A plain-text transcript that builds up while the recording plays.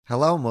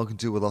Hello and welcome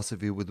to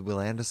Philosophy with Will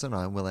Anderson.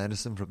 I'm Will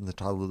Anderson from the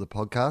title of the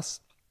podcast.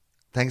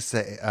 Thanks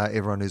to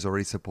everyone who's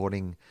already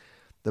supporting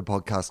the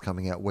podcast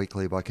coming out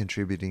weekly by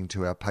contributing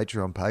to our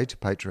Patreon page,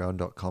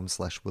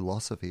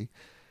 patreon.com/Willosophy.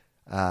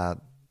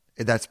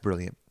 That's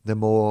brilliant. The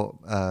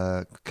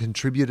more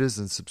contributors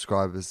and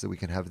subscribers that we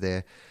can have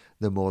there,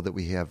 the more that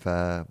we have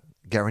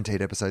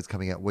guaranteed episodes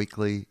coming out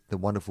weekly. The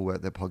wonderful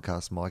work that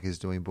Podcast Mike is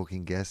doing,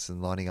 booking guests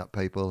and lining up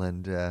people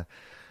and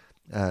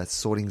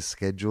sorting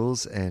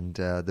schedules, and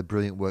the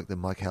brilliant work that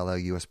Mike Hall, our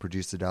US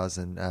producer, does,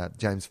 and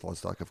James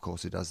Fosdyke, of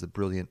course, who does the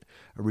brilliant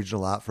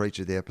original art for each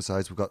of the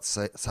episodes. We've got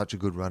such a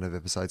good run of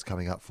episodes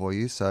coming up for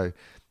you. So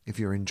if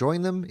you're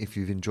enjoying them, if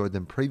you've enjoyed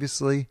them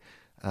previously,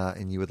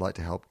 and you would like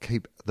to help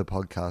keep the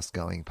podcast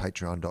going,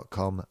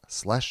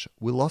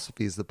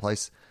 patreon.com/Willosophy is the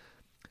place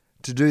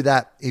to do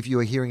that. If you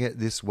are hearing it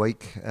this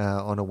week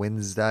on a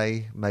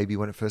Wednesday, maybe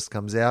when it first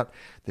comes out,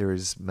 there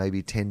is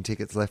maybe 10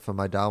 tickets left for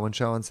my Darwin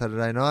show on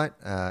Saturday night.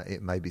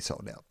 It may be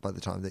sold out by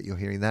the time that you're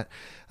hearing that.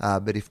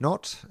 But if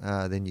not,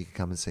 then you can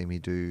come and see me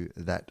do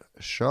that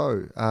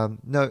show.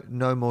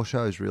 No more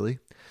shows really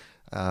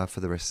for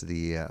the rest of the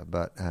year.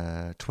 But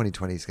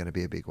 2020 is going to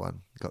be a big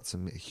one. Got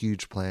some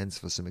huge plans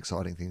for some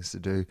exciting things to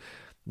do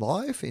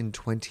live in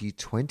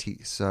 2020.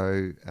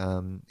 So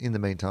in the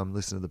meantime,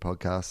 listen to the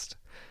podcast.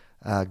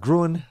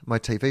 Gruen, my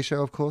TV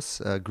show, of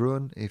course.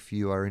 Gruen, if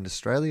you are in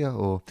Australia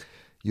or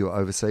you're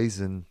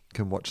overseas and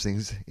can watch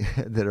things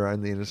that are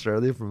only in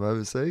Australia from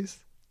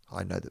overseas.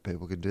 I know that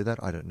people can do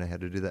that. I don't know how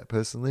to do that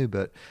personally,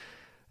 but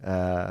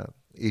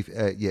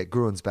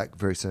Gruen's back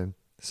very soon.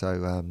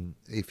 So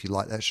if you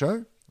like that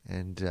show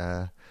and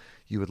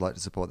you would like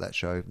to support that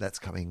show, that's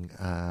coming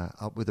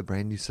up with a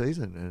brand new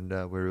season, and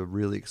we're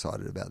really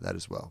excited about that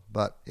as well.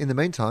 But in the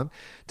meantime,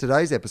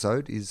 today's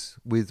episode is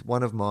with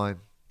one of my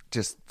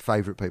just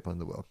favourite people in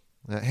the world.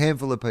 A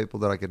handful of people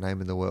that I could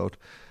name in the world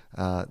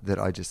that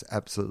I just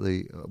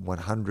absolutely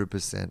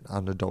 100%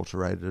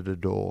 unadulterated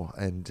adore.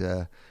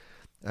 And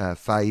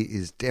Faye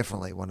is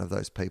definitely one of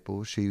those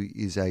people. She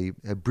is a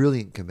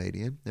brilliant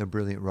comedian, a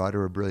brilliant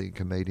writer, a brilliant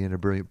comedian, a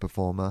brilliant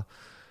performer.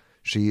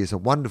 She is a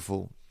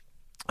wonderful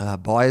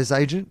buyer's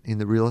agent in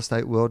the real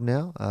estate world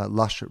now.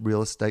 Lush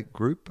Real Estate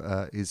Group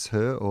is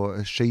her,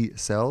 or she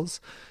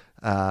sells.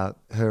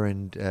 Her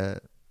and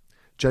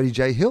Jody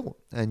J. Hill,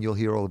 and you'll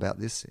hear all about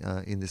this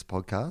in this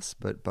podcast,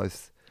 but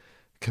both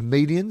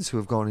comedians who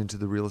have gone into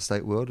the real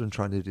estate world and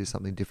trying to do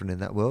something different in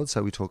that world.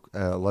 So we talk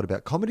a lot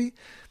about comedy,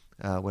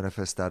 when I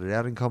first started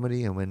out in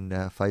comedy and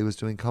when Faye was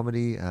doing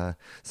comedy,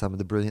 some of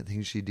the brilliant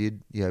things she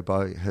did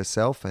by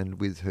herself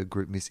and with her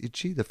group Miss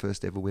Itchy, the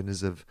first ever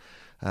winners of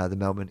the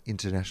Melbourne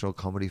International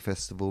Comedy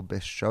Festival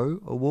Best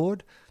Show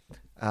Award.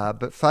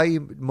 But Faye,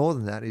 more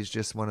than that, is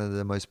just one of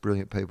the most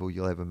brilliant people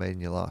you'll ever meet in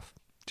your life.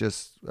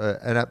 Just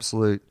an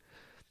absolute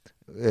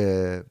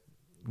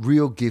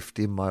real gift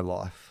in my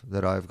life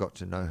that I've got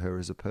to know her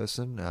as a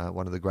person.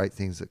 One of the great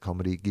things that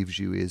comedy gives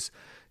you is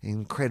an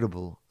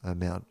incredible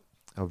amount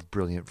of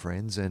brilliant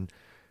friends. And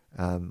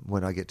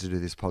when I get to do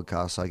this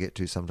podcast, I get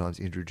to sometimes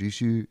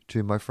introduce you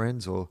to my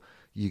friends, or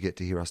you get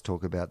to hear us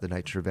talk about the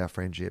nature of our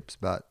friendships.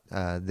 But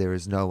there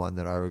is no one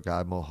that I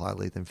regard more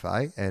highly than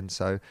Faye. And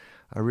so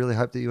I really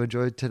hope that you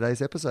enjoyed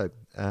today's episode.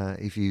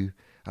 If you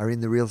are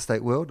in the real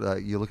estate world,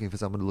 you're looking for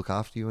someone to look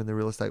after you in the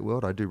real estate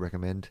world, I do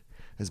recommend,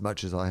 as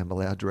much as I am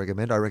allowed to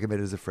recommend. I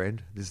recommend it as a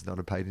friend. This is not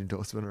a paid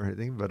endorsement or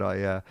anything, but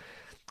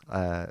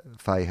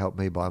Faye helped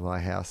me buy my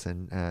house,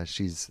 and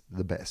she's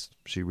the best.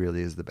 She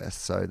really is the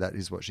best. So that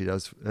is what she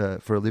does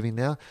for a living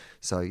now.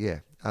 So yeah,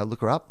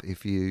 look her up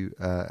if you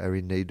are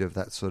in need of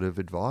that sort of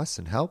advice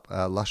and help.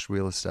 Lush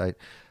Real Estate,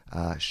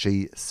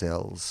 she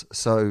sells.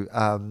 So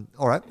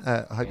all right,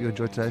 I hope you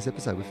enjoyed today's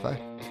episode with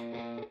Faye.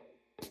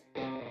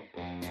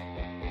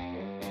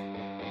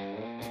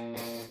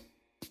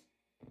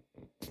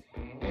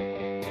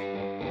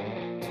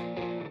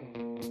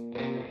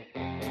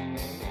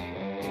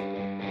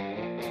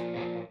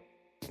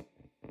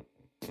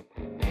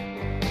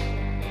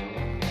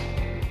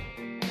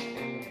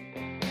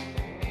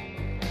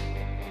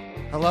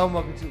 Hello and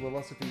welcome to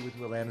Philosophy with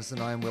Will Anderson.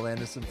 I am Will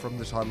Anderson from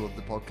the title of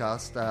the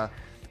podcast.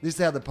 This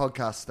is how the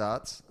podcast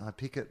starts. I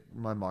pick at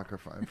my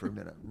microphone for a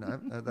minute. No,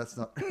 that's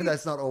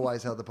not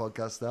always how the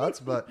podcast starts,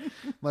 but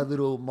my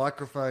little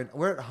microphone.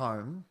 We're at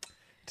home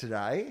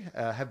today,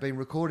 have been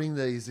recording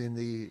these in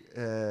the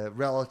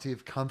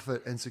relative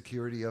comfort and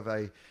security of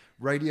a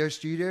radio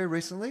studio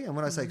recently. And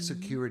when I say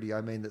security,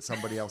 I mean that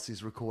somebody else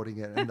is recording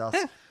it, and thus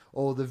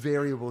all the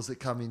variables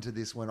that come into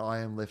this when I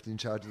am left in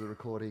charge of the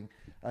recording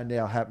are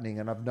now happening.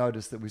 And I've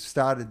noticed that we've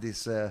started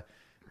this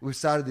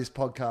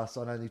podcast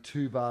on only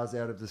 2 bars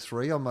out of the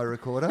 3 on my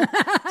recorder.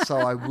 So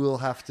I will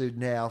have to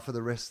now, for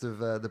the rest of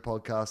the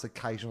podcast,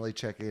 occasionally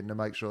check in to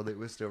make sure that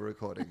we're still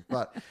recording.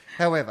 But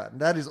however,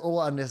 that is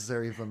all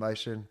unnecessary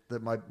information.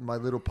 That my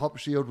little pop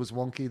shield was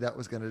wonky. That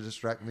was going to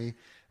distract me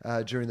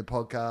during the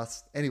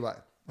podcast. Anyway,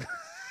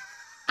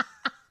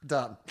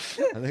 done.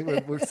 I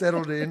think we've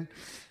settled in.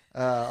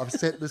 I've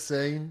set the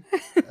scene.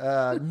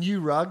 New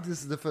rug.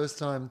 This is the first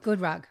time.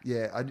 Good rug.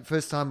 Yeah,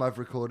 first time I've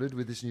recorded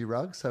with this new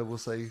rug. So we'll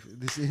see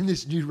this in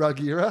this new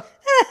rug era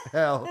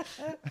how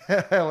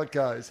it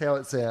goes, how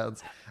it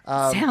sounds.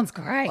 Sounds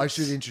great. I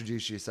should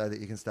introduce you so that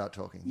you can start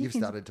talking. You've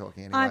started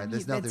talking anyway.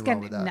 There's nothing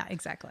wrong with that. No,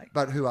 exactly.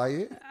 But who are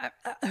you?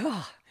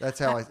 That's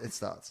how it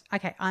starts.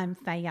 Okay, I'm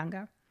Faye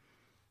Younger.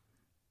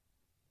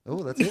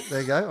 Oh, that's it.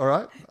 There you go. All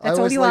right. I That's all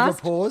always you leave asked?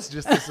 a pause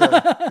just to say,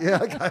 yeah,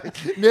 okay.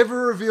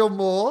 Never reveal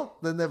more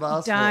than they've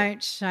asked for.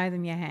 Don't show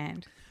them your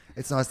hand.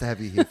 It's nice to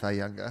have you here, Faye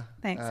Younger.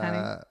 Thanks,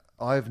 honey.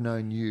 I've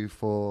known you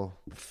for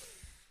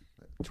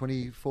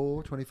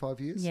 24,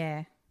 25 years.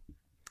 Yeah.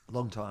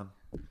 Long time.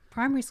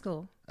 Primary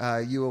school.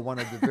 You were one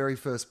of the very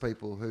first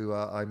people who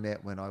I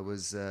met when I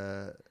was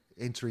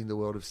entering the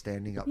world of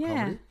standing up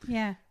comedy.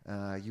 Yeah.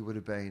 You would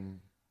have been,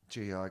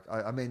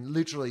 I mean,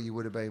 literally you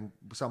would have been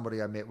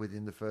somebody I met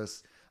within the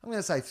first, I'm going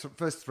to say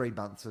first 3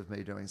 months of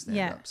me doing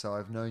stand-up. Yeah. So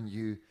I've known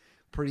you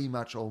pretty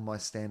much all my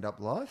stand-up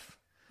life.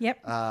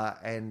 Yep.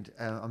 And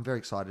I'm very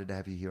excited to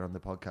have you here on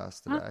the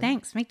podcast today. Oh,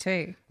 thanks. Me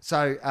too.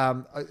 So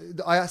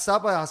I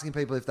start by asking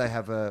people if they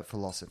have a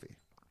philosophy.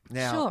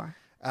 Now, Sure.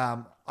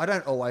 I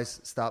don't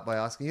always start by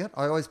asking it.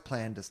 I always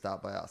plan to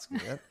start by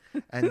asking it.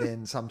 And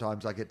then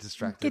sometimes I get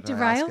distracted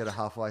and I ask it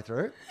halfway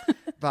through.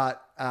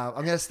 But I'm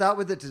going to start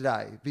with it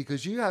today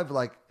because you have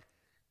like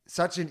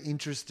such an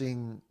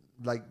interesting,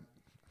 like,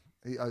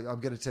 I'm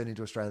going to turn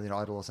into Australian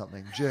Idol or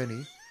something,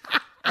 journey.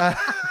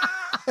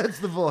 That's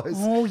the voice.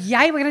 Oh,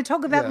 yay. We're going to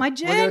talk about my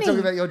journey. We're going to talk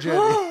about your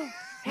journey.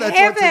 That's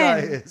Heaven.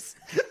 what today is.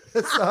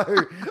 So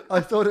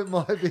I thought it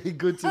might be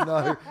good to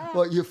know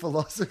what your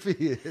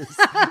philosophy is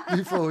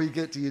before we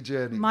get to your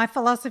journey. My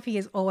philosophy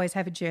is always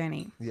have a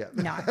journey. Yeah.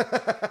 No.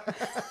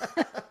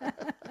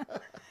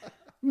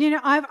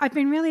 I've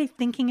been really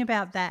thinking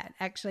about that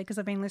actually because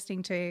I've been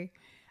listening to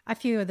a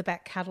few of the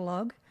back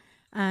catalogue,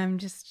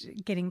 just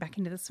getting back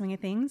into the swing of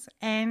things.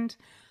 And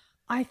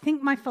I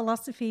think my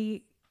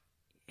philosophy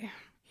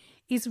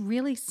is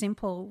really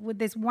simple.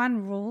 There's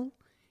one rule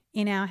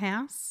in our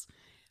house,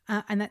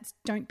 and that's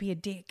don't be a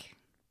dick.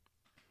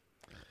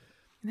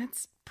 And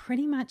that's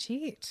pretty much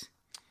it.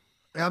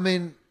 I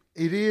mean,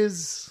 it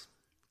is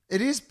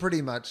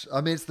pretty much,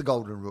 I mean, it's the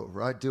golden rule,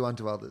 right? Do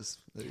unto others.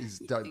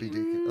 Don't be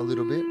dick a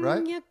little bit,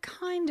 right? Yeah,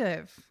 kind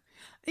of.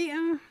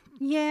 Yeah.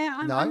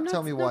 I'm not,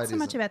 tell me why not it so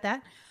much isn't. about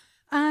that.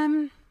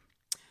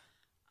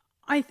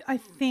 I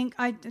think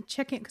I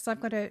check it because I've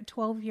got a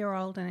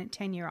 12-year-old and a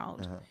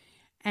 10-year-old,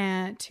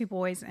 and 2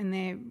 boys, and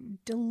they're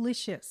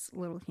delicious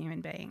little human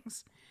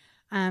beings.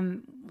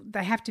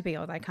 They have to be,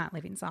 or they can't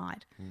live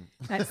inside.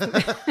 That's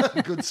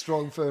Good,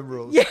 strong, firm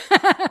rules. Yeah.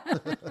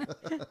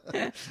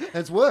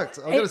 It's worked.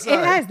 I'm going to say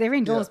it has. They're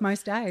indoors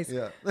most days.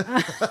 Yeah.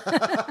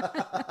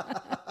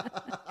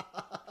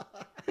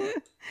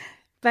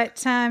 But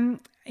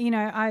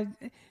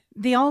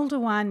the older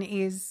one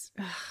is.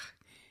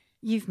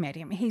 You've met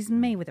him. He's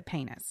me with a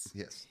penis.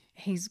 Yes.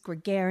 He's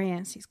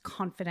gregarious. He's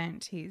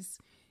confident. He's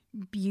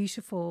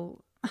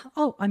beautiful.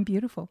 Oh, I'm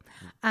beautiful.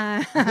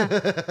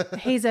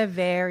 He's a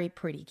very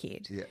pretty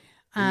kid. Yeah.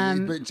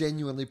 But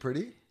genuinely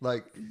pretty.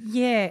 Like,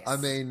 yes. I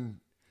mean,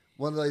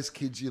 one of those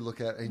kids you look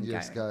at and you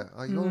just go,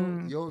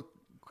 oh, you're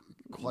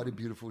quite a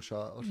beautiful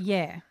child.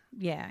 Yeah.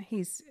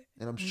 He's.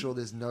 And I'm sure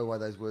there's no way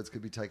those words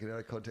could be taken out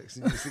of context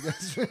and used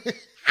against me.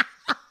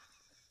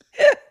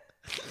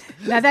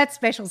 Now that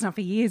special's not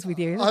for years with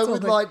you. I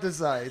would like to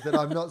say that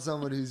I'm not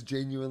someone who's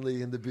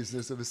genuinely in the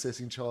business of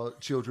assessing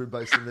children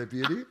based on their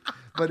beauty,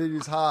 but it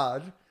is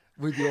hard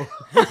with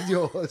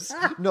yours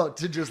not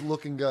to just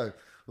look and go,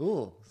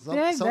 oh,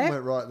 something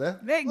went right there.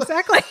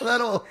 Exactly.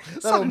 that'll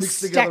Something mix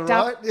together,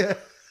 right? Yeah.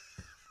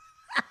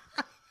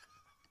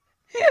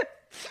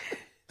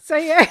 So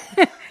yeah,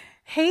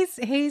 he's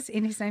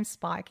in his name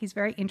Spike. He's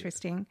very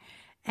interesting,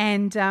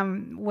 and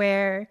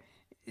where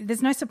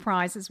there's no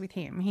surprises with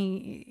him.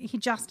 He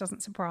just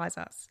doesn't surprise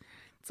us.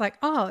 It's like,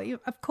 oh,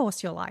 of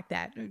course you're like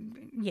that.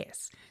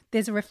 Yes,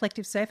 there's a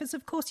reflective surface.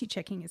 Of course you're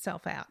checking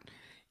yourself out.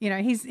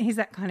 He's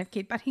that kind of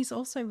kid, but he's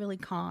also really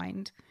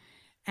kind,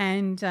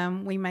 and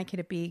we make it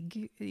a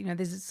big.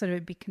 There's a sort of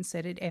a big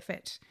concerted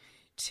effort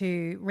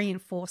to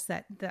reinforce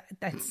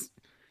that's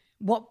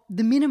what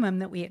the minimum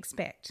that we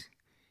expect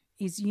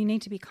is. You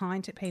need to be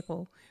kind to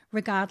people,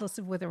 regardless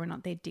of whether or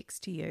not they're dicks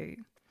to you.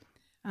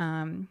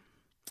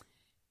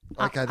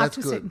 Okay, that's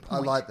good. I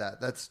like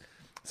that.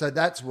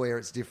 That's where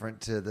it's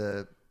different to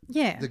the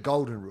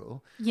golden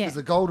rule. Yeah. Because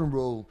the golden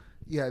rule,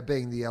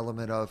 being the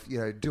element of,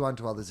 do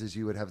unto others as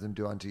you would have them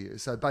do unto you.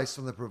 So based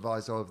on the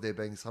proviso of there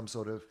being some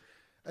sort of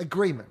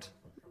agreement,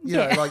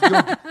 like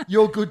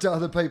you're good to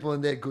other people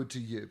and they're good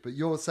to you. But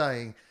you're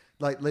saying,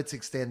 like, let's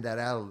extend that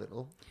out a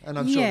little. And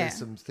I'm sure there's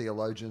some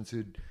theologians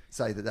who'd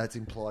say that that's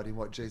implied in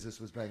what Jesus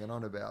was banging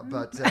on about.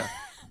 But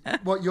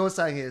what you're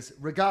saying is,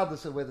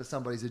 regardless of whether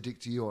somebody's a dick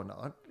to you or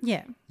not,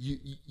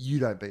 you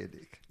don't be a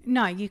dick.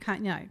 No, you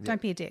can't. No,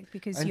 don't be a dick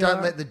and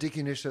don't let the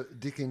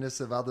dickiness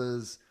of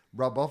others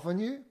rub off on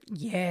you.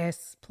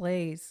 Yes,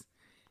 please.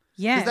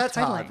 Yeah, because that's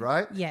hard,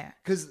 right? Yeah.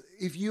 Because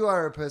if you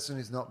are a person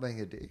who's not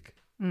being a dick,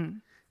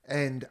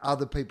 and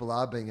other people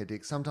are being a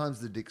dick, sometimes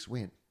the dicks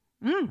win,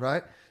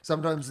 right?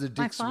 Sometimes the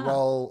dicks far.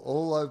 roll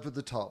all over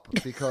the top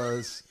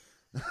because...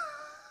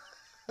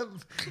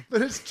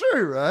 But it's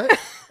true, right?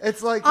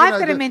 It's like I've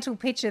got a mental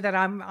picture that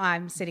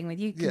I'm sitting with.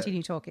 You yeah,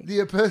 continue talking.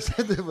 the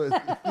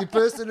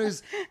person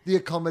who's the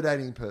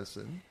accommodating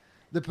person,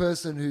 the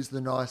person who's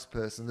the nice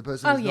person, the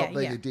person who's not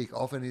being a dick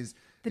often is.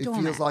 It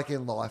doormat. feels like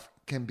in life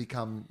can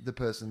become the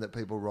person that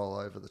people roll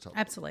over the top.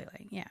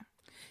 Absolutely, yeah.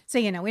 So,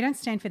 we don't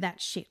stand for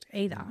that shit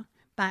either.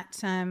 But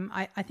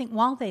I think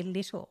while they're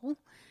little,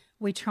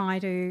 we try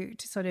to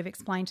sort of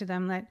explain to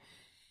them that,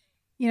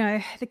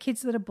 the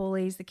kids that are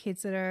bullies, the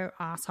kids that are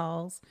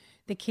assholes,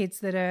 the kids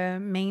that are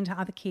mean to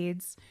other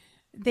kids,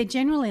 they're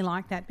generally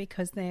like that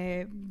because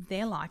their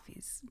life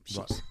is shit.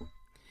 Right.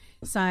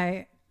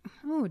 So,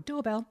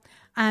 doorbell.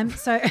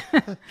 So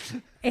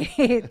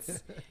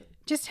it's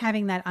just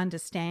having that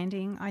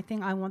understanding. I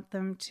think I want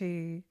them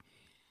to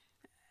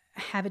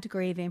have a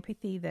degree of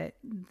empathy that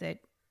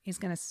is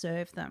going to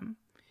serve them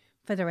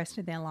for the rest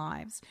of their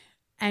lives.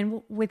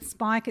 And with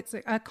Spike, it's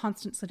a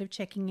constant sort of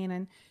checking in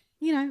and,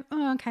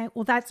 okay,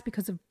 well, that's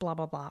because of blah,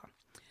 blah, blah.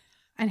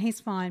 And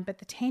he's fine. But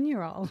the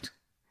 10-year-old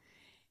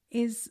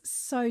is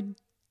so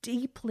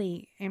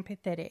deeply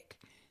empathetic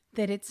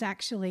that it's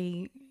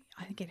actually,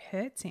 I think it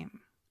hurts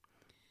him.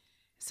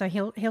 So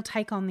he'll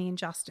take on the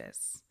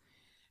injustice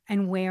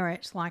and wear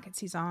it like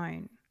it's his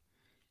own.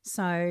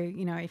 So,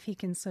 if he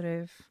can sort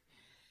of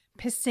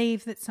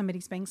perceive that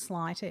somebody's being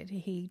slighted,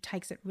 he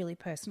takes it really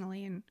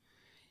personally. And,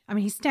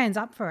 he stands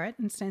up for it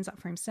and stands up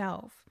for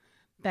himself,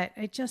 but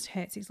it just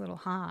hurts his little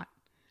heart.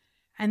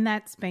 And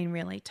that's been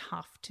really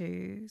tough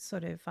to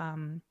sort of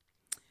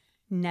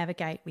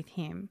navigate with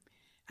him.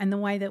 And the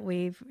way that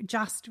we've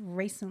just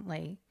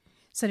recently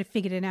sort of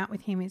figured it out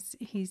with him is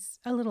he's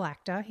a little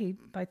actor.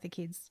 Both the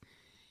kids,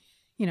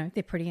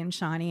 they're pretty and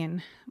shiny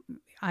and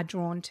are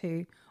drawn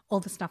to all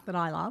the stuff that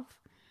I love,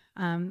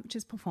 which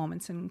is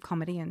performance and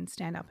comedy and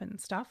stand-up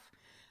and stuff,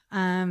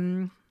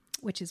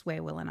 which is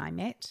where Will and I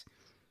met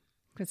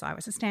because I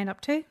was a stand-up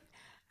too.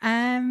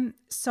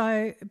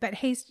 But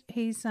he's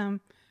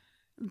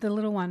the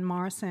little one,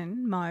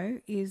 Morrison, Mo,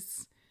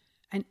 is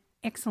an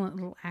excellent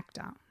little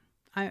actor.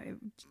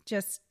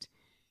 Just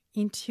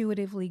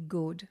intuitively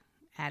good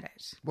at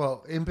it.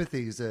 Well,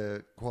 empathy is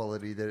a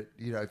quality that,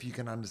 if you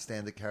can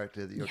understand the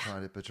character that you're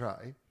trying to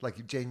portray, like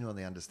you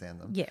genuinely understand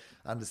them. Yeah.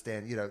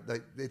 Understand,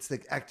 it's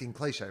the acting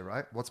cliche,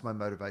 right? What's my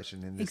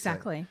motivation in this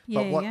Exactly. scene?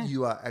 Yeah, but what yeah.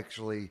 you are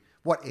actually,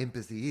 what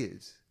empathy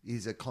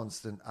is a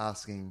constant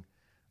asking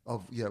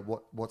of,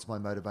 what's my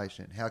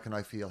motivation? How can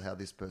I feel how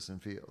this person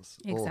feels?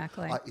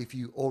 Exactly. Or if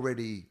you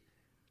already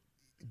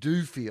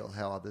do feel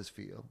how others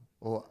feel,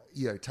 or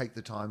take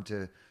the time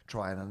to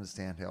try and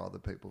understand how other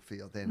people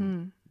feel,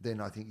 then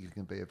I think you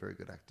can be a very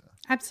good actor.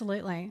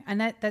 Absolutely.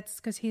 And that's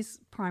because his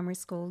primary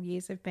school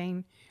years have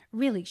been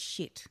really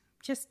shit.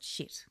 Just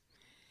shit.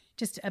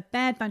 Just a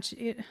bad bunch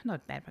not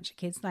a bad bunch of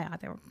kids, they're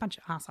a bunch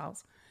of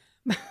assholes.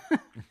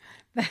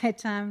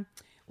 But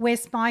where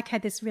Spike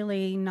had this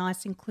really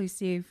nice,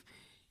 inclusive,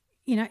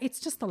 it's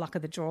just the luck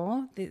of the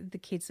draw, the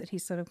kids that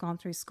he's sort of gone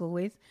through school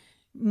with.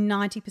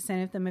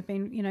 90% of them have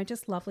been,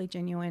 just lovely,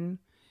 genuine,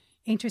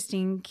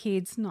 interesting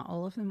kids. Not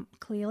all of them,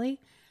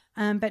 clearly.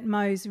 But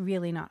Mo's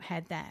really not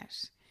had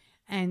that.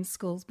 And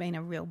school's been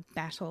a real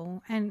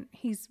battle. And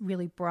he's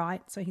really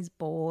bright, so he's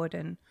bored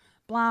and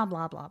blah,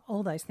 blah, blah,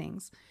 all those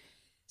things.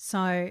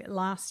 So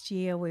last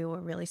year we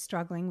were really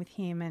struggling with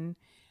him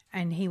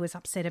and he was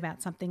upset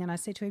about something. And I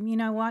said to him, you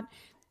know what?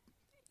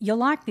 You're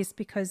like this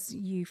because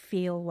you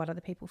feel what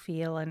other people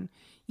feel and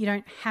you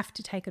don't have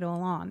to take it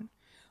all on.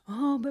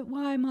 Oh, but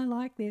why am I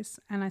like this?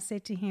 And I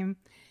said to him,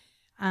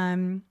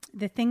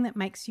 the thing that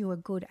makes you a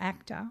good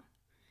actor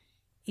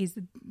is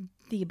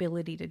the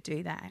ability to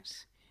do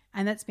that.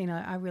 And that's been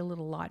a real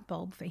little light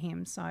bulb for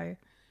him. So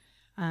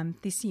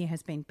this year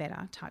has been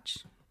better. Touch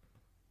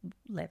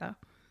leather.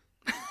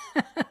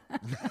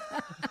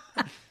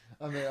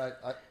 I mean,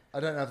 I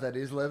don't know if that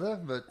is leather,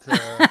 but...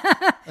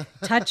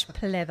 touch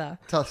pleather.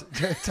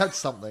 touch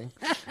something,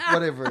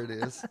 whatever it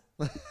is.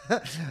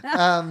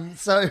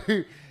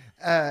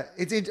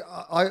 It's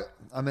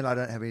I mean, I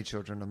don't have any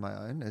children of my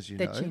own, as you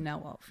know. That you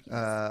know of.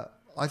 Yes.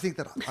 I think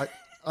that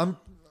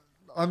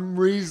I'm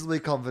reasonably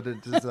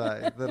confident to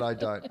say that I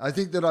don't. I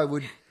think that I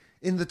would,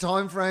 in the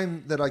time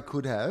frame that I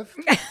could have,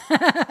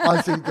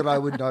 I think that I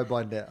would know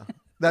by now.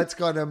 That's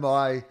kind of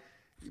my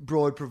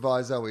broad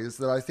proviso, is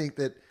that I think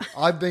that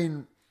I've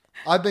been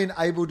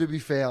able to be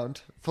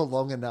found for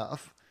long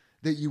enough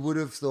that you would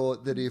have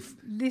thought that if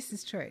this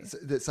is true,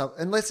 that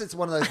unless it's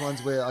one of those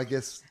ones where I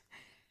guess.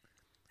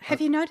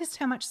 Have you noticed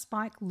how much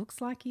Spike looks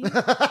like you?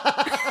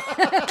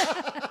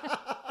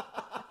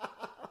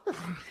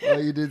 Oh,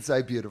 you did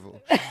say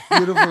beautiful.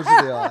 Beautiful to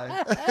the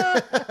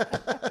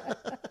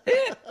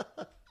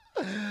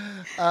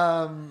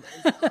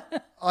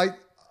eye.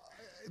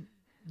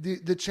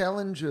 The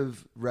challenge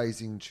of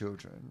raising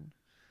children,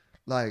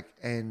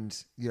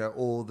 and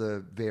all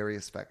the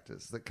various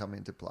factors that come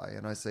into play,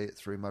 and I see it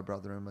through my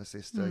brother and my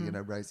sister,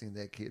 raising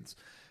their kids,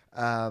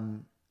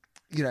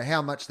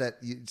 how much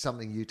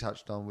something you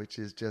touched on, which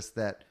is just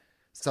that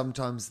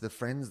sometimes the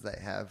friends they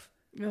have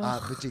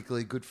aren't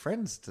particularly good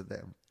friends to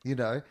them,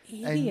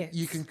 and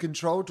you can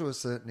control to a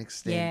certain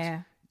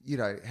extent,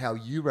 how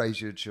you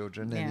raise your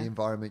children and the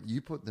environment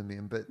you put them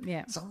in. But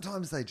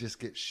sometimes they just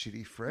get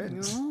shitty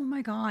friends. Oh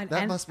my God.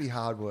 That must be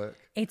hard work.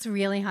 It's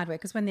really hard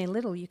work because when they're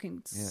little, you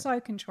can so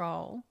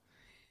control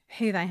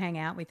who they hang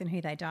out with and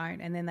who they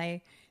don't. And then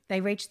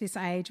they reach this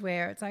age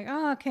where it's like,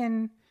 oh,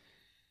 can,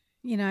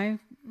 I don't know,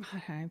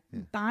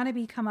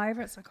 Barnaby come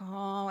over? It's like,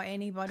 oh,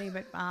 anybody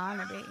but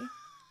Barnaby.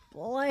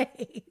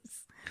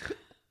 Please.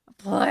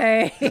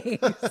 Please.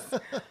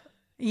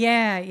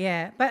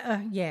 Yeah. But,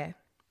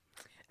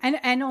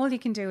 And all you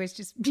can do is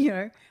just,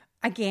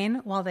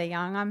 again, while they're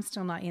young, I'm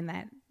still not in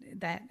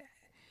that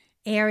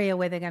area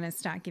where they're going to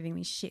start giving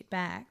me shit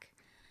back.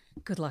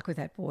 Good luck with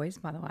that, boys,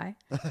 by the way.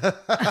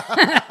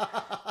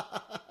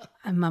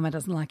 And Mama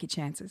doesn't like your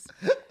chances.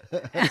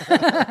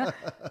 But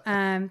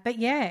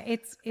yeah,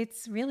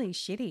 it's really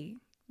shitty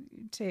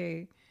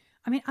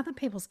other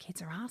people's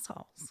kids are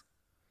assholes.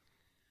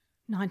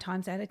 9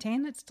 times out of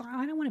 10,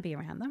 I don't want to be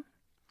around them.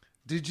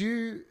 Did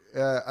you,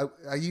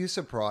 are you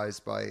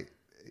surprised by,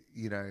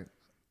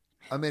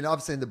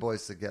 I've seen the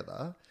boys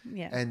together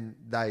and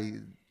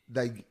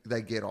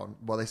they get on.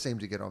 Well, they seem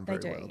to get on very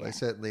well. Yeah. They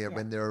certainly,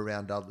 when they're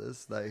around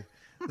others,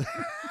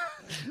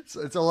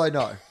 so it's all I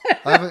know.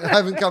 I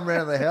haven't come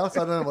around the house.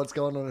 I don't know what's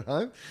going on at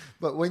home.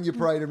 But when you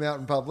parade them out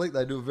in public,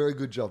 they do a very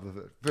good job of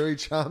it. Very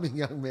charming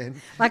young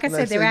men. Like I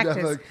said, they're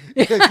actors.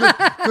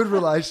 Good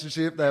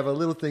relationship. They have a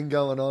little thing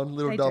going on,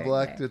 little double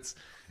act. Yeah.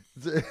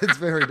 It's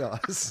very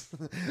nice.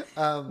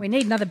 We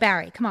need another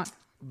Barry. Come on.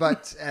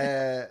 But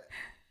they're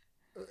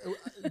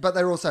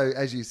also,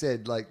 as you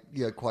said,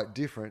 quite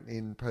different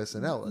in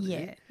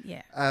personality.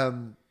 Yeah.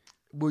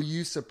 Were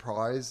you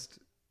surprised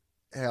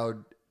how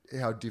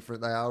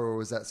different they are, or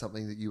was that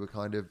something that you were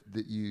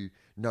that you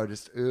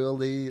noticed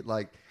early?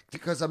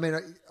 Because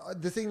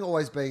the thing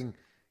always being,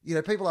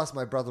 people ask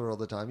my brother all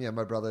the time.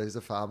 My brother is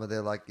a farmer.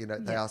 They're like,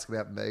 they ask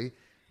about me.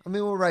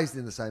 We were raised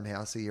in the same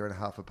house, a year and a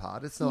half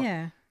apart. It's not,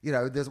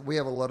 we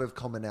have a lot of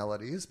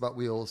commonalities, but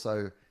we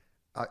also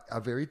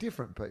are very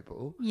different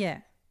people. Yeah.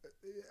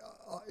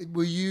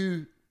 Were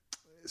you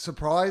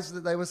surprised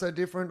that they were so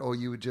different, or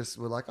you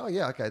were like, oh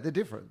yeah, okay, they're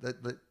different.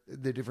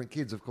 They're different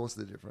kids. Of course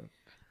they're different.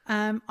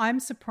 I'm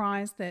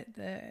surprised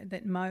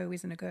that Mo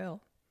isn't a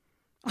girl.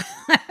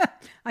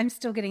 I'm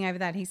still getting over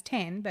that. He's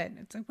 10, but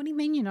it's like, what do you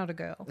mean you're not a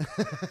girl?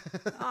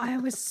 I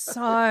was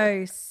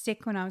so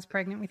sick when I was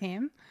pregnant with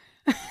him.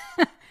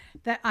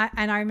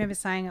 I remember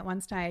saying at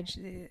one stage,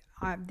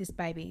 this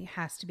baby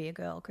has to be a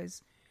girl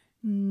because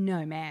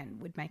no man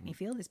would make me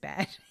feel this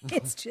bad.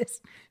 It's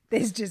just,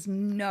 there's just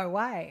no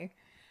way.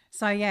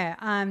 So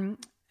yeah,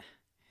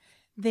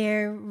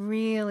 they're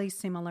really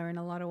similar in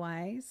a lot of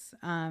ways.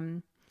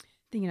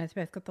 They've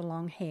both got the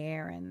long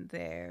hair and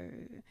they're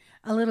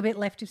a little bit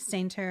left of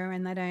centre,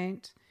 and they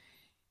don't,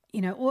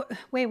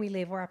 where we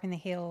live, we're up in the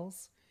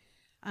hills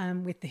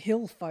with the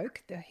hill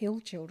folk, the hill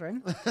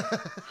children.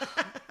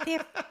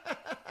 They're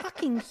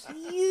fucking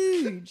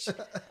huge.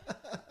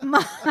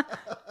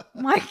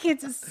 My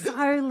kids are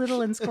so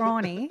little and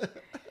scrawny.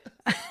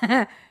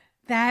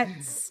 That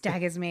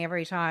staggers me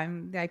every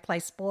time they play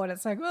sport.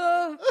 It's like,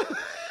 oh,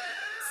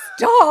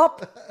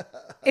 stop.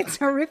 It's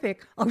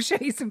horrific. I'll show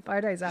you some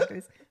photos after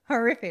this.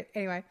 Horrific.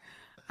 Anyway,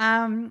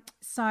 I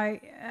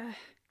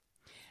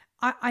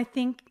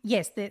think,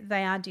 yes,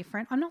 they are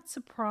different. I'm not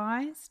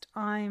surprised.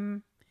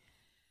 I'm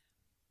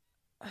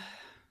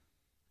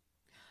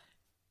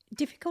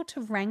difficult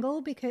to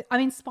wrangle because,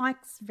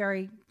 Spike's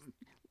very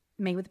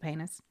me with the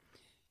penis.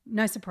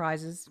 No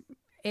surprises.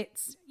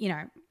 It's,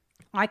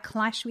 I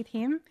clash with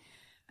him.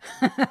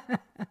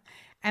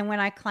 And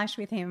when I clash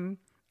with him,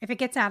 if it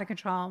gets out of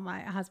control,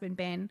 my husband,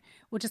 Ben,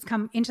 will just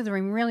come into the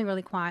room really,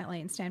 really quietly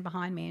and stand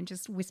behind me and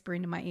just whisper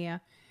into my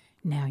ear,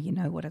 now you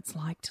know what it's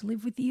like to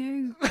live with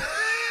you.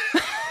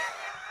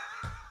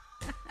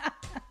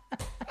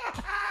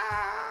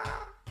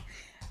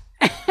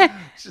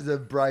 Which is a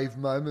brave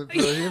moment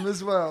for him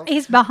as well.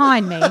 He's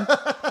behind me. The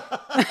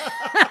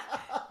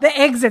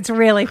exit's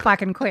really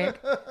fucking quick.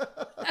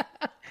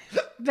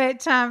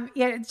 But,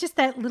 it's just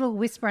that little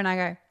whisper and I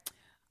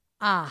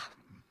go,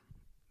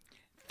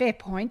 fair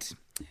point.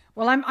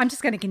 Well, I'm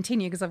just going to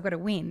continue because I've got to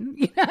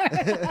win,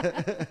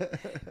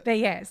 But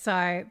yeah,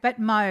 but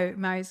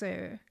Mo's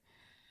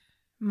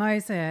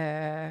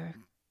a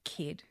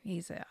kid.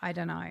 I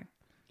don't know.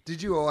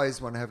 Did you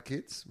always want to have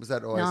kids? Was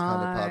that always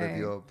kind of part of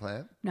your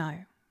plan? No,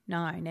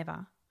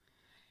 never.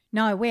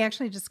 No, we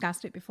actually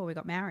discussed it before we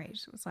got married.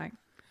 It was like,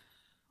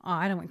 oh,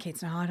 I don't want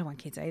kids. No, I don't want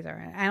kids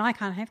either. And I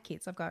can't have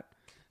kids. I've got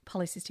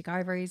polycystic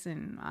ovaries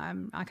and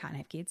I can't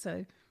have kids.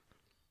 So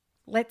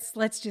let's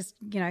just,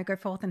 go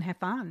forth and have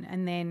fun.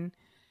 And then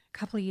a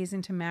couple of years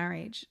into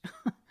marriage,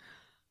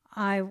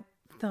 I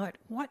thought,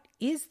 what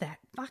is that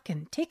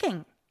fucking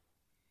ticking?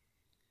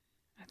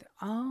 I thought,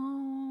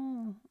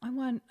 oh, I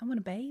want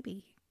a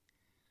baby.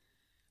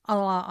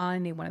 Oh, I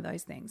need one of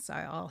those things. So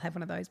I'll have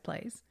one of those,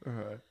 please. All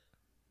right.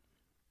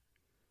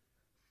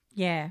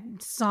 Yeah,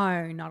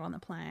 so not on the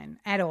plan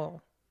at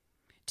all.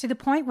 To the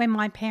point where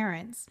my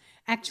parents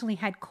actually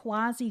had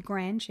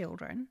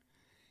quasi-grandchildren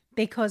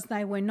because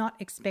they were not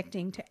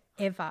expecting to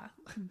ever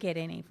get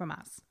any from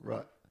us.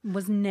 Right. It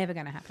was never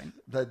going to happen.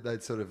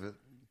 They'd sort of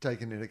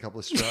taken in a couple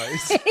of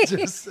strays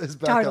just as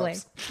backups. Totally.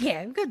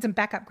 Yeah, we've got some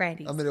backup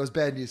grandies. I mean, it was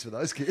bad news for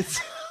those kids.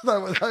 they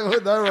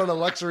were on a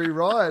luxury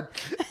ride,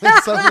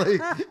 and suddenly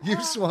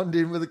you swanned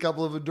in with a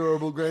couple of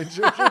adorable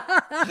grandchildren.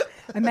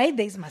 I made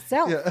these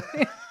myself. Yeah.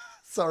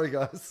 Sorry,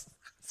 guys.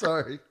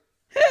 Sorry.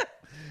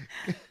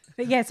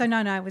 But yeah, so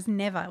no, it was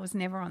never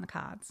on the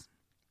cards.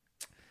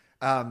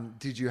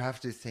 Did you have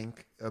to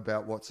think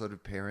about what sort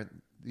of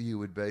parent you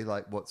would be?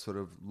 Like what sort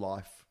of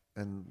life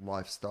and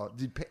lifestyle?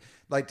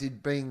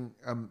 Did being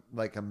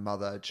like a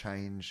mother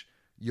change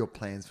your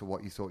plans for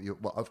what you thought you...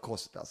 Well, of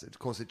course it does. Of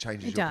course it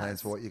changes your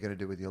plans for what you're going to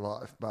do with your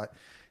life. But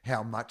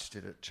how much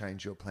did it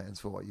change your plans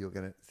for what you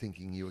were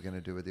thinking you were going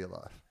to do with your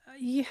life?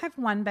 You have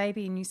one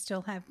baby and you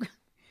still have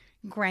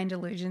grand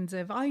illusions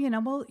of,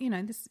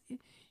 this...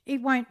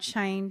 It won't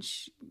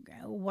change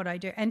what I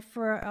do. And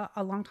for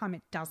a long time,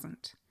 it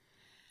doesn't.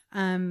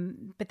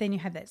 But then you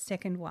have that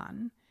second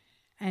one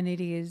and it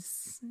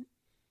is,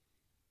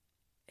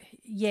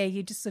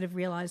 you just sort of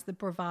realize the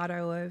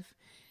bravado of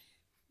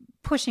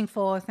pushing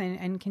forth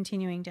and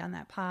continuing down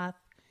that path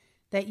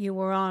that you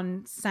were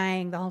on,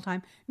 saying the whole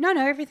time, no,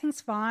 everything's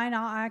fine.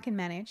 I can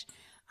manage.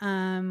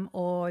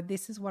 Or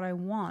this is what I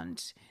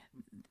want.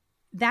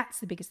 That's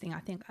the biggest thing,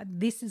 I think.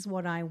 This is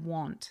what I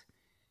want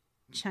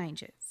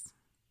changes.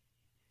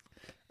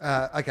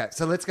 Okay,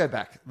 so let's go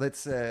back.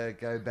 Let's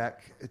go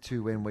back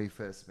to when we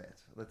first met.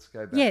 Let's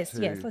go back. Yes,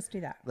 let's do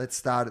that. Let's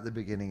start at the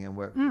beginning and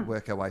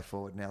work our way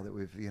forward now that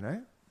we've,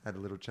 had a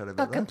little chat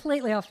about that.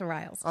 Completely off the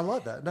rails. I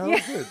like that. No,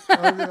 it's good.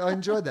 I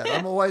enjoyed that.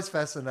 I'm always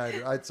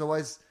fascinated. It's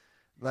always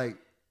like,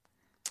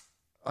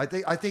 I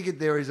think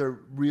there is a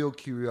real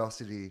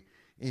curiosity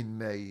in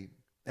me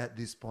at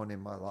this point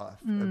in my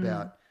life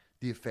about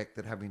the effect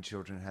that having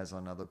children has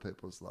on other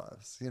people's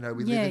lives.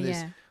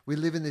 We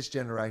live in this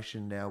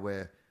generation now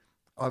where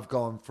I've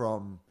gone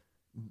from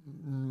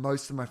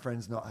most of my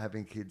friends not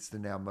having kids to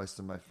now most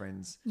of my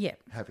friends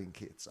having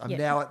kids. I'm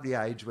now at the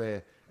age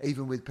where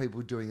even with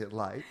people doing it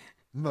late,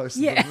 most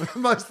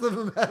of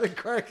them had a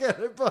crack at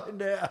it by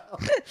now.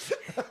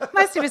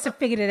 Most of us have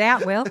figured it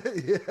out, Will.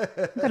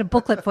 I've got a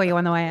booklet for you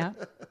on the way out.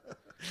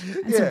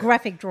 And some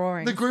graphic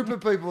drawings. The group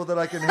of people that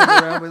I can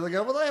hang around with, I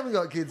go, well, they haven't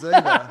got kids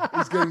either.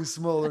 It's getting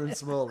smaller and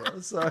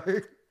smaller. So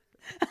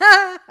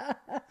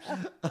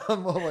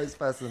I'm always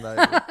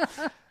fascinated.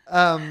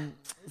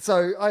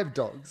 So I have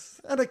dogs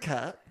and a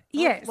cat.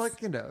 Yes.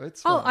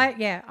 It's fun.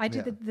 I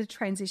did the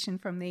transition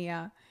from the,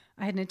 I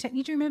had an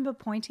Italian, do you remember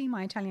Pointy,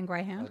 my Italian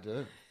greyhound? I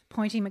do.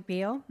 Pointy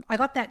McBeal. I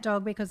got that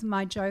dog because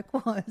my joke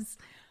was,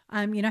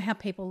 you know how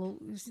people,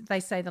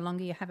 they say the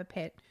longer you have a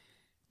pet,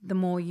 the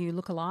more you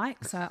look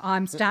alike. So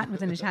I'm starting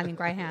with an Italian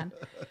greyhound.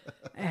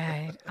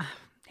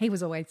 He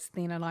was always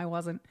thin and I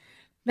wasn't.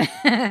 But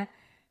I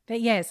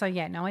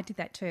did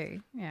that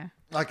too. Yeah.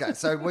 Okay,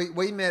 so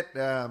we met,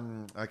 so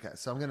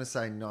I'm going to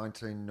say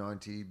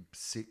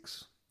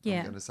 1996. Yeah.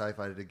 I'm going to say if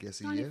I had to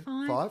guess a 95? year.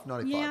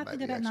 95? Yeah, I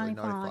think about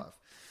 95.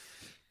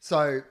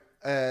 So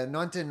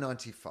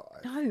 1995.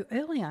 No,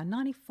 earlier,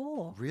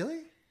 94.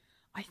 Really?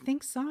 I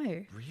think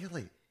so.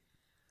 Really?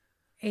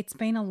 It's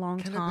been a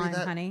long time,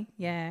 honey.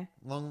 Yeah.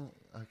 Long,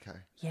 okay.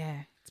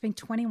 Yeah. It's been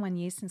 21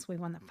 years since we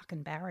won the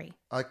fucking Barry.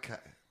 Okay.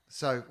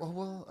 So,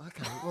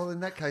 okay. Well, in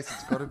that case,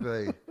 it's got to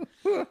be.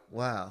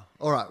 Wow.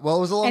 All right. Well,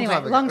 it was a long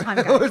time ago. Long time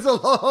ago. It was a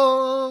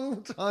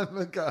long time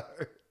ago.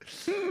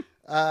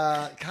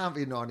 Can't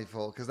be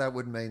 94 because that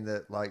would mean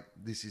that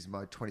this is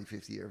my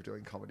 25th year of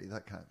doing comedy.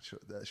 That can't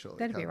surely.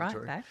 That'd be right,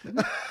 true.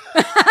 babe.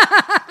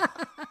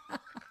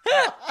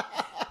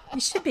 You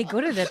should be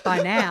good at it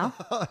by now.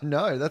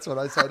 No, that's what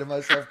I say to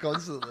myself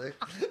constantly.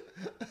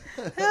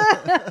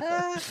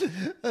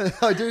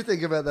 I do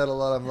think about that a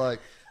lot. I'm like,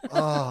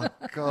 oh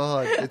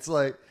God, it's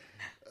like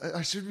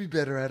I should be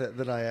better at it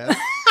than I am.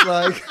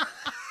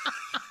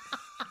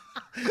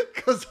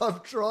 Because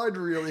I've tried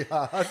really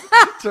hard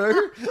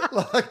too.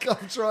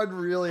 I've tried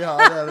really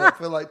hard at it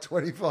for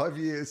 25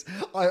 years.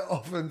 I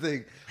often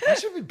think I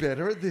should be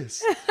better at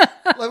this.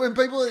 When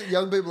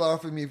young people are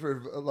offering me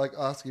for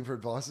asking for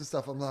advice and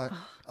stuff, I'm like,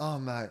 oh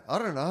mate, I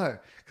don't know,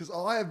 because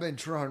I have been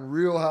trying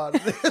real hard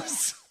at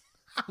this.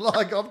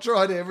 I've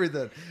tried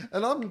everything,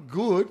 and I'm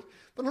good,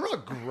 but I'm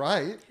not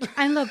great.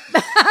 And look.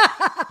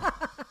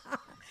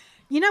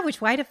 You know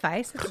which way to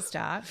face at the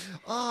start.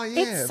 Oh,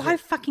 yeah. It's so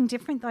fucking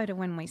different, though, to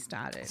when we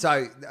started.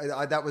 So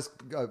that was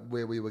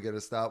where we were going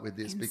to start with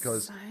this. Insane.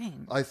 Because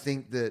I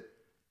think that,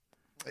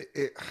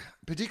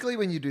 particularly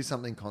when you do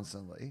something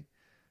constantly,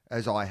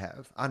 as I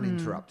have,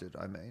 uninterrupted,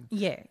 I mean.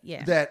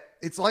 Yeah. That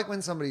it's like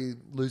when somebody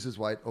loses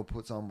weight or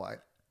puts on weight,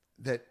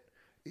 that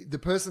the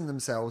person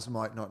themselves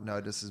might not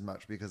notice as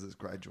much because it's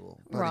gradual.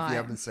 But if you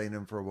haven't seen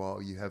them for a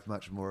while, you have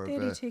much more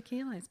 32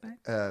 kilos,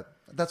 babe.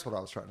 That's what I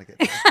was trying to get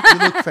to. You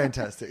look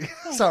fantastic.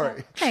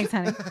 Sorry. Thanks,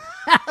 honey.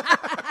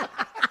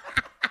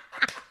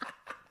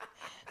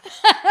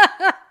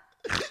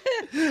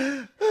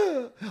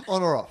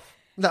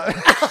 No.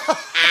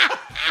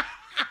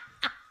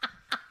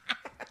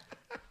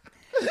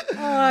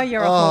 Oh,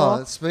 you're a Oh,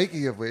 whore.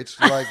 speaking of which,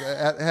 like,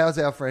 how's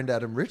our friend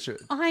Adam Richard?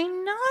 I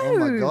know. Oh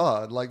my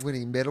God! Like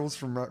winning medals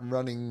from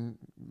running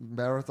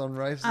marathon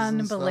races.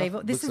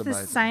 Unbelievable. And This stuff. is Looks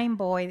the amazing. same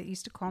boy that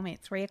used to call me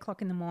at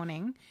 3:00 in the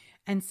morning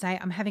and say,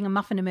 I'm having a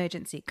muffin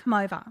emergency. Come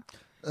over.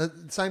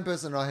 Same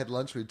person I had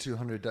lunch with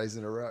 200 days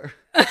in a row.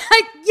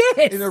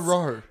 Yes. In a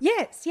row.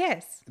 Yes,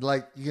 yes.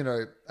 Like,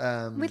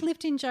 We'd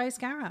lived in Joe's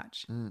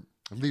garage.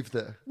 lived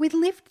there. We'd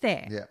lived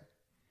there. Yeah.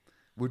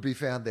 Would be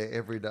found there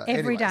every day.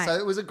 Every day. So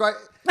it was a great.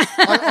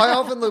 I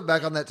often look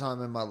back on that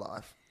time in my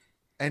life,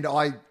 and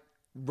I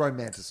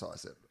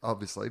romanticize it,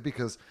 obviously,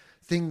 because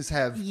things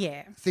have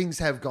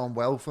gone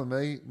well for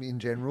me in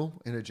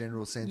a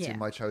general sense, Yeah. in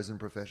my chosen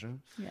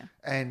profession.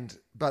 Yeah.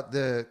 But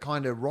the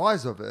kind of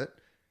rise of it,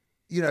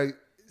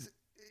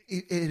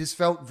 it has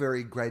felt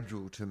very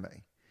gradual to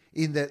me.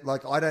 In that,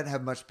 like, I don't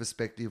have much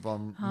perspective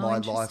on my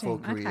life or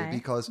interesting. career Okay.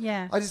 because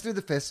Yeah. I just do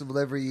the festival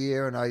every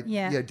year, and I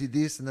did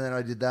this, and then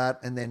I did that,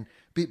 and then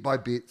bit by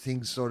bit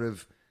things sort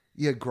of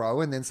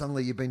grow, and then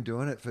suddenly you've been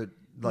doing it for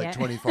like Yeah.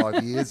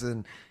 25 years,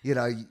 and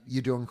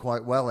you're doing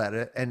quite well at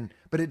it,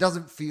 but it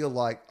doesn't feel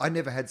like I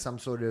never had some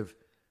sort of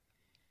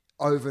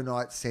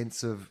overnight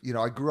sense of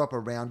I grew up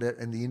around it,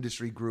 and the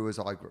industry grew as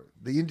I grew.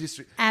 The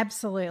industry.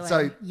 Absolutely.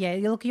 So- yeah,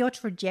 look, your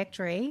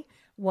trajectory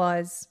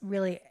was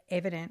really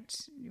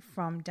evident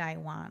from day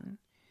one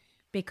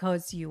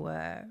because you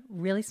were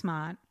really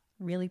smart,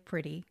 really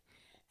pretty,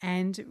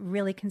 and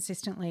really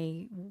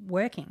consistently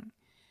working.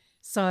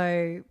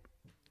 So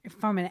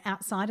from an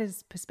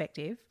outsider's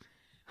perspective,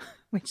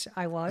 which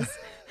I was,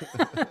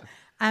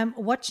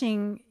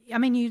 watching, I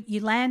mean, you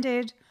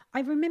landed,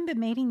 I remember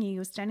meeting you, you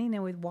were standing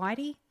there with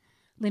Whitey,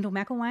 Lyndall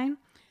McElwain,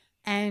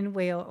 and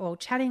we were all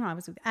chatting. I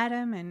was with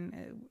Adam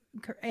and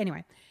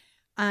anyway.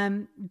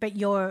 But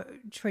your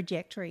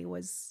trajectory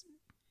was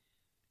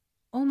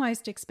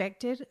almost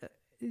expected.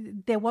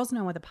 There was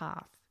no other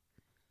path.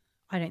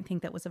 I don't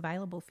think that was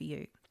available for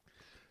you.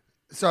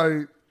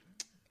 So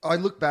I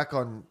look back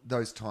on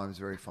those times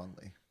very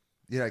fondly,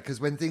 because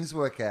when things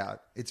work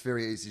out, it's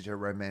very easy to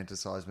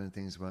romanticize when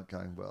things weren't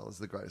going well as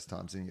the greatest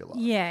times in your life.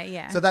 Yeah,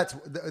 yeah. So that's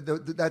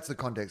the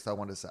context I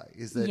want to say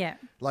is that,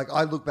 like,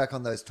 I look back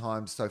on those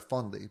times so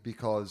fondly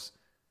because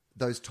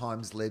those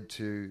times led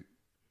to,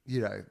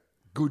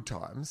 good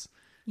times.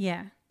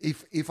 Yeah.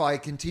 If I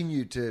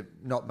continued to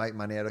not make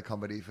money out of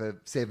comedy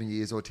for 7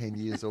 years or 10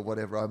 years or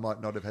whatever, I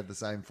might not have had the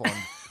same fond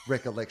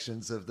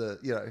recollections of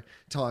the,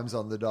 times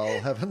on the dole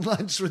having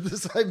lunch with the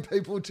same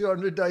people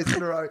 200 days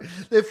in a row.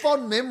 They're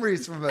fond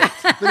memories from it.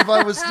 But if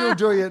I was still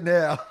doing it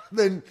now,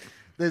 then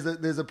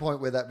there's a point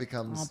where that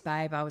becomes... Oh,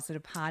 babe, I was at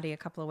a party a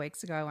couple of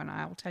weeks ago and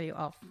I'll tell you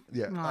off.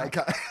 Yeah, mic.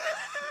 okay.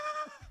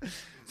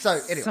 So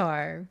anyway,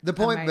 So the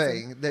point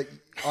amazing. being that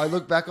I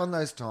look back on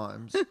those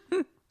times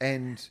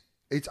and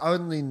it's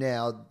only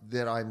now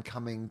that I'm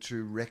coming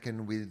to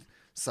reckon with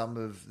some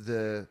of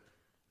the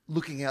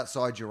looking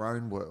outside your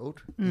own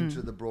world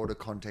into the broader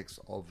context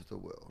of the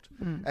world.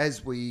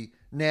 As we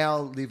now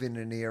live in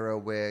an era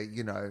where,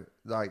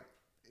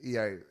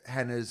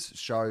 Hannah's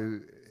show,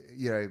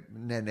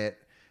 Nanette,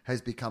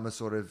 has become a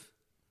sort of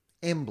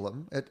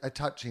emblem, a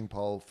touching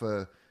pole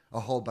for a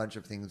whole bunch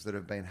of things that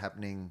have been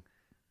happening,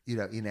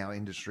 in our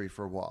industry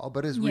for a while,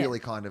 but has really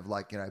kind of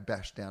like,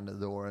 bashed down the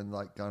door and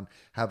like gone,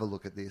 have a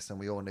look at this. And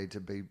we all need to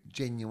be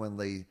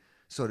genuinely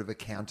sort of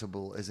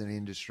accountable as an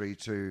industry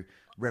to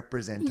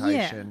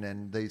representation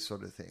and these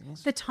sort of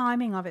things. The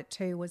timing of it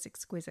too was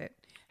exquisite.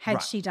 Had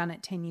Right. she done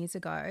it 10 years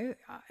ago,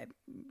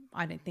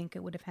 I don't think it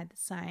would have had the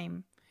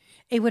same,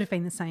 it would have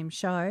been the same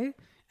show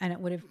and it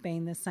would have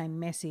been the same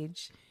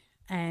message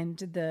and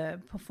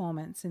the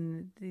performance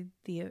and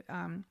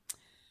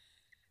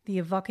the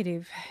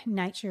evocative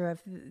nature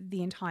of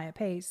the entire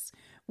piece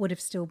would have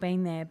still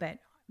been there, but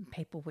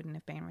people wouldn't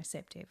have been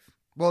receptive.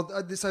 Well,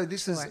 so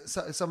this is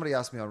somebody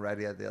asked me on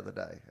radio the other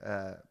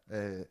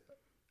day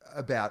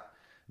about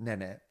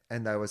Nanette,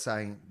 and they were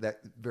saying that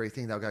very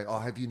thing. They were going, "Oh,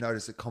 have you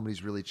noticed that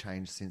comedy's really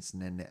changed since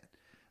Nanette?"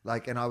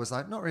 Like, and I was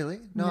like, "Not really,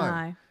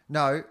 no."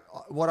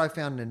 What I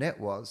found Nanette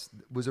was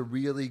a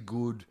really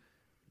good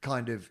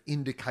kind of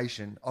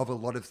indication of a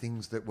lot of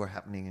things that were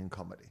happening in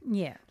comedy.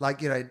 Yeah. Like,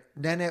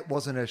 Nanette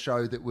wasn't a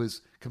show that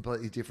was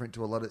completely different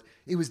to a lot of...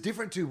 It was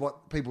different to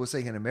what people were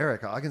seeing in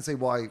America. I can see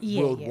why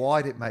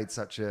worldwide it made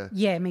such a...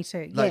 Yeah, me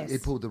too. Like, yes.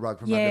 it pulled the rug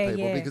from under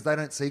people because they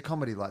don't see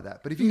comedy like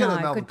that. But if you go to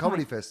the Melbourne good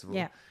Comedy point. Festival,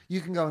 Yeah. you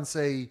can go and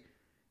see,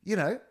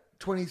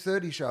 20,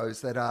 30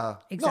 shows that are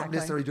not Exactly.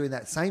 necessarily doing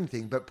that same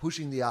thing, but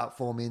pushing the art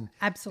form in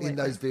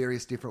those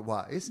various different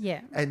ways.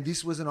 Yeah. And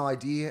this was an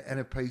idea and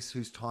a piece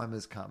whose time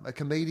has come. A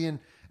comedian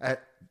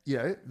at,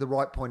 the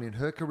right point in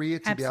her career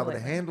to be able to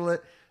Absolutely. handle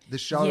it. The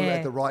show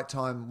at the right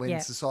time when Yeah.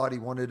 society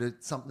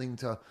wanted something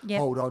to Yeah.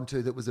 hold on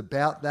to that was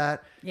about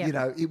that.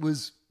 Yeah. It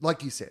was,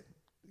 like you said,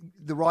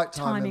 the right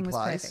time Timing and was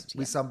place perfect,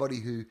 with somebody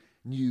who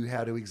knew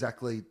how to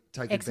exactly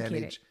take Execute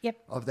advantage it. Yep.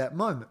 of that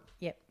moment.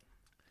 Yep.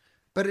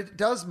 But it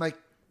does make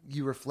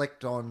you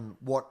reflect on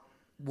what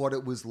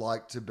it was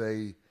like to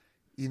be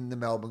in the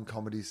Melbourne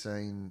comedy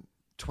scene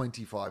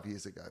 25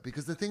 years ago,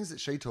 because the things that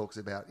she talks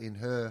about in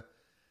her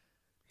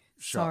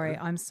show. Sorry,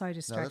 I'm so No,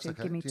 that's distracted.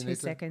 okay. Give me Do you 2 need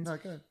to- seconds. No,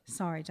 go ahead.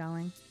 Sorry,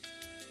 darling.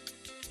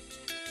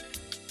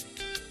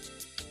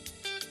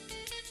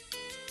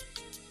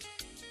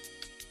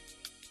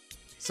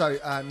 So,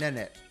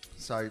 Nanette.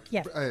 So,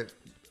 Yeah.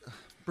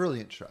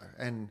 Brilliant show.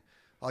 And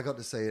I got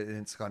to see it in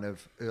its kind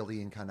of early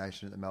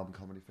incarnation at the Melbourne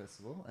Comedy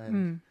Festival.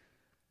 And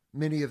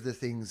many of the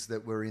things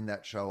that were in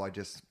that show I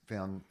just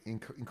found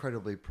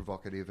incredibly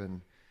provocative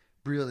and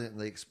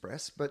brilliantly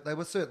expressed. But they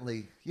were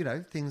certainly, you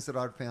know, things that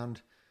I'd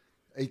found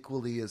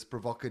equally as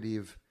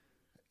provocative,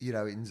 you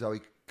know, in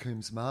Zoe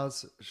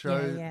Coombs-Mars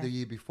show Yeah. the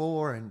year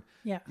before. And,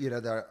 Yeah. you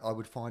know, I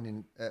would find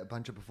in a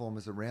bunch of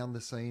performers around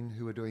the scene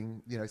who were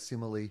doing, you know,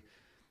 similarly,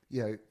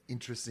 you know,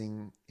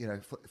 interesting, you know,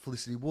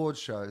 Felicity Ward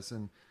shows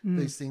and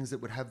these things that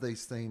would have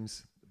these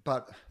themes.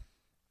 But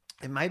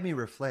it made me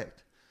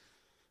reflect.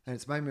 And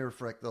it's made me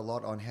reflect a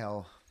lot on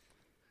how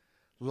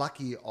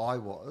lucky I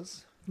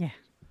was Yeah.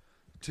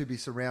 to be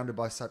surrounded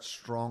by such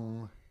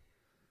strong,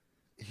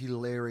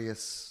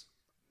 hilarious,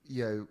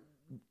 you know,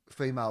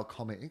 female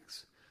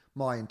comics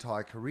my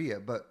entire career.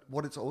 But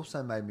what it's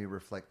also made me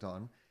reflect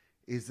on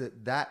is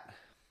that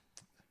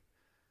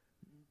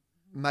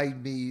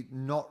made me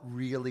not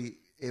really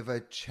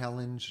ever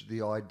challenge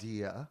the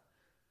idea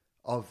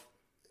of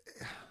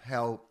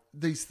how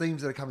these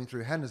themes that are coming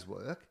through Hannah's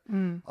work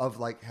of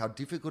like how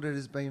difficult it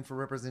has been for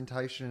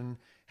representation,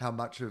 how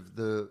much of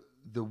the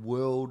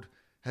world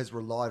has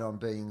relied on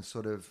being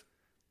sort of,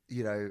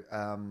 you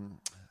know,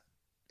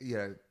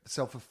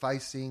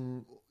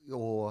 self-effacing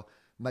or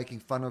making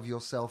fun of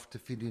yourself to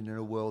fit in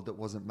a world that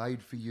wasn't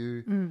made for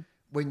you.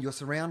 When you're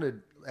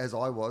surrounded, as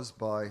I was,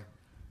 by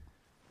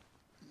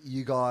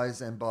you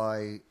guys and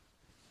by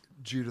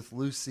Judith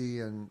Lucy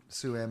and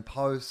Sue Ann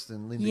Post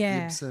and Linda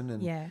Gibson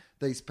and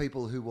these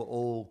people who were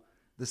all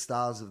the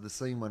stars of the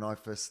scene when I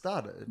first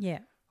started. Yeah.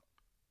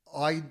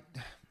 I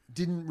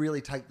didn't really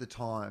take the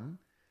time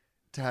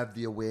to have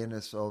the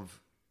awareness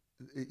of,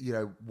 you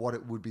know, what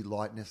it would be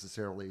like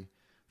necessarily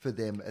for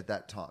them at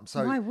that time.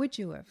 So Why would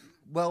you have?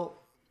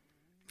 well,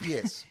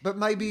 yes, but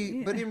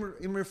maybe, but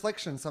in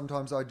reflection,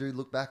 sometimes I do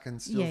look back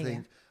and still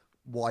think,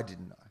 why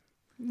didn't I?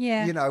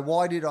 Yeah. You know,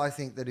 why did I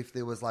think that if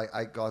there was like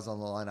 8 guys on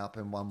the lineup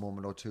and 1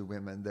 woman or 2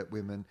 women, that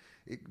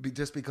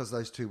just because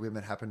those 2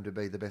 women happened to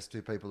be the best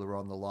 2 people who were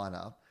on the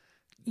lineup,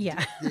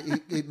 Yeah.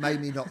 it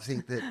made me not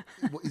think that,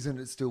 isn't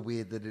it still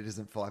weird that it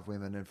isn't 5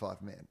 women and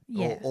 5 men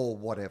or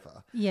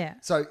whatever. Yeah.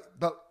 So,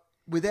 but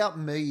without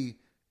me,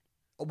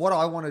 what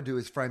I want to do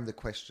is frame the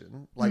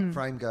question, like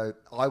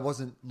I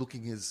wasn't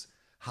looking as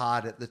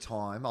hard at the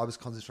time. I was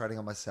concentrating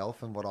on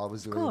myself and what I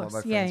was doing, and what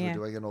my friends were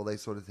doing and all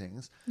these sort of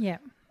things. Yeah.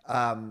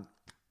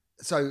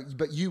 So,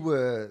 but you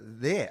were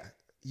there,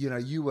 you know,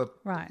 you were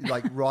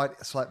like right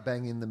slap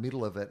bang in the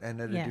middle of it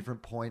and at a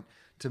different point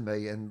to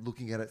me and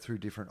looking at it through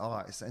different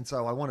eyes. And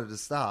so I wanted to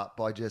start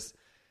by just,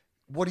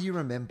 what do you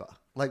remember?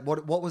 Like,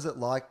 what was it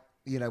like,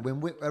 you know,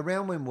 when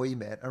we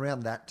met,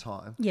 around that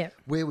time? Yeah.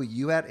 Where were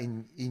you at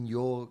in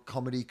your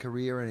comedy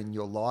career and in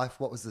your life?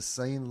 What was the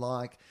scene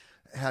like?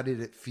 How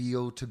did it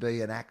feel to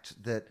be an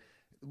act that,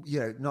 you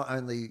know, not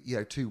only, you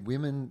know, 2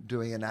 women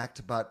doing an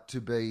act, but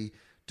to be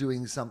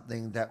doing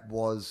something that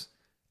was,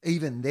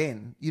 even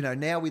then, you know,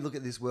 now we look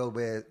at this world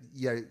where,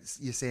 you know,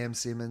 your Sam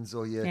Simmons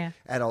or your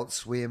Adult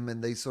Swim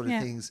and these sort of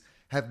things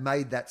have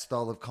made that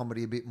style of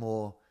comedy a bit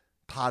more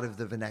part of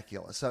the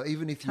vernacular. So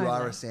even if you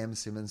are a Sam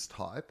Simmons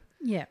type,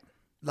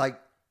 like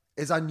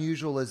as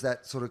unusual as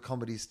that sort of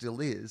comedy still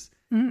is,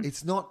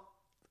 it's not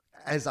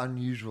as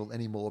unusual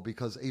anymore,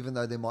 because even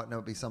though there might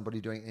not be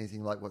somebody doing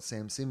anything like what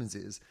Sam Simmons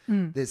is,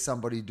 there's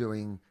somebody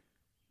doing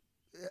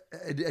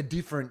a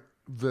different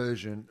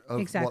version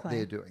of what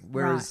they're doing.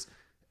 Whereas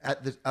I'm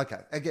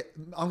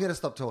going to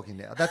stop talking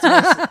now.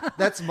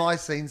 That's my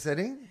scene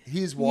setting.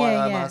 Here's why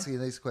I'm asking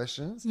these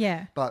questions.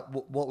 Yeah.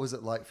 But what was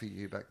it like for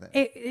you back then?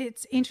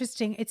 It's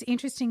interesting. It's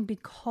interesting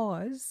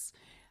because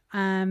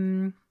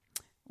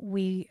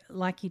we,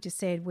 like you just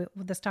said,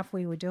 the stuff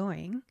we were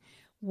doing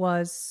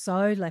was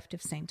so left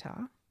of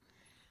centre.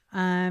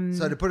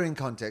 So to put it in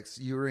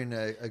context, you were in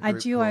a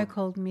duo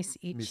called Miss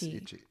Itchy. Miss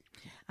Itchy.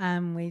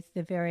 With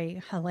the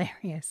very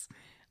hilarious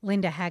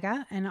Linda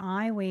Hagger and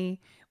I.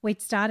 We'd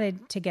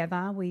started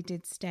together. We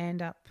did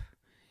stand up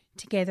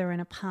together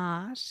and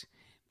apart,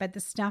 but the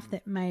stuff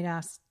that made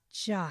us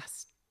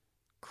just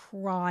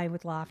cry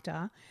with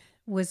laughter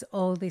was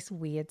all this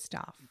weird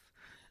stuff.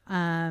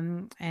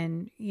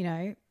 And, you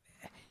know,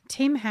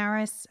 Tim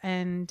Harris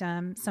and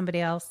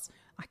somebody else,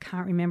 I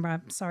can't remember,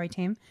 I'm sorry,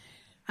 Tim,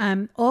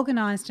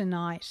 organised a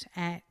night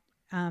at...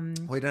 well,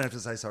 you don't have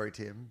to say sorry,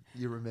 Tim.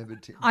 You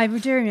remembered Tim. I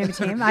do remember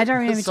Tim. I don't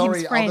remember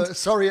Tim's friend.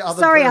 Sorry,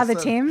 other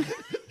Tim.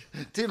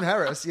 Tim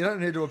Harris, you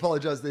don't need to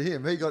apologise to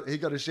him. He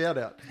got a shout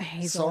out.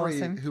 He's sorry,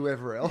 awesome.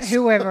 whoever else,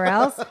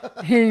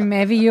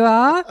 whomever you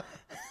are.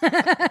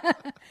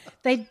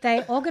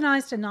 They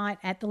organised a night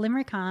at the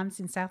Limerick Arms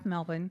in South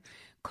Melbourne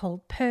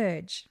called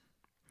Purge,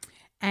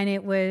 and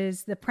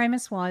the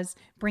premise was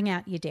bring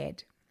out your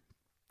dead.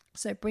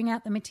 So bring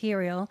out the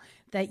material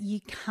that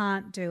you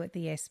can't do at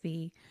the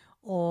ESPY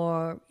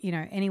or,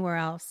 anywhere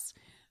else.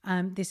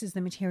 This is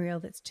the material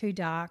that's too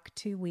dark,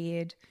 too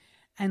weird.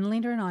 And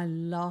Linda and I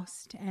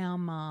lost our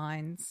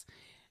minds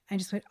and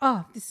just went,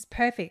 oh, this is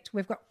perfect.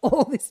 We've got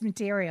all this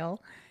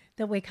material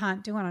that we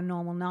can't do on a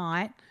normal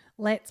night.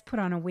 Let's put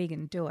on a wig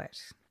and do it.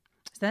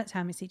 So that's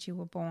how Miss Itchy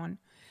were born.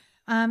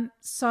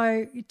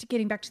 So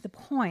getting back to the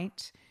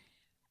point,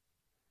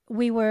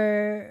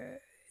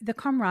 the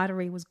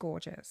camaraderie was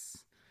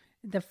gorgeous.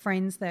 The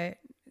friends the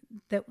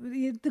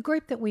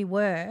group that we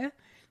were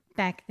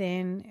back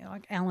then,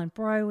 like Alan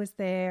Bro was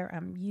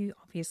there, you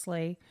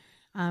obviously,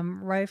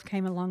 Rove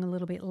came along a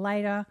little bit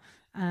later,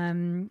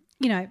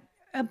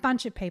 a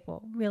bunch of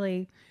people,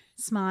 really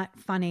smart,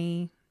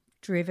 funny,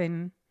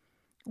 driven,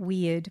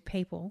 weird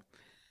people.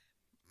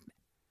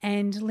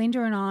 And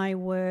Linda and I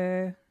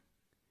were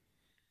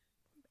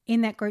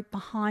in that group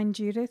behind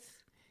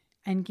Judith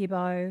and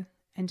Gibbo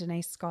and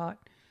Denise Scott.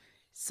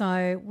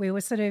 So we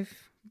were sort of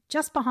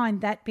just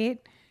behind that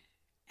bit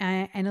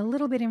and a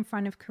little bit in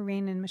front of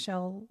Corinne and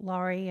Michelle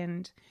Laurie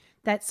and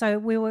that. So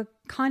we were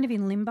kind of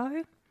in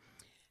limbo.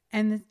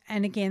 And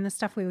again, the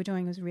stuff we were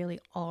doing was really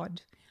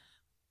odd.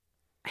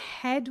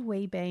 Had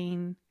we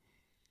been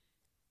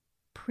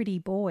pretty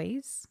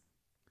boys,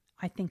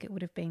 I think it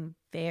would have been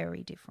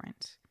very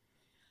different.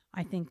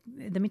 I think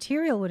the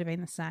material would have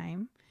been the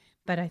same,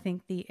 but I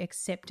think the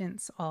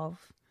acceptance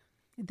of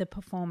the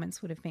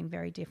performance would have been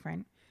very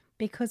different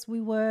because we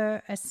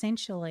were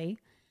essentially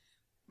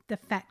the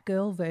fat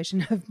girl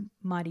version of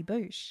Mighty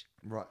Boosh.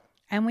 Right.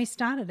 And we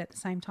started at the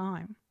same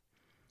time.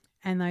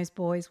 And those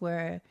boys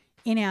were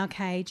in our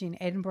cage in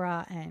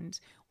Edinburgh and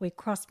we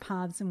crossed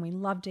paths and we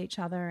loved each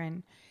other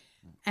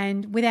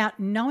and without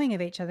knowing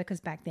of each other,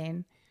 because back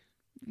then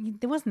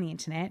there wasn't the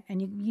internet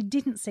and you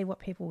didn't see what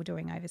people were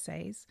doing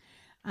overseas.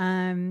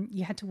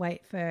 You had to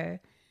wait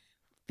for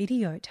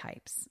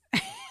videotapes.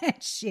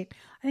 Shit.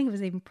 I think it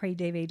was even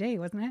pre-DVD,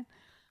 wasn't it?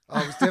 Oh,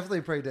 it was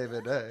definitely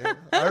pre-DVD.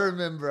 I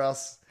remember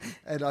us,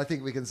 and I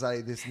think we can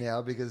say this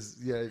now because,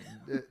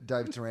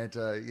 Dave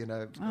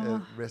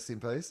Taranto, rest in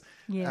peace.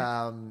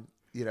 Yeah.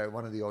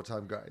 One of the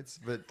all-time greats.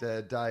 But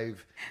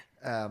Dave,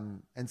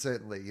 and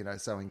certainly,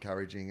 so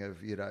encouraging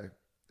of,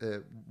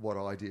 what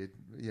I did,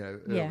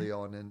 early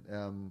on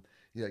and,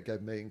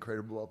 gave me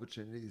incredible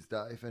opportunities,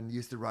 Dave, and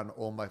used to run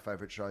all my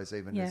favourite shows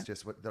even as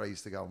just that I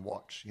used to go and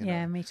watch.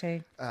 Yeah, me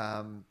too.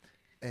 And,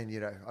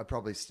 I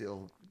probably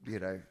still,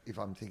 if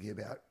I'm thinking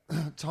about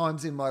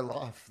times in my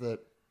life that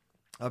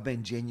I've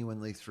been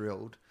genuinely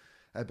thrilled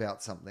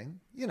about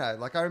something,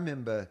 like I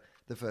remember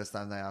the first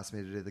time they asked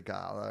me to do the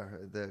gala,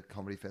 the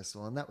comedy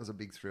festival, and that was a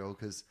big thrill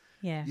because,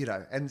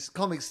 and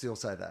comics still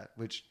say that,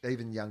 which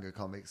even younger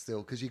comics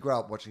still, because you grow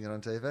up watching it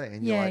on TV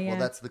and you're well,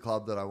 that's the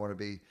club that I want to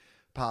be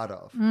part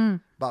of.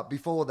 But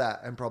before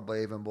that, and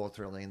probably even more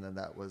thrilling than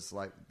that, was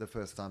like the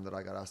first time that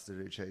I got asked to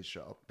do Cheese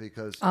Shop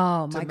because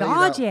oh my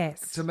God,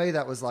 yes. To me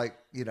that was like,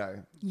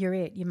 you're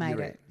it. You made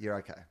it. You're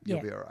okay.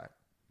 You'll be all right.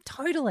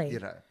 Totally.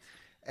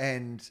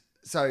 And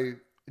so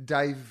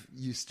Dave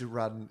used to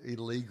run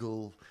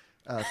illegal.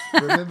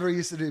 Remember he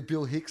used to do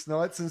Bill Hicks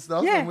nights and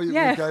stuff, and we'd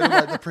go to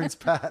like the Prince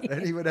Pat,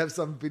 and he would have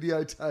some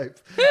videotape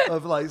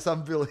of like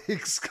some Bill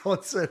Hicks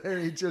concert,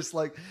 and he'd just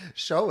like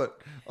show it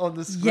on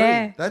the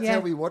screen. That's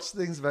how we watched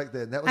things back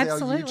then. That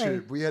was our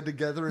YouTube. We had to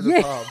gather in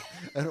a pub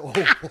and all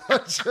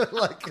watch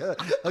like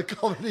a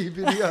comedy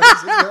video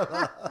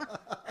together.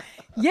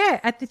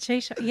 At the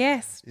Cheese Shop.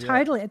 Yes,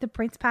 totally. At the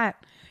Prince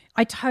Pat.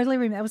 I totally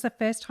remember. That was the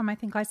first time I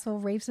think I saw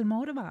Reeves and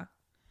Mortimer.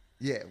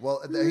 Yeah,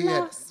 well, he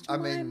lost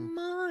my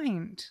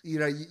mind.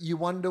 You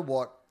wonder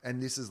what,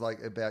 and this is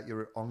like about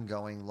your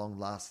ongoing,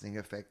 long-lasting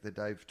effect that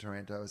Dave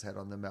Taranto has had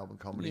on the Melbourne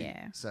comedy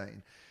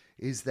scene,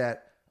 is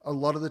that a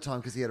lot of the time,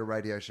 because he had a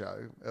radio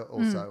show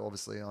also,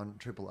 obviously on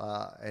Triple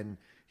R, and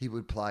he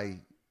would play,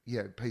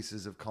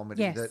 pieces of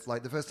comedy that,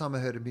 like the first time I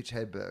heard of Mitch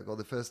Hedberg, or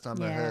the first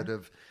time I heard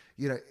of,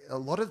 a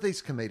lot of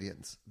these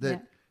comedians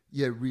that,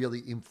 really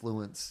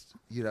influenced,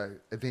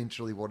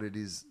 eventually what it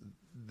is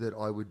that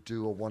I would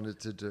do or wanted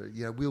to do.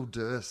 Will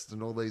Durst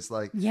and all these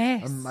like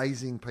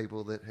amazing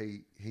people that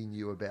he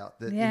knew about.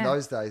 That in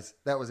those days,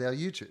 that was our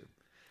YouTube.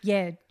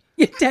 Yeah.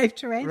 Dave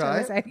Taranto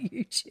was our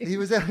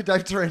YouTube.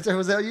 Dave Taranto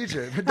was our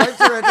YouTube. But Dave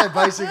Taranto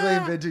basically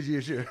invented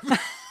YouTube.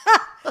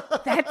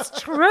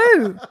 That's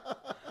true.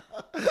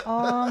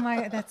 Oh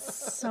my,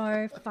 that's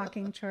so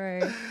fucking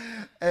true.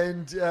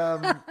 And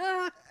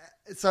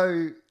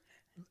so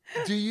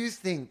do you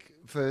think,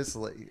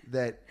 firstly,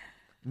 that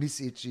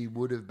Miss Itchy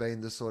would have been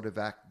the sort of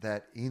act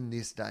that in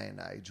this day and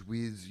age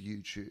with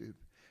YouTube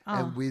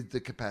and with the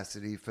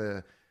capacity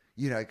for,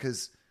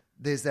 because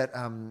there's that,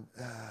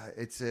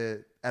 it's a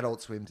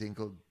Adult Swim thing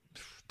called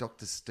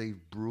Dr. Steve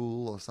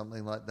Brule or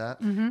something like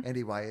that. Mm-hmm.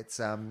 Anyway, it's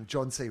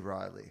John C.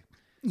 Reilly.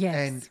 Yes.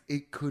 And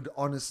it could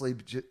honestly,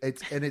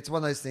 it's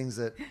one of those things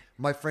that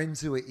my friends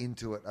who are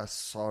into it are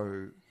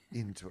so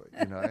into it,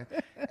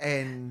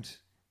 and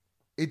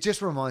it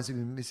just reminds me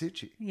of Miss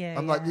Itchy. Yeah,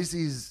 I'm like, this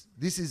is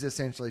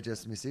essentially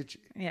just Miss Itchy.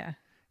 Yeah.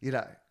 you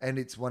know, and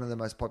it's one of the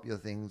most popular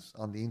things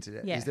on the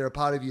internet. Yeah. Is there a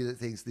part of you that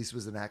thinks this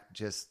was an act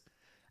just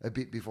a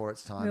bit before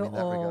its time in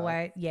that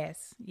regard?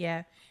 Yes,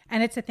 yeah.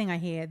 And it's a thing I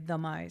hear the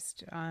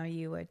most.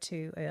 You were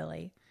too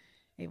early.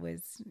 It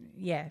was,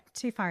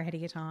 too far ahead of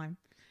your time.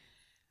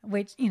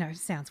 Which, you know,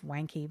 sounds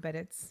wanky, but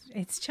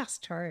it's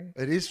just true.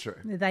 It is true.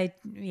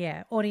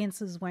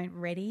 Audiences weren't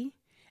ready.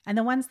 And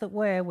the ones that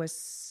were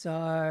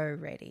so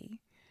ready.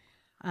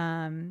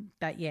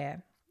 But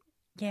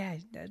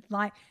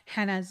like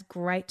Hannah's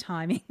great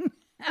timing.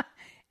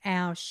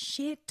 Our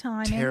shit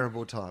timing.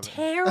 Terrible timing.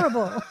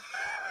 Terrible.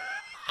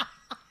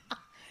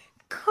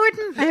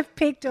 Couldn't have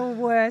picked a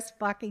worse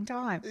fucking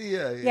time.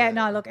 Yeah.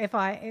 No, look,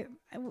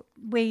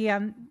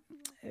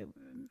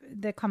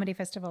 the Comedy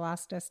Festival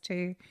asked us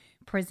to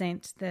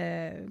present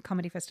the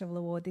Comedy Festival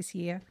Award this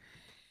year,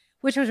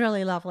 which was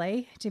really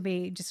lovely to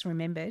be just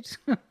remembered.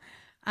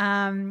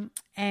 And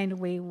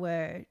we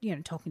were, you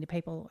know, talking to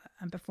people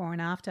before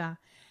and after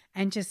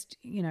and just,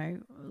 you know,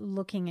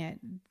 looking at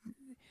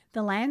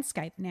the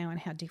landscape now and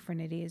how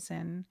different it is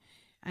and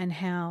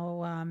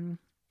how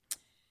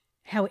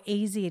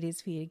easy it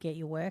is for you to get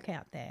your work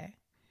out there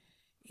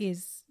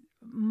is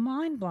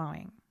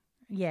mind-blowing.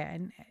 Yeah,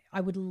 and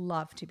I would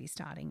love to be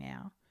starting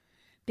now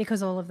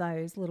because all of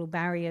those little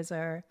barriers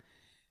are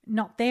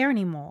not there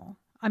anymore.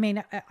 I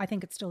mean, I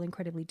think it's still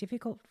incredibly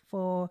difficult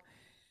for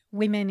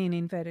women in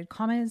inverted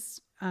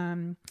commas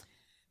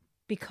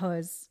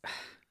because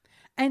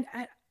 – and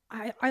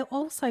I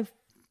also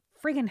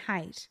friggin'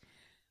 hate,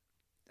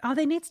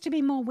 there needs to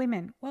be more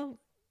women. Well,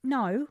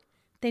 no,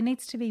 there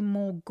needs to be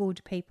more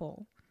good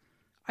people.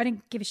 I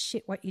don't give a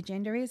shit what your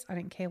gender is. I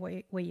don't care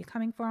where you're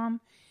coming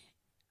from.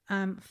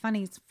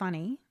 Funny's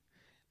funny,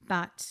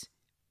 but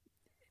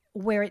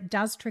where it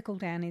does trickle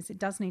down is it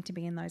does need to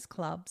be in those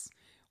clubs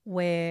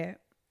where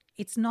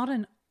it's not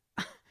a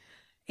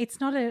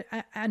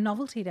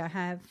novelty to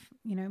have,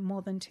 you know,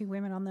 more than 2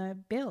 women on the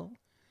bill.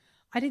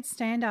 I did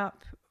stand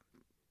up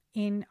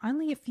in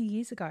only a few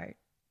years ago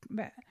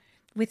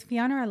with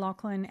Fiona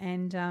O'Loughlin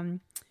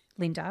and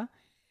Linda.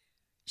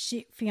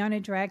 Fiona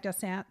dragged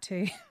us out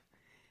to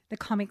the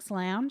Comics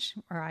Lounge,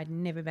 where I'd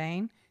never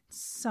been,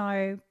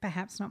 so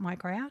perhaps not my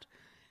crowd,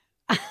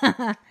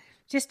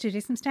 just to do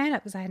some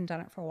stand-up because I hadn't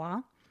done it for a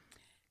while.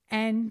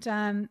 And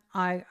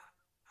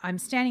I'm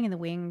standing in the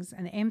wings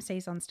and the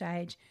MC's on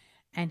stage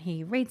and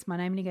he reads my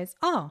name and he goes,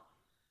 oh,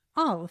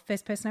 the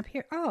first person up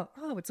here, oh,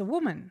 it's a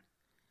woman.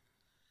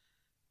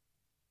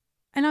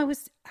 And I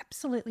was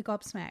absolutely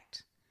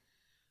gobsmacked.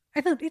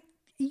 I thought, are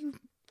you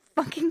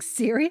fucking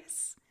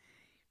serious?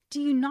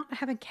 Do you not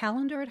have a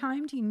calendar at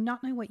home? Do you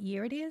not know what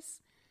year it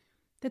is?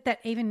 That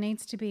even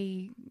needs to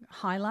be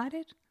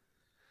highlighted?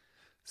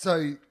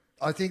 So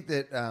I think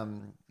that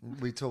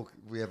we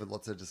have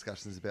lots of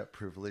discussions about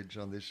privilege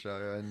on this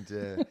show,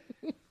 and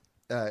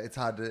it's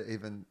hard to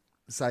even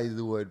say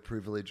the word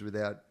privilege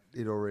without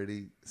it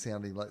already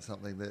sounding like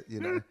something that,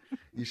 you know,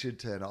 you should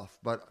turn off.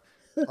 But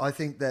I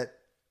think that,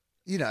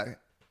 you know,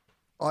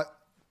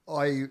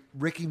 I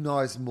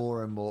recognise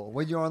more and more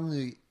when you're on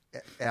the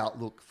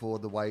outlook for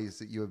the ways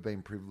that you have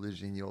been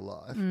privileged in your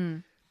life.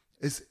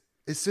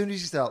 As soon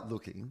as you start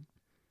looking,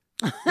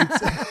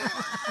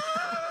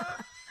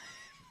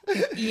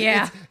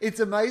 it's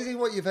amazing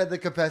what you've had the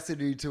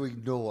capacity to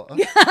ignore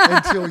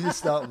until you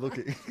start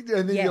looking,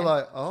 and then you're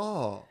like,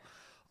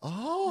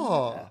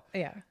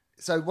 yeah.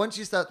 So once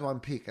you start to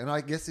unpick, and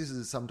I guess this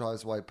is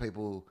sometimes why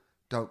people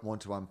don't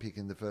want to unpick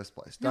in the first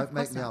place. Don't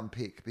make me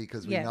unpick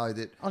because we know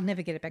that I'll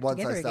never get it back once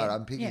together I start again.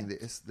 unpicking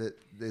this, that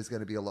there's going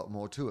to be a lot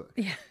more to it.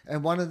 Yeah.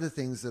 And one of the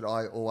things that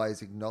I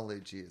always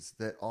acknowledge is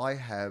that I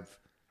have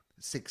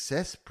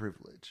success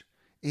privilege,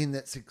 in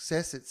that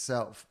success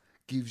itself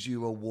gives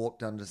you a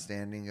warped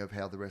understanding of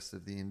how the rest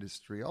of the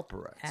industry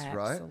operates,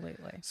 right?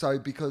 Absolutely. So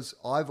because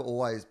I've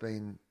always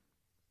been,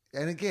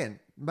 and again,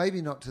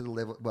 maybe not to the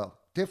level, well,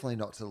 definitely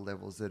not to the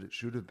levels that it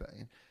should have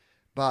been,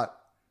 but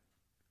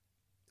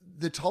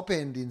the top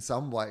end in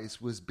some ways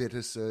was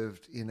better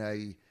served in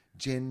a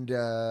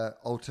gender,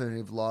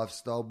 alternative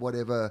lifestyle,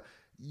 whatever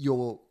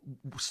your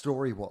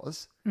story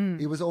was.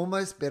 It was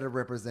almost better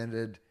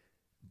represented,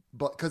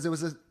 but because there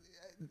was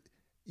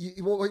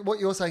what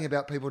you're saying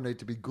about people need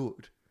to be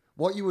good.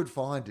 What you would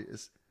find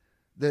is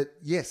that,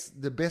 yes,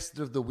 the best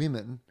of the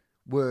women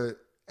were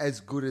as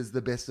good as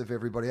the best of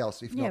everybody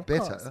else, if not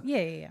better. Course.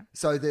 Yeah.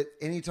 So that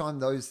anytime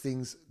those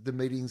things, the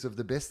meetings of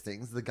the best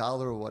things, the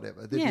gala or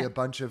whatever, there'd be a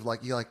bunch of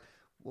you're like,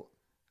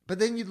 but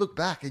then you'd look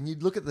back and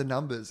you'd look at the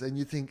numbers and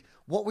you think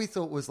what we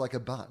thought was like a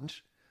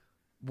bunch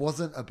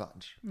wasn't a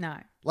bunch. No.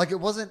 It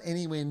wasn't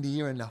anywhere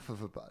near enough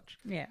of a bunch.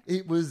 Yeah.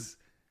 It was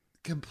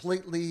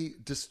completely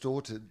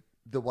distorted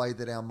the way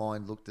that our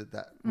mind looked at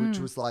that, which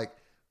was like,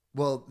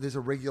 well, there's a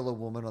regular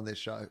woman on this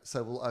show,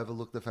 so we'll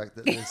overlook the fact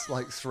that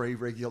there's 3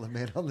 regular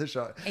men on the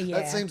show. Yeah.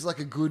 That seems like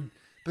a good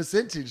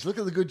percentage. Look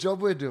at the good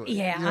job we're doing.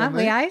 Yeah, you know aren't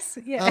we ace?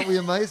 Yeah. Aren't we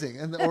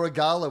amazing? Or a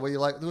gala where you're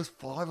like, there was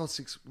 5 or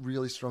 6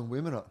 really strong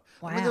women on.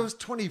 Wow. I mean, there was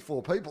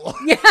 24 people.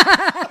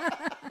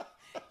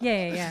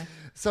 Yeah.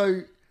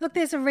 So look,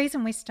 there's a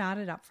reason we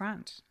started up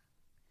front.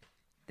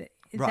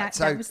 Right.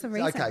 That was the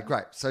reason. Okay,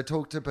 great. So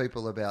talk to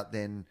people about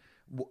then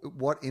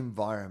what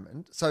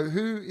environment. So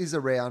who is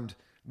around?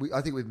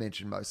 I think we've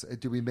mentioned most.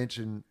 Do we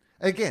mention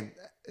again?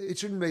 It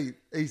shouldn't be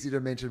easy to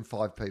mention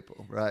 5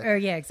 people, right? Oh,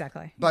 yeah,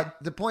 exactly. But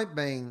the point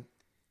being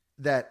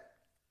that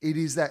it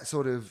is that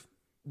sort of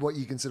what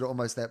you consider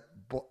almost that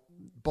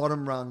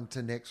bottom rung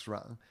to next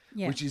rung,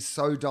 which is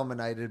so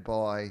dominated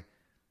by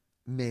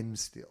men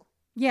still.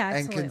 Yeah,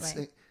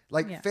 absolutely.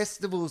 And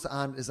festivals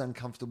aren't as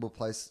uncomfortable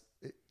place.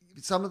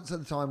 Some of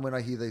the time when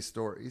I hear these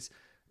stories,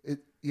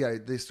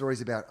 there's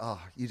stories about,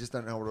 you just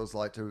don't know what it was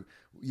like to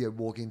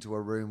walk into a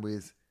room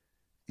with,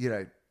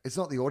 it's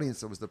not the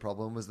audience that was the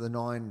problem, it was the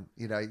 9,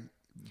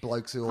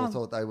 blokes who all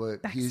thought they were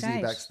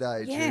Husey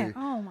backstage. Yeah. Who,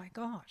 oh my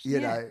gosh.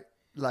 You know,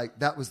 like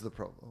that was the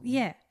problem.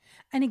 Yeah.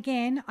 And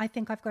again, I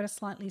think I've got a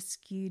slightly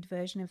skewed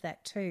version of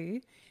that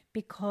too,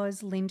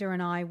 because Linda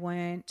and I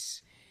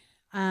weren't,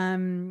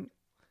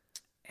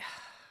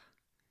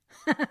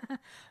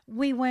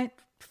 we weren't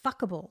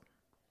fuckable.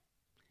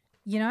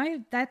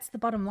 That's the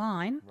bottom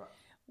line. Right.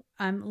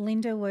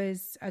 Linda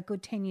was a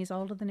good 10 years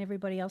older than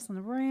everybody else in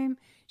the room.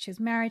 She was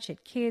married. She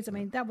had kids. I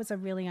mean, that was a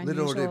really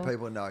unusual. Little do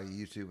people know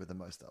you two were the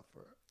most up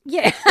for it.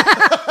 Yeah.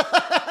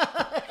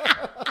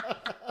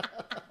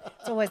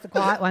 It's always the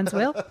quiet ones,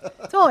 Will.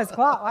 It's always the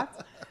quiet ones.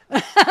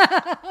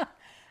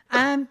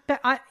 But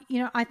I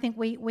think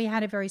we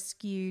had a very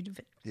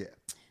skewed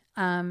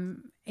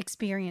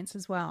experience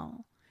as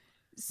well.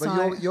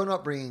 But you're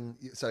not bringing.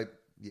 So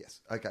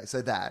yes, okay.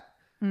 So that.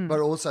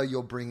 But also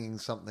you're bringing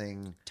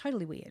something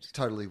totally weird to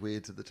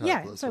the table.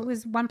 Yeah, so it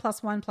was 1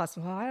 + 1 + I don't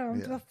know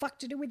what the fuck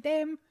to do with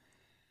them.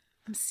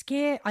 I'm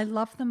scared. I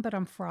love them, but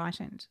I'm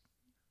frightened.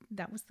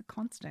 That was the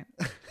constant.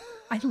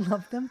 I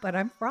love them, but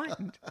I'm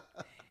frightened.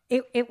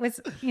 It was,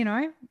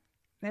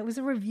 that was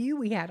a review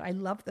we had. I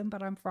love them,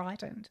 but I'm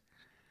frightened.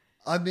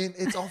 I mean,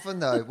 it's often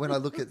though when I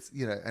look at,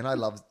 and I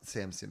love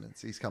Sam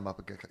Simmons. He's come up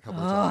a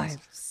couple of times.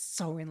 I'm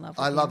so in love with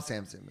him. I love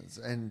Sam Simmons,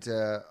 and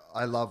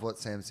I love what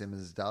Sam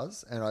Simmons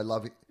does, and I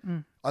love it.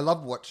 I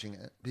love watching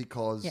it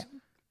because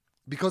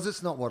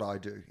it's not what I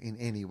do in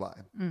any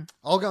way.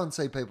 I'll go and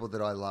see people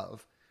that I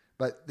love,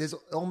 but there's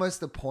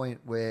almost a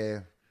point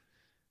where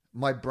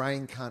my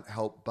brain can't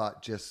help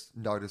but just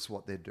notice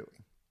what they're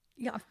doing.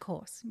 Yeah, of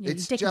course. Yeah, you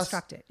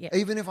deconstruct it. Yeah.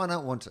 Even if I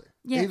don't want to.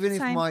 Yeah, even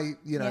same. if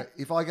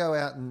if I go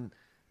out and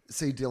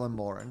see Dylan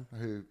Moran,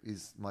 who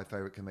is my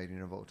favourite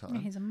comedian of all time.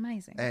 Yeah, he's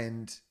amazing.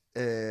 And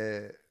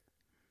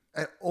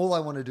all I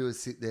want to do is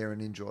sit there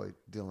and enjoy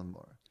Dylan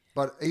Moran.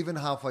 But even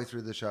halfway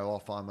through the show, I'll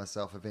find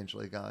myself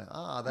eventually going,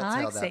 that's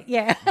how that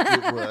bit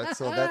works,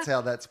 or that's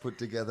how that's put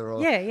together.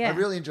 Or, I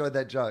really enjoyed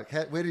that joke.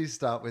 Where do you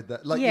start with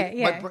that? Like,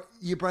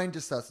 your brain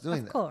just starts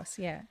doing that. Of course,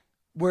 yeah.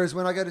 Whereas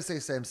when I go to see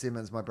Sam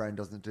Simmons, my brain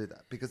doesn't do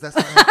that because that's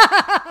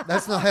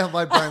not how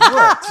my brain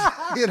works.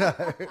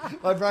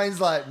 My brain's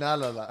like, no,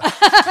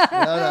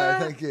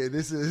 thank you.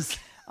 This is.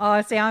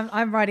 Oh, see,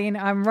 I'm right in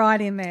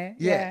there.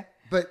 Yeah.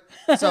 But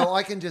so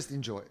I can just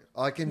enjoy it.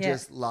 I can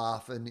just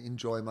laugh and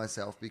enjoy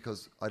myself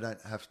because I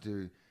don't have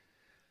to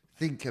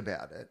think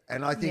about it.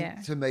 And I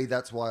think to me,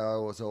 that's why I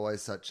was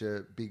always such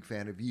a big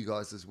fan of you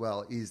guys as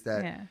well, is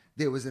that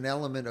there was an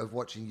element of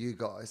watching you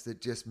guys that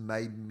just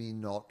made me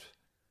not.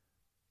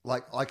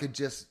 Like, I could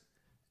just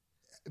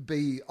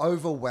be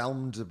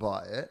overwhelmed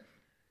by it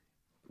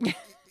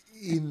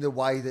in the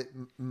way that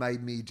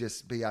made me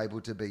just be able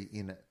to be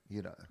in it,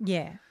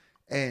 Yeah.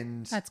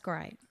 And that's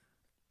great.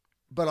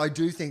 But I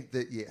do think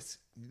that, yes,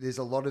 there's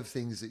a lot of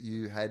things that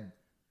you had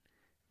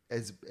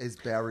as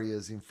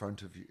barriers in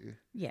front of you.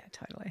 Yeah,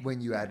 totally. When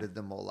you added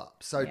them all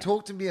up. So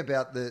talk to me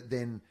about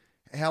then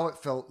how it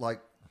felt like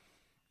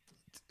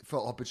for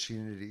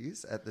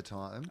opportunities at the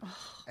time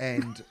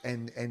and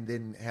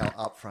then how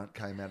Upfront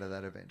came out of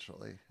that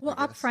eventually. Well,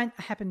 Upfront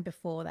happened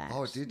before that.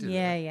 Oh, it did?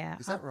 Yeah, it? yeah.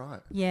 Is that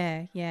right?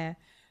 Yeah.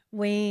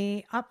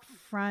 We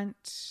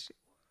Upfront,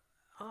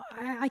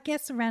 I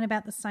guess around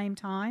about the same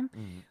time.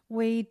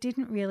 We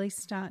didn't really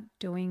start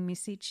doing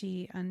Miss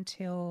Itchy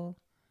until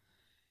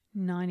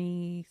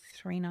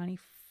 93,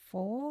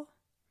 94. I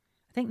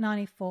think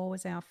 94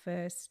 was our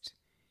first.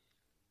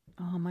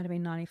 Oh, it might have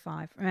been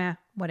 95.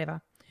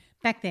 Whatever.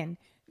 Back then.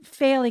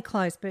 Fairly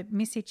close, but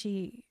Miss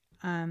Itchy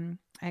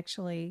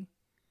actually.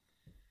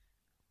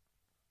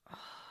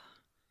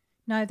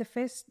 No, the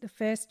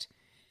first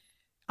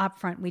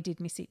Upfront we did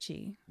Miss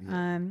Itchy,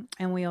 and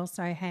we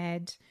also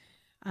had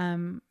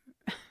Nolene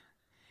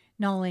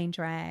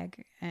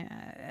Drag,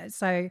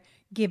 so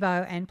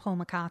Gibbo and Paul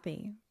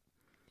McCarthy.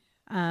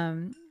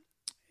 So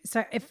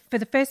for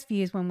the first few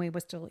years when we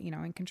were still,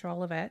 in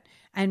control of it,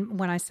 and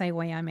when I say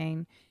we, I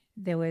mean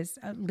there was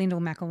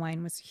Lyndall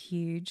McElwain was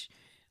huge.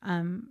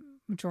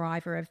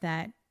 Driver of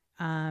that,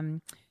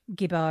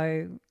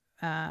 Gibbo,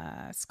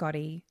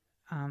 Scotty,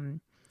 who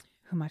am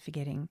I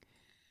forgetting?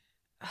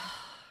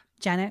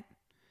 Janet,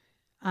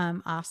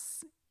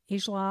 us,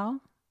 Ijlal.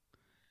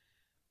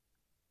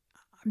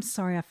 I'm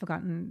sorry, I've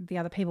forgotten the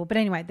other people, but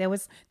anyway, there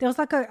was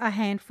like a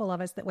handful of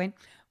us that went,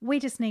 we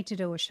just need to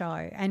do a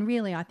show, and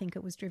really, I think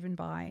it was driven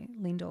by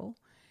Lyndall,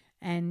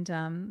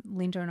 and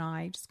Linda and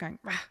I just going,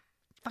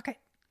 fuck it,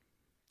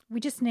 we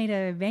just need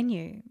a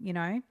venue,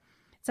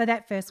 So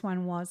that first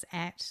one was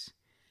at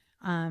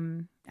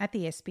the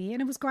SB,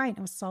 and it was great.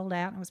 It was sold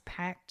out, and it was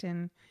packed,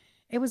 and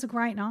it was a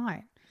great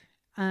night.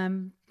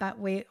 But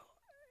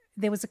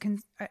there was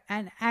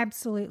an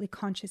absolutely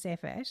conscious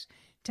effort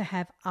to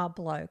have a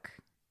bloke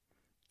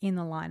in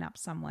the lineup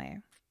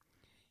somewhere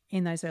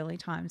in those early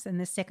times. And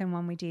the second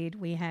one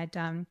we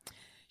had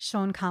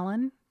Sean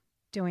Cullen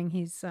doing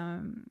his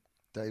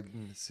Dave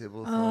and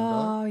Sybil oh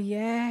Thorndike.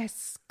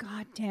 yes,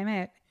 god damn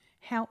it,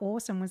 how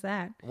awesome was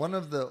that? One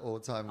of the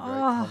all-time great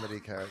comedy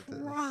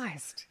characters.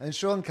 Christ. And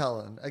Sean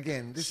Cullen,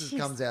 again, this Jeez.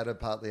 comes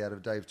partly out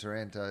of Dave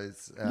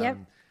Taranto's Yep.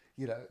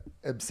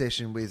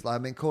 obsession with,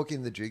 Corky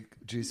and the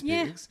Juice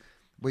Yeah. Pigs.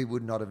 We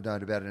would not have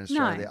known about it in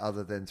Australia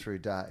other than through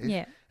Dave.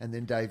 Yeah. And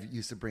then Dave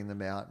used to bring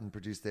them out and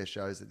produce their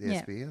shows at the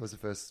Yeah. SB. It was the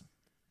first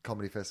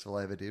comedy festival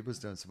I ever did, was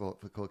doing support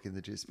for Corky and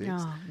the Juice Pigs.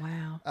 Oh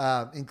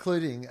wow.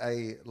 Including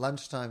a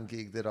lunchtime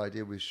gig that I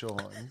did with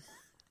Sean.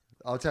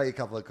 I'll tell you a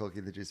couple of Corky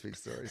and the Juice Pigs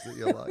stories that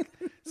you'll like.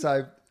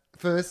 So,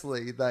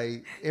 firstly,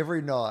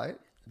 every night,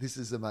 this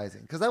is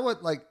amazing. Because they were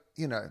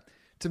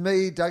to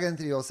me, Doug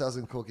Anthony Allsales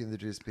and Corky and the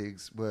Juice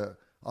Pigs were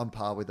on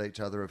par with each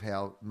other of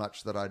how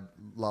much that I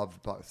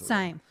loved both of them.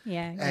 Same.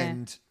 Yeah.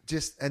 And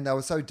they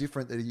were so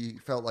different that you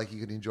felt like you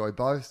could enjoy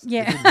both.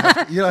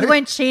 Yeah. You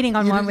weren't cheating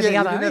on one with the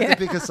other. You didn't have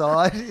to pick a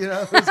side. It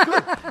was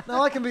good.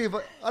 No,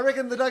 I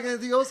reckon the Doug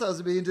Anthony Allstars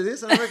would be into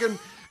this, and I reckon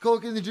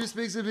Corky and the Juice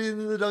Pigs would be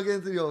into the Doug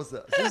Anthony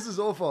Allstars. This is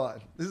all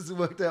fine. This has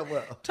worked out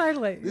well.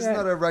 Totally. This is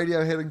not a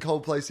Radiohead and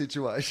Coldplay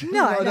situation.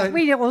 No,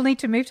 we all need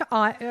to move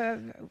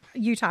to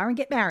Utah and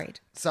get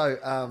married. So,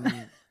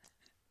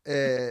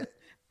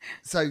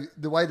 so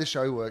the way the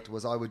show worked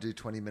was I would do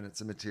 20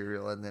 minutes of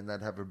material, and then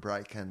they'd have a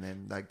break, and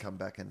then they'd come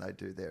back and they'd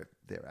do their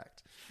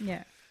act.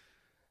 Yeah.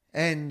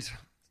 And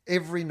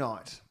every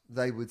night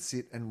they would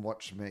sit and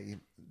watch me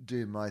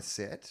do my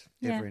set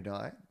every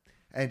night.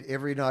 And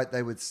every night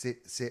they would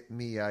set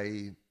me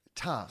a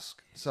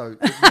task. So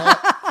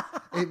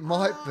it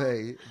might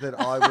be that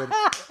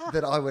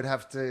I would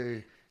have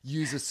to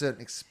use a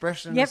certain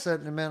expression a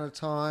certain amount of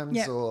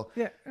times. Or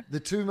the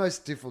two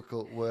most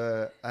difficult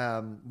were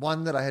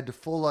one that I had to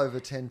fall over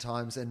 10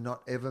 times and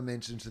not ever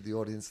mention to the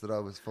audience that I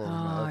was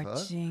falling over.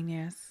 Oh,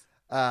 genius.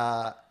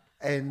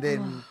 And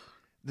then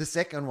the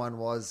second one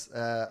was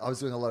I was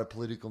doing a lot of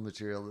political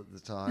material at the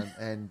time,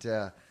 and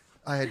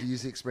I had to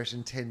use the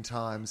expression 10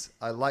 times.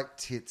 I like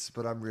tits,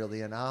 but I'm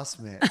really an arse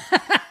man.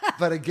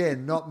 But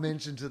again, not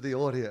mention to the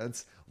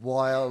audience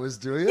why I was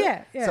doing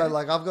it. Yeah. So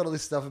I've got all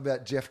this stuff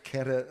about Jeff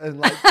Kennett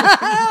and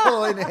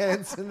Pauline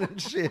Hanson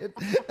and shit.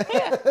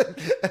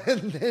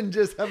 And then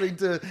just having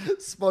to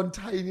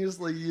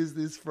spontaneously use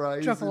this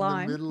phrase Drop a in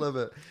line. the middle of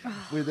it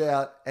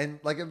without, and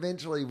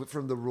eventually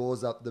from the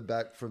roars up the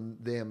back from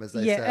them as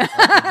they sat up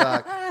the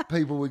back,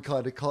 people would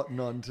kind of cotton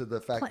on to the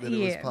fact that it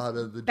was part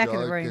of the back joke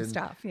of the room and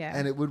stuff. Yeah.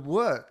 And it would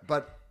work.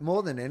 But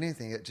more than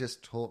anything, it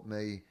just taught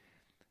me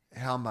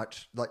how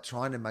much,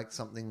 trying to make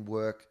something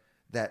work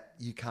that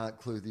you can't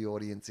clue the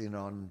audience in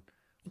on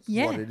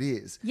what it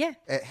is. Yeah.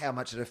 How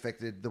much it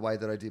affected the way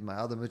that I did my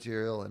other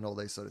material and all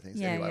these sort of things.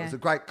 Yeah, Anyway, it was a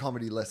great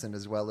comedy lesson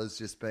as well as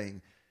just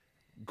being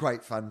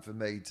great fun for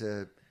me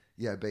to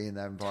be in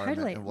that environment.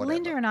 Totally. And whatever.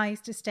 Linda and I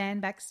used to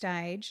stand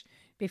backstage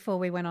before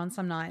we went on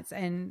some nights,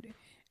 and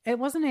it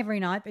wasn't every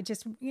night, but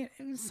just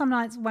some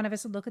nights one of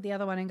us would look at the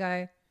other one and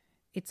go,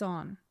 "It's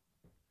on."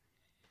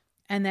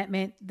 And that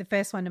meant the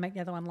first one to make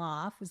the other one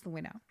laugh was the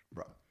winner.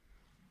 Right.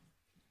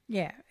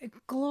 Yeah,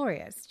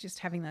 glorious. Just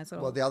having those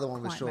little. Well, the other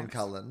one was quiet Sean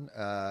moments.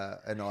 Cullen,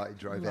 and I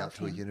drove out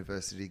to a him.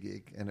 university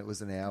gig, and it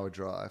was an hour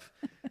drive,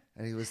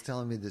 and he was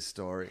telling me this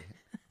story,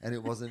 and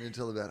it wasn't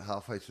until about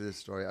halfway through the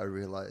story I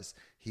realised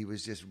he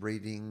was just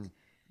reading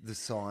the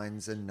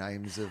signs and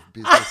names of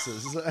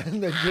businesses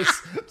and then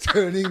just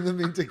turning them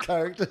into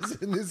characters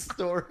in this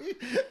story,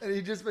 and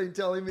he'd just been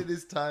telling me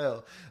this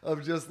tale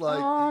of just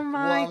Oh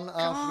my one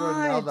after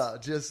God. another,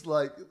 just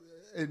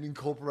and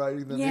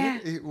incorporating them Yeah.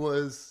 in. It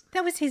was.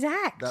 That was his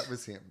act. That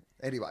was him.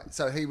 Anyway,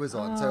 so he was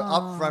on. So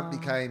Up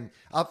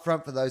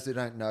Front, for those who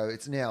don't know,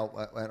 it's now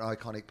an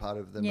iconic part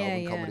of the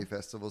Melbourne Comedy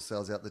Festival,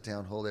 sells out the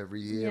Town Hall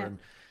every year.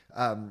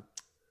 Yeah. And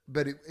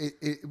but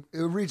it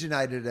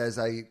originated as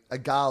a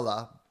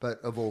gala, but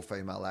of all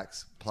female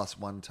acts, plus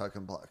one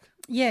token bloke.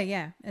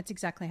 Yeah. That's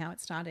exactly how it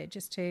started.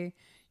 Just to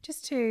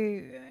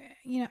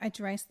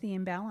address the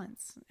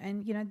imbalance.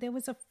 And, there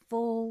was a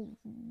full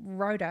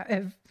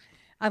rota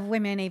of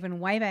women even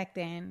way back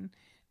then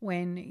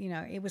when,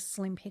 it was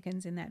slim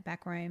pickings in that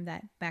back room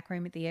at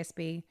the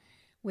SB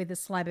with a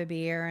slab of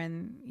beer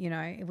and,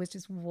 it was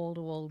just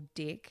wall-to-wall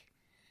dick.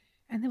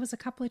 And there was a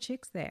couple of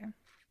chicks there.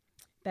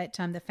 But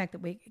the fact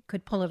that we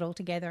could pull it all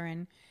together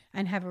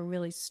and have a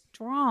really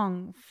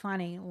strong,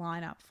 funny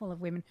lineup full of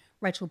women.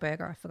 Rachel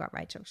Berger, I forgot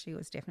Rachel. She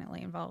was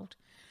definitely involved.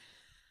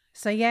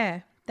 So,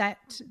 yeah,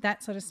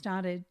 that sort of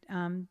started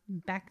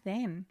back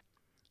then.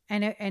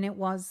 And it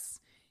was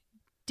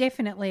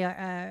definitely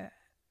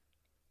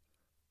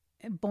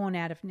born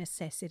out of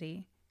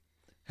necessity.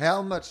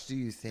 How much do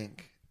you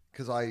think,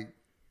 because I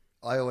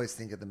always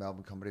think of the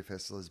Melbourne Comedy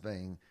Festival as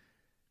being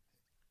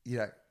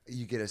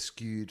you get a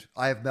skewed.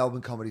 I have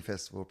Melbourne Comedy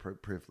Festival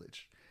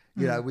privilege.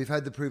 We've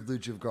had the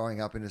privilege of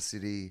growing up in a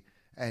city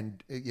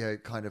and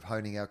kind of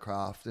honing our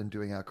craft and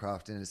doing our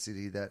craft in a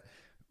city that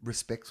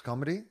respects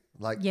comedy.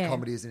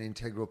 Comedy is an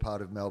integral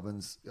part of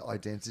Melbourne's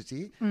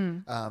identity,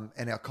 and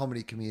our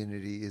comedy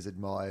community is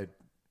admired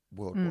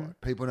worldwide.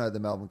 People know the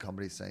Melbourne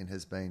comedy scene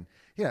has been,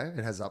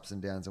 it has ups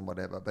and downs and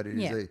whatever, but it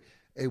is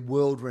a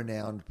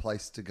world-renowned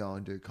place to go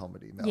and do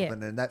comedy,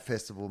 Melbourne. And that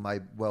festival may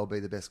well be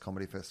the best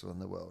comedy festival in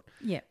the world.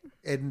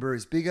 Edinburgh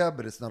is bigger,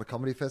 but it's not a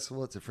comedy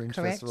festival. It's a fringe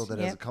festival that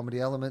has a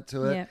comedy element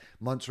to it.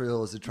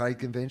 Montreal is a trade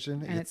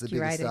convention. And it's the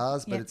bigger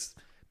stars, but it's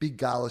big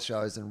gala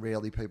shows and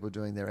rarely people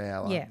doing their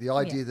hour. The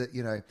idea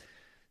that,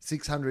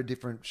 600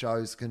 different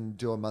shows can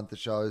do a month of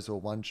shows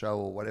or one show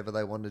or whatever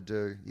they want to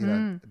do,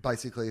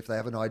 basically if they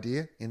have an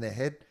idea in their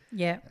head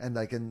and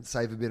they can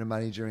save a bit of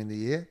money during the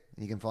year,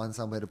 you can find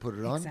somewhere to put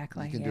it on.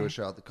 You can do a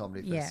show at the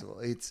comedy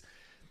festival.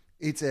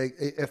 It's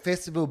a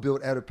festival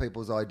built out of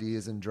people's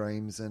ideas and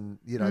dreams, and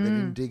they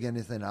didn't dig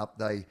anything up.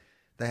 They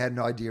had an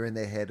idea in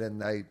their head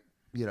and they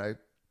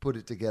put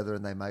it together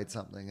and they made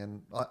something,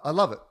 and I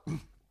love it.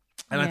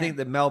 And I think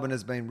that Melbourne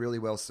has been really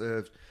well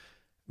served.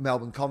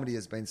 Melbourne comedy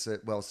has been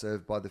well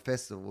served by the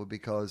festival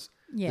because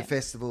the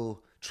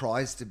festival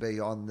tries to be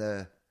on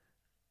the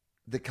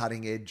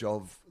cutting edge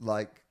of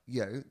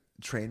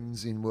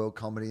trends in world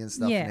comedy and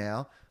stuff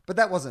now. But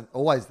that wasn't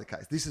always the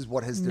case. This is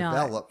what has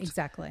developed.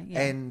 Exactly.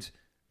 And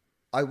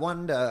I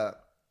wonder,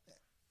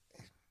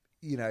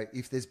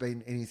 if there's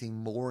been anything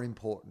more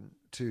important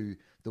to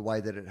the way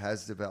that it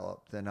has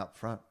developed than up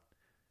front.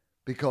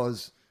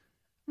 Because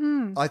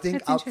I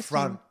think up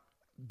front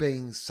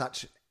being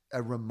such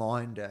a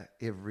reminder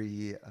every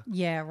year.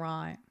 Yeah,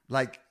 right.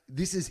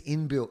 This is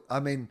inbuilt. I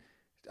mean,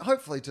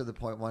 hopefully to the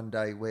point one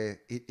day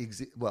where it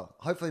exists. Well,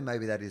 hopefully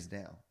maybe that is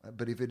now.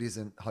 But if it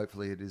isn't,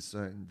 hopefully it is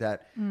soon.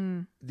 That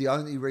the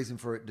only reason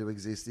for it to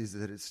exist is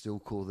that it's still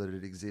cool that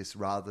it exists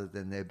rather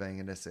than there being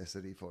a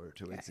necessity for it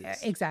to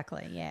exist.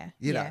 Exactly, yeah.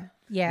 Yeah.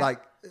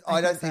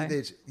 I don't think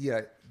that,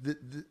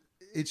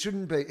 it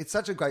shouldn't be. It's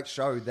such a great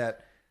show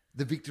that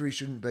the victory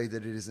shouldn't be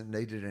that it isn't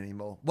needed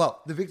anymore.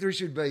 Well, the victory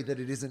should be that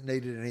it isn't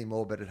needed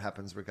anymore, but it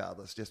happens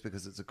regardless, just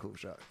because it's a cool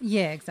show.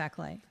 Yeah,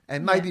 exactly.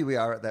 And maybe we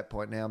are at that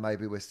point now.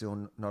 Maybe we're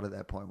still not at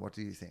that point. What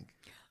do you think?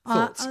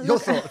 Thoughts? Your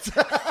thoughts.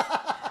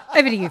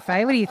 Over to you,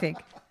 Faye. What do you think?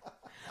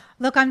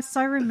 Look, I'm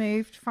so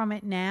removed from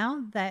it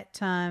now that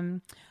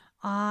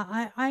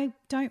I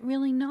don't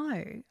really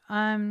know.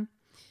 I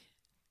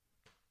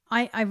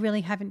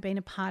really haven't been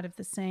a part of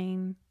the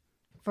scene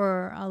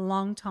for a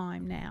long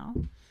time now.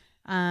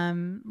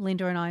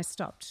 Linda and I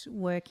stopped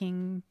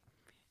working,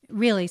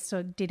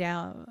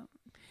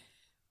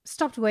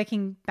 stopped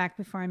working back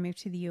before I moved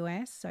to the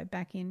US. So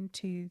back in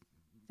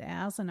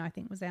 2000, I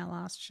think was our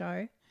last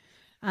show.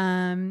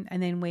 And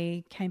then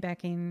we came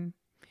back in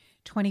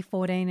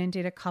 2014 and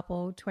did a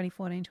couple,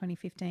 2014,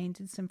 2015,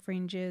 did some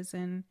fringes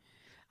and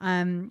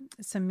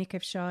some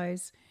Mick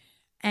shows.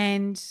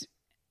 And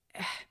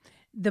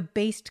the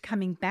beast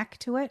coming back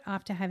to it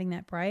after having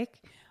that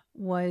break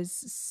was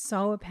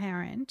so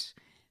apparent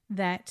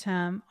that,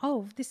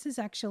 this is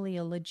actually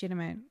a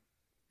legitimate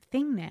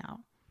thing now.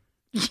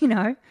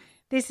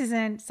 This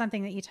isn't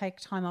something that you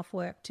take time off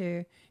work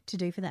to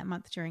do for that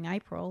month during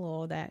April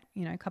or that,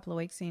 couple of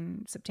weeks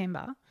in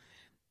September.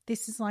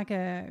 This is like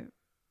a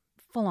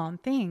full-on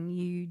thing.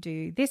 You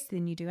do this,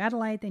 then you do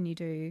Adelaide, then you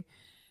do,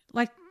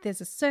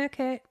 there's a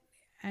circuit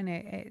and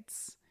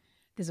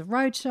there's a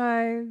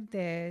roadshow,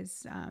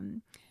 there's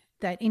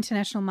that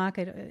international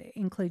market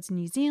includes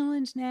New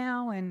Zealand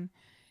now, and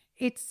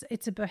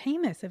it's a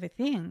behemoth of a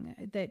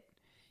thing that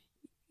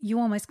you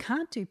almost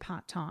can't do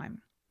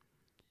part-time.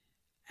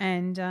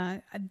 And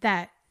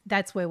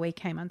that's where we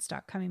came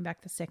unstuck. Coming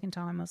back the second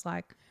time, I was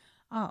like,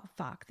 oh,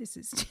 fuck, this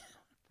is...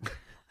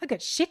 I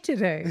got shit to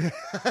do.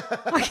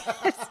 I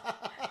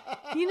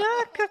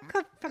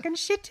got fucking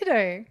shit to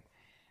do.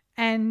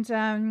 And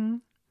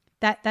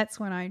that's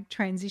when I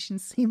transitioned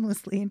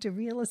seamlessly into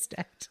real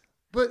estate.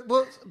 Because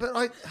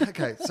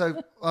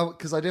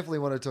I definitely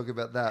want to talk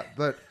about that.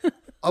 But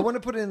I want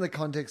to put it in the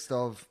context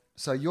of,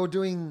 so you're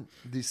doing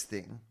this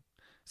thing.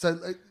 So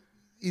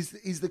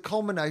is the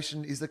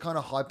culmination, is the kind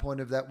of high point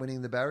of that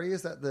winning the Barry?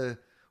 Is that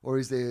or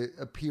is there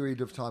a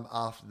period of time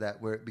after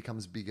that where it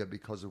becomes bigger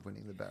because of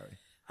winning the Barry?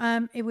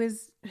 It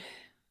was,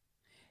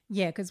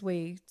 because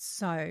it's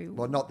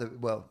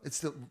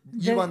still,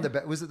 you won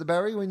was it the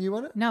Barry when you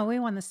won it? No, we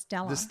won the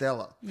Stella. The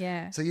Stella.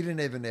 Yeah. So you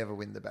didn't even ever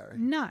win the Barry?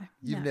 No.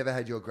 You've never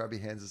had your grubby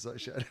hands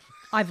associated?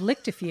 I've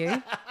licked a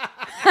few.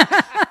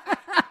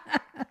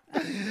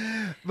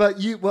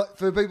 But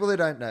for people who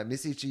don't know,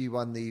 Miss Itchy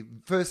won the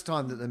first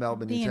time that the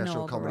Melbourne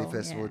International Comedy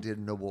Festival did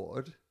an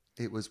award.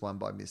 It was won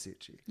by Miss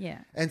Itchy. Yeah.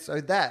 And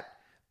so that's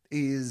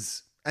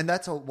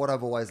what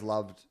I've always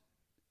loved.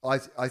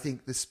 I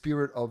think the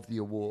spirit of the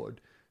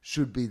award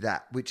should be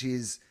that, which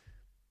is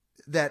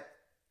that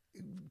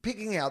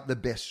picking out the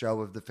best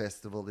show of the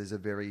festival is a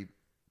very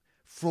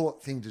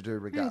fraught thing to do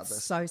regardless.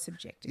 It's so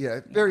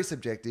subjective. Very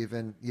subjective.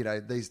 And,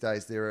 these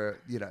days there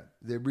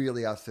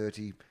really are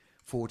 30,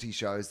 40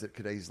 shows that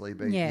could easily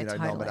be, Yeah,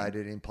 totally.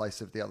 nominated in place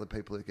of the other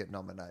people who get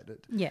nominated.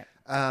 Yeah.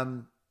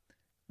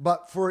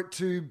 But for it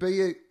to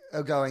be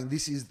going,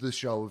 this is the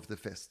show of the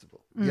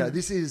festival.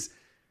 This is,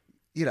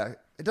 it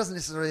doesn't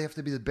necessarily have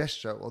to be the best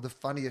show or the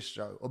funniest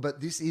show, but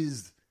this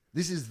is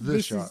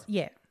the show.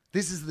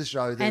 This is the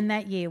show that... And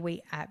that year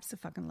we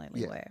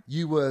absolutely were.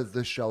 You were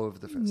the show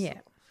of the festival.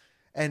 Yeah.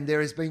 And there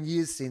has been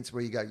years since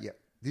where you go,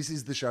 this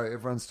is the show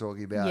everyone's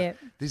talking about. Yep.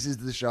 This is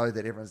the show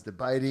that everyone's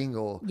debating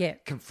or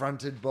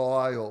confronted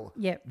by or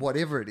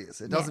whatever it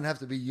is. It doesn't have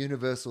to be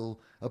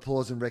universal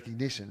applause and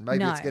recognition.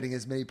 Maybe it's getting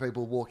as many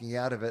people walking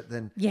out of it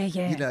than...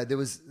 there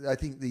was, I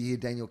think the year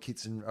Daniel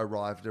Kitson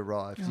arrived,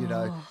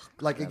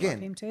 Like, I again, love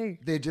him too.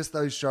 They're just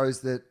those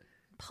shows that...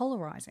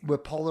 Polarizing. We're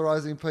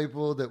polarizing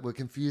people, that we're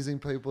confusing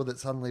people, that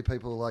suddenly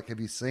people are like, have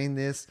you seen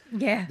this?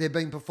 Yeah. They're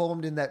being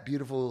performed in that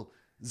beautiful...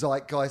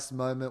 zeitgeist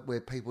moment where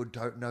people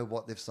don't know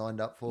what they've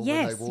signed up for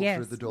when they walk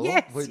through the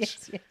door,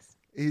 which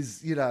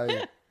is,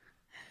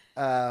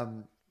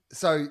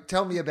 so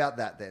tell me about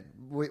that then.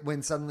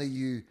 When suddenly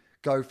you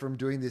go from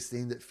doing this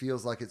thing that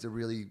feels like it's a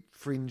really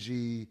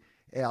fringy,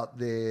 out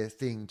there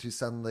thing to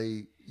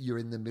suddenly you're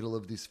in the middle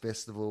of this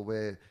festival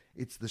where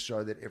it's the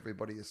show that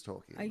everybody is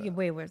talking about.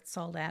 We were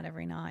sold out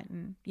every night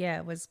and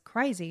it was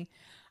crazy.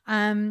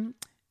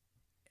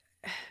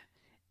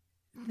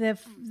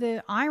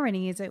 The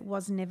irony is it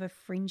was never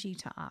fringy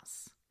to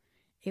us.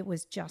 It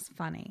was just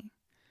funny.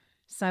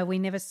 So we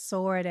never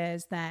saw it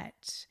as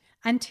that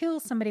until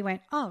somebody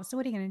went, oh, so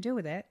what are you going to do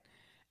with it?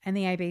 And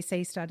the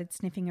ABC started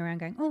sniffing around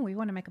going, oh, we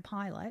want to make a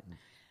pilot.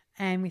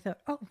 And we thought,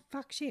 oh,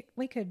 fuck, shit,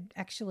 we could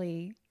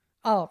actually,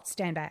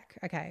 stand back.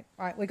 Okay,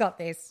 all right, we got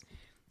this.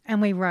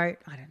 And we wrote,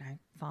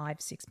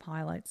 5, 6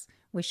 pilots.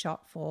 We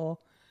shot 4.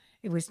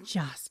 It was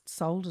just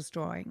soul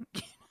destroying.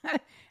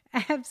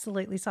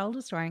 Absolutely soul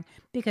destroying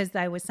because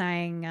they were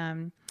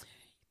saying,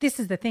 this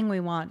is the thing we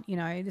want,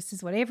 this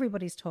is what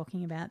everybody's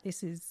talking about.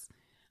 This is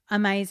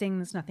amazing.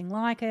 There's nothing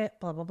like it,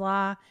 blah, blah,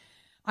 blah.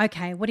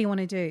 Okay, what do you want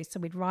to do? So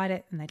we'd write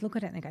it and they'd look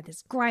at it and they go, this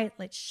is great.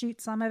 Let's shoot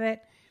some of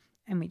it.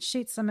 And we'd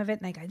shoot some of it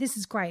and they go, this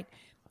is great.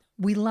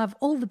 We love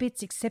all the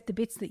bits except the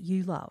bits that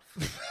you love.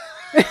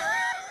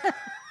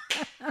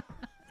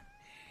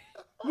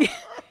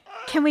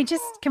 Can we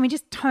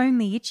just tone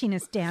the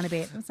itchiness down a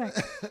bit? It's like,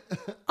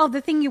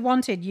 the thing you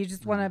wanted, you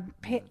just want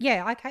to,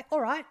 okay,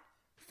 all right,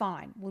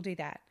 fine, we'll do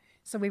that.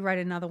 So we wrote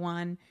another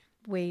one.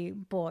 We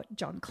brought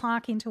John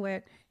Clark into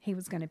it. He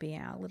was going to be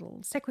our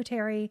little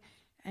secretary,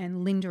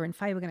 and Linda and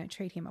Faye were going to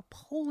treat him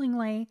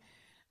appallingly,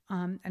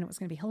 and it was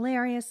going to be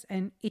hilarious,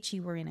 and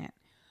Itchy were in it.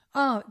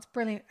 Oh, it's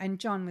brilliant. And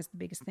John was the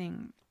biggest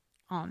thing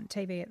on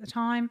TV at the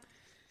time.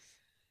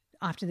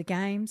 After the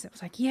games, it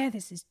was like,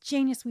 this is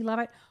genius. We love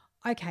it.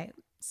 Okay,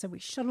 so we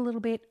shot a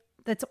little bit.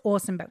 That's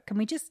awesome, but can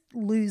we just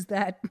lose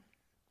that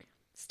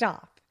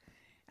stuff?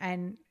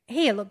 And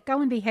here, look,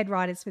 go and be head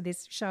writers for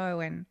this show.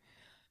 And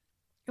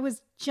it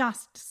was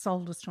just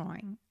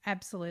soul-destroying,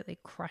 absolutely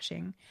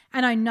crushing.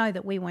 And I know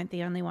that we weren't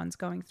the only ones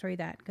going through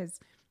that because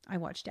I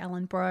watched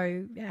Alan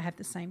Bro have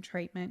the same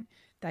treatment.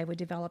 They were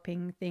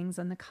developing things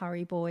and the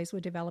Curry boys were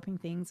developing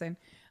things. And,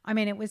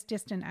 it was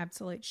just an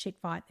absolute shit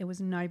fight. There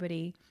was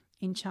nobody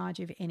in charge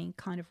of any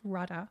kind of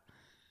rudder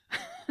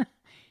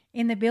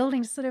in the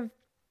building to sort of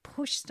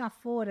push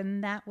stuff forward,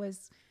 and that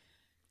was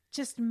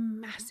just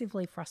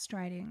massively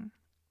frustrating.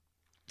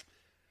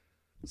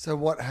 So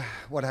what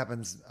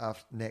happens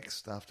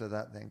next after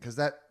that then? Because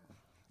that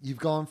you've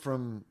gone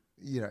from,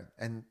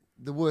 and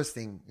the worst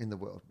thing in the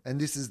world, and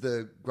this is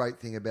the great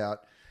thing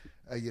about,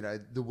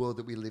 the world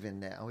that we live in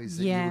now, is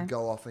that you would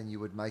go off and you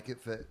would make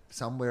it for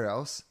somewhere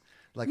else,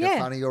 like a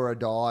Funny or a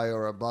Die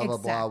or a blah, blah,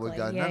 blah. Would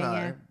go,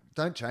 no,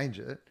 don't change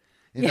it.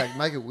 In fact,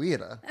 make it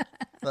weirder.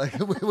 Like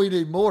we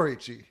need more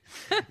Itchy,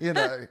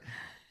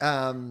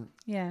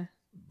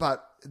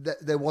 But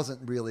there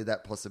wasn't really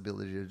that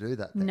possibility to do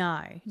that then.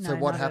 No. So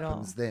what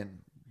happens then?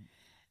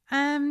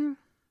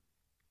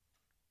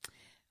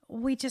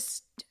 We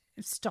just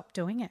stopped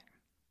doing it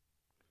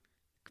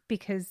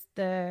because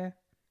there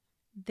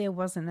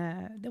wasn't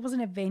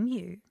a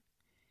venue.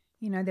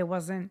 There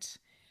wasn't.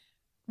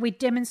 We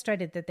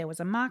demonstrated that there was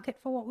a market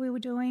for what we were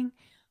doing.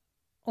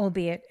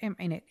 Albeit,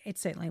 it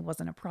certainly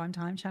wasn't a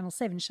primetime Channel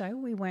 7 show.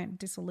 We weren't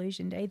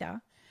disillusioned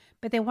either.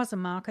 But there was a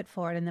market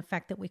for it, and the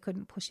fact that we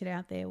couldn't push it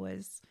out there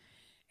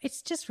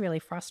it's just really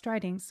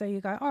frustrating. So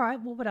you go, all right,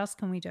 well, what else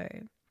can we do?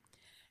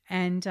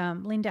 And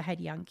Linda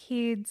had young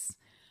kids.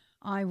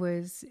 I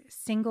was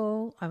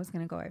single. I was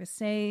going to go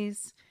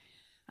overseas.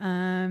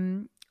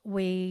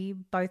 We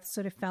both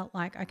sort of felt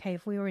like, okay,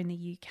 if we were in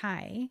the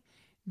UK,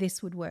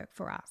 this would work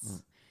for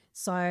us.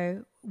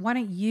 So why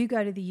don't you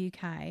go to the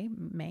UK,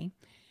 me,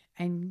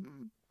 and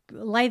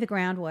lay the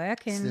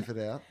groundwork and sniff it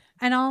out.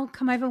 And I'll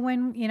come over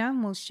when,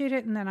 and we'll shoot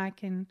it and then I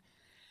can.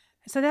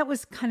 So that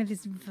was kind of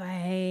this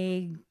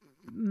vague,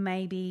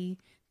 maybe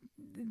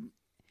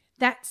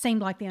that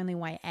seemed like the only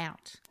way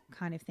out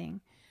kind of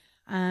thing.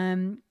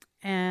 But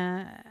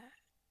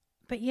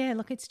yeah,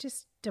 look, it's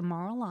just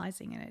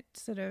demoralizing and it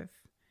sort of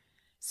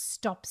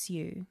stops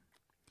you.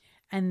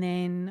 And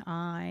then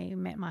I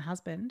met my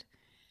husband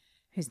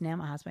who's now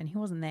my husband. He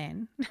wasn't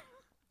then.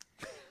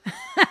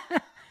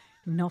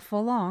 Not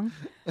for long.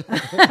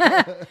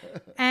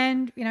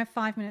 And,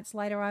 5 minutes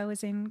later, I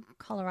was in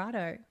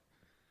Colorado,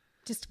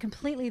 just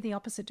completely the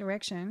opposite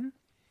direction,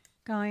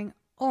 going,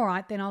 all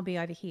right, then I'll be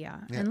over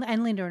here. Yeah.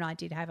 And Linda and I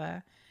did have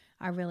a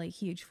really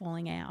huge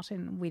falling out,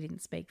 and we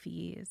didn't speak for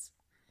years.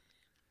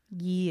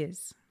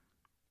 Years.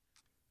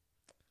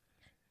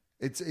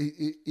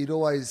 It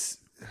always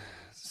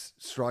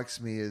strikes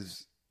me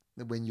as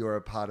when you're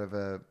a part of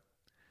I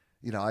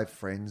have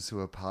friends who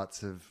are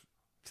parts of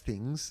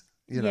things,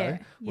 where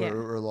it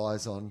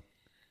relies on,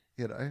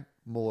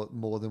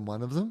 more than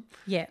one of them.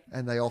 Yeah.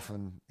 And they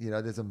often,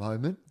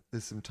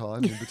 there's some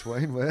time in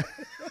between where...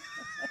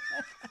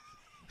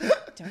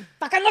 Don't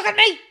fucking look at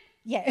me.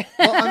 Yeah.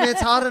 Well, I mean,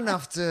 it's hard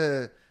enough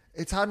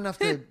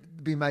to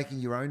be making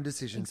your own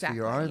decisions for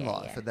your own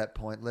life at that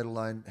point, let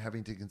alone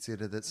having to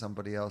consider that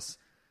somebody else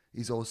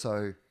is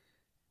also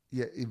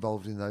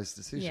involved in those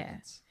decisions. Yeah.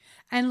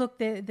 And look,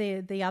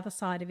 the other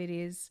side of it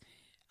is,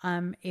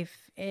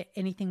 if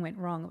anything went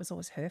wrong, it was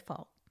always her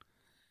fault.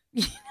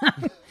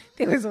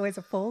 There was always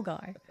a fall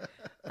guy.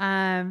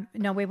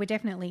 No, we were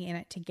definitely in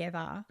it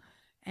together.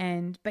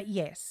 But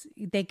yes,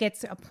 there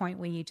gets a point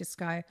where you just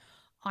go,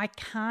 I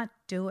can't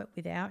do it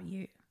without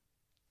you.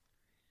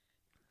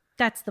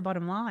 That's the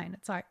bottom line.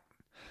 It's like,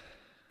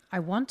 I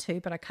want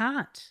to, but I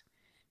can't,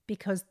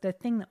 because the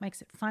thing that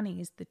makes it funny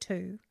is the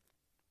two.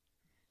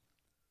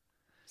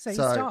 So you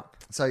stop.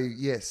 So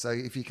yes, so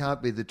if you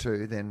can't be the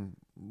two, then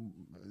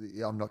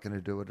I'm not going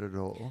to do it at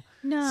all.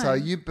 No. So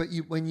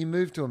when you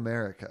moved to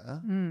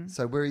America,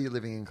 so where are you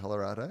living in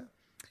Colorado?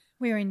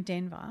 We're in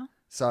Denver.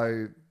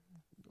 So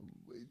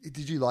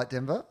did you like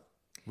Denver?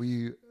 Were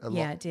you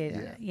I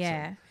did.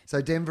 Yeah.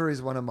 So Denver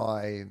is one of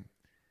my,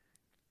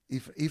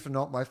 if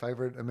not my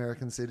favorite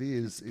American city,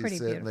 is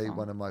certainly beautiful.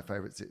 one of my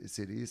favorite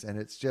cities, and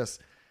it's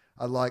just,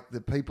 I like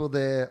the people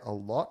there a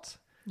lot.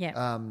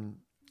 Yeah.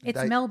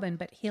 It's Melbourne,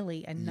 but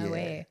hilly and no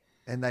air.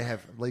 And they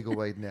have legal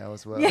weed now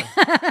as well. Yeah.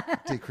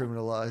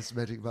 Decriminalised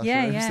magic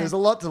mushrooms. Yeah. There's a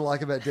lot to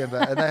like about Denver.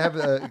 And they have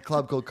a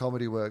club called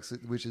Comedy Works,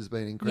 which has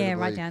been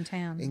right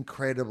downtown.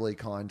 Incredibly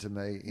kind to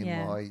me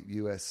in my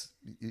US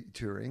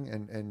touring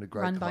and a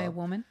great Run club. by a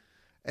woman.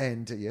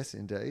 And yes,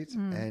 indeed.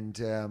 And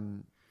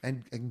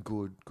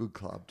good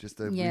club. Just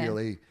a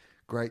really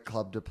great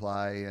club to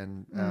play,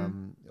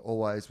 and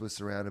always was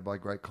surrounded by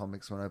great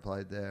comics when I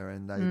played there,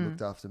 and they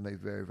looked after me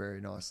very,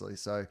 very nicely.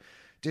 So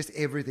just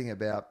everything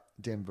about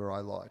Denver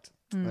I liked.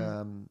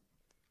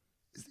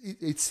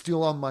 It's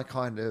still on my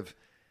kind of...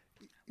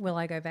 Will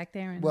I go back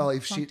there? And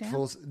if shit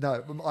falls...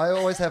 No, I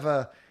always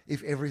have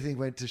if everything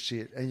went to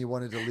shit and you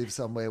wanted to live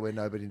somewhere where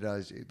nobody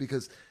knows you,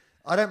 because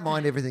I don't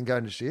mind everything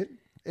going to shit.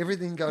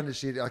 Everything going to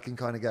shit, I can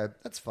kind of go,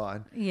 that's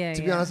fine. Yeah.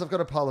 To be honest, I've got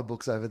a pile of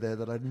books over there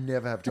that I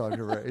never have time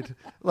to read.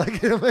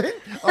 Like, you know what I mean?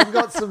 I've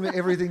got some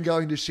everything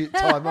going to shit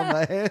time on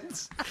my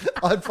hands.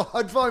 I'd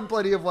find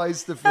plenty of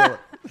ways to fill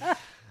it.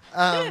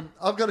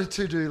 I've got a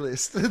to-do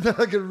list that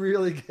I can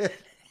really get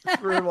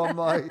through on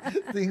my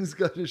things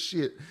go to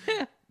shit.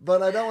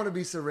 But I don't want to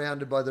be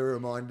surrounded by the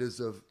reminders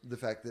of the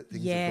fact that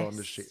things have gone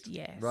to shit.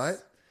 Yes. Right?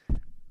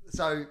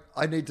 So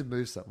I need to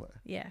move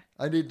somewhere. Yeah.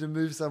 I need to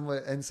move somewhere.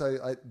 And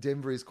so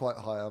Denver is quite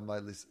high on my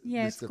list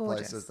of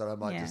places that I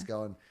might just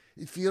go and...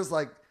 It feels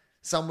like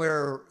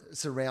somewhere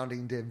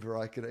surrounding Denver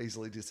I could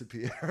easily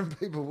disappear and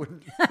people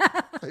wouldn't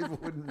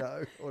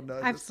know or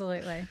notice.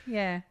 Absolutely.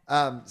 Yeah.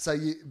 So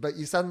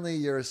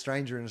you're a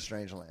stranger in a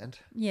strange land.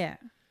 Yeah.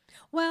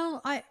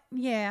 Well,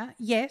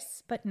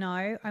 yes, but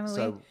no. I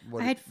mean,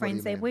 I had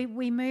friends there.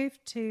 We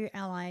moved to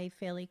LA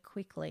fairly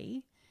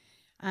quickly.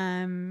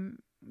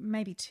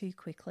 Maybe too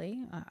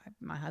quickly.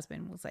 My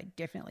husband will say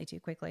definitely too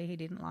quickly. He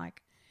didn't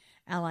like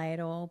LA at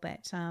all.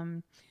 But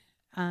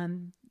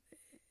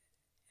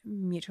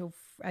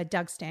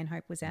Doug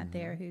Stanhope was out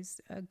there, who's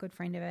a good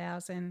friend of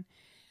ours, and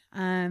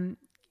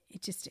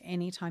it just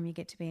any time you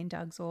get to be in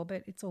Doug's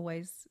orbit, it's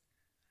always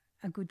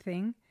a good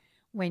thing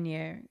when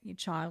you're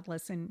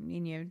childless and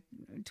in your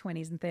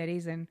 20s and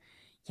 30s and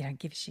you don't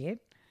give a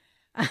shit.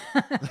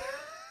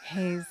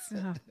 He's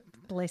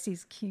bless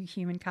his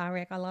human car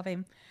wreck. I love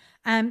him.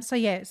 So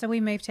we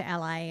moved to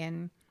LA,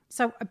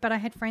 but I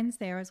had friends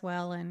there as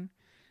well, and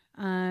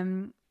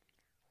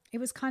it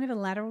was kind of a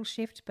lateral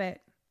shift, but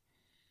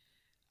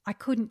I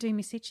couldn't do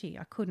Miss Itchy.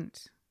 I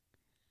couldn't.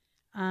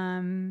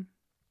 And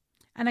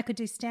I could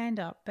do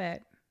stand-up,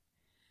 but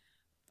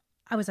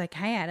I was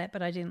okay at it,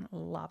 but I didn't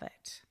love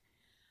it.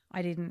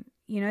 I didn't,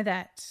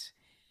 that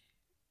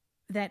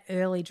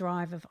early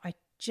drive of I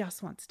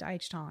just want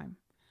stage time.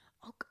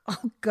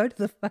 I'll go to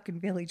the fucking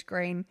Village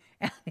Green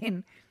out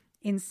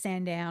in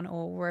Sandown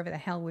or wherever the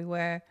hell we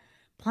were,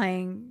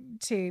 playing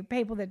to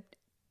people that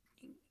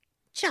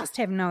just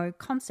have no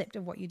concept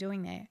of what you're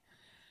doing there.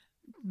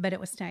 But it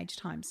was stage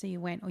time, so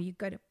you went, or you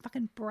go to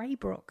fucking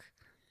Braybrook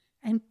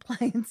and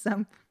play in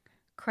some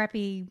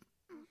crappy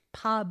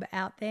pub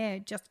out there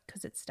just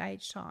because it's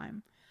stage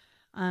time.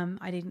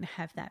 I didn't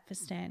have that for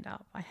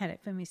stand-up. I had it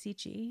for Miss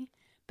Itchy,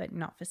 but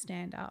not for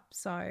stand-up.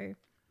 So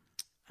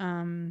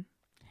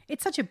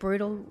it's such a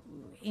brutal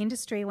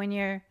industry when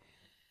you're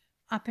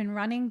up and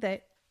running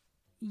that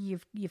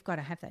you've got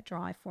to have that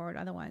drive for it.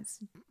 Otherwise,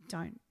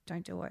 don't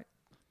do it.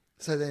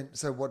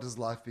 So what does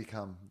life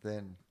become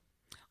then?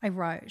 I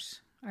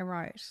wrote.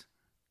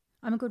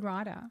 I'm a good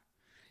writer.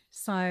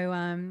 So,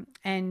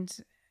 and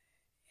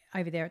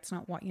over there, it's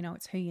not what you know,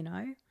 it's who you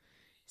know.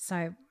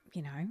 So,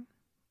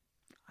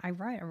 I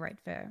wrote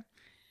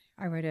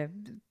a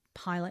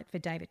pilot for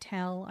Dave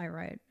Attell. I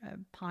wrote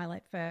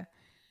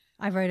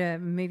a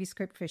movie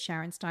script for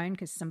Sharon Stone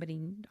because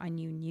somebody I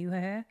knew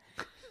her.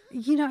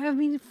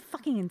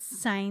 Fucking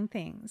insane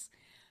things.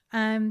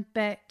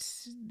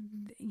 But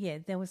yeah,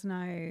 there was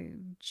no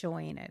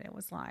joy in it. It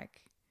was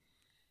like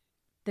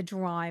the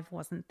drive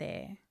wasn't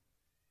there.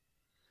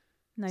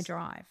 No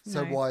drive.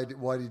 So no.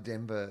 why did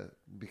Denver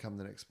become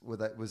the next?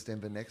 Was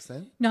Denver next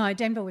then? No,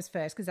 Denver was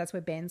first because that's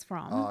where Ben's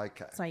from. Oh,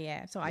 okay.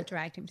 So I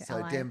dragged him to so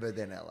LA. So Denver,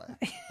 then LA.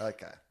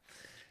 Okay.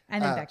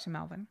 And then back to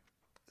Melbourne.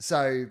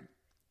 So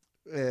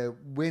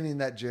when in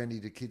that journey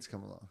did kids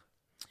come along?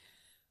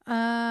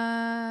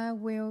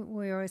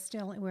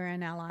 We're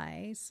in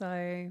LA,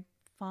 so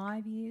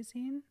 5 years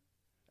in.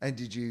 And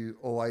did you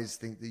always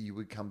think that you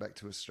would come back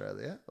to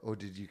Australia, or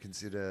did you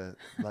consider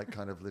like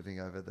kind of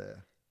living over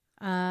there?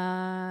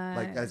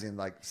 Like as in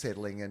like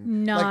settling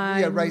and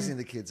raising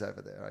the kids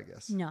over there, I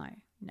guess. No.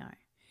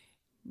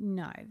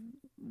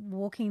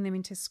 Walking them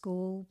into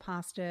school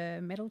past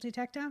a metal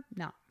detector?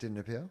 No. Didn't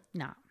appeal?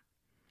 No,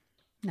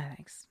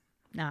 thanks.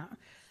 No.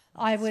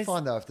 It's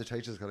fine though if the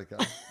teacher's got to go.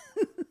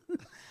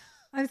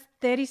 I was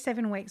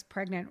 37 weeks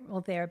pregnant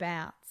or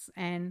thereabouts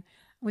and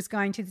was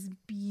going to this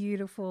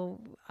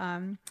beautiful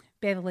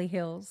Beverly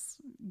Hills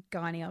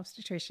gynae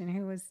obstetrician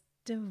who was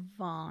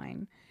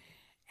divine.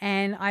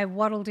 And I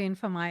waddled in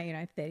for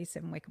my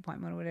 37-week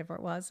appointment or whatever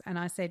it was. And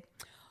I said,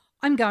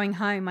 I'm going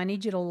home. I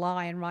need you to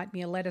lie and write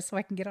me a letter so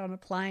I can get on a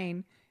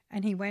plane.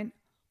 And he went,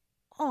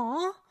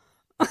 "Aw."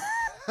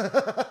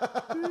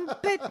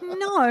 But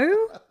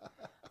no,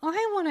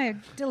 I want to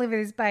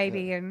deliver this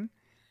baby. Yeah.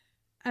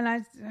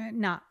 And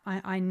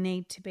I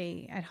need to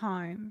be at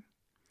home.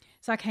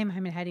 So I came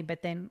home and had him,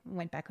 but then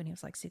went back when he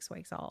was like 6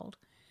 weeks old.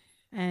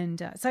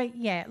 And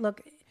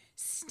look,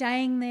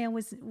 staying there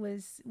was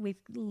with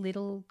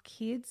little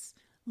kids.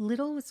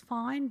 Little was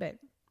fine, but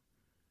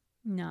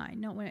no,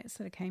 not when it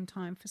sort of came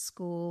time for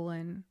school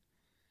and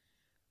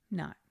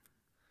no.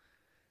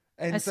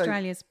 And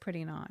Australia's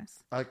pretty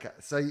nice. Okay,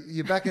 so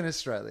you're back in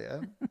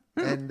Australia,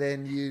 and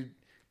then you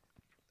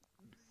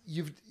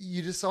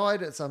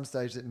decide at some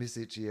stage that Miss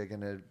Itchy are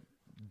going to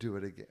do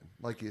it again,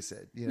 like you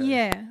said.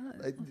 Yeah.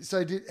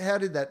 So how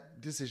did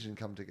that decision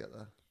come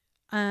together?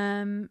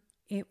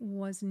 It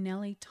was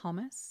Nellie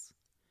Thomas.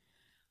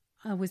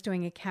 I was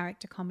doing a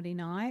character comedy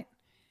night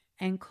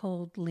and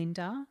called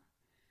Linda.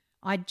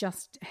 I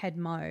just had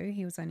Mo.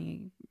 He was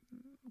only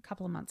a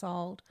couple of months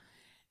old.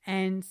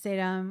 And said,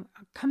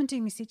 come and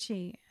do Miss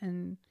Itchy.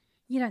 And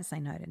you don't say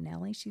no to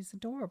Nellie. She's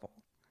adorable.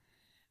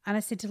 And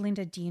I said to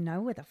Linda, do you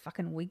know where the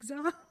fucking wigs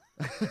are?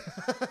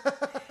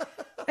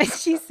 And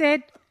she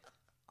said,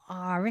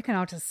 I reckon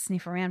I'll just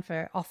sniff around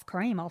for off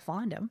cream. I'll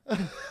find them.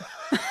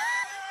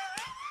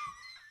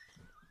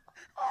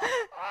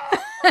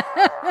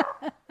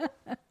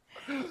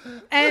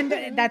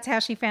 And that's how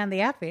she found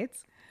the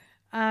outfits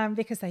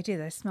because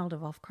they smelled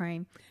of off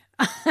cream.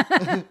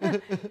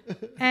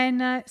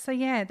 And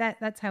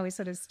that's how we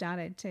sort of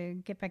started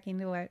to get back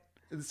into it.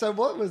 So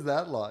what was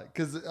that like?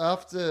 Because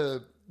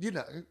after,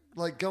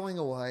 like going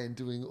away and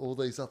doing all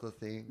these other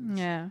things.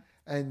 Yeah.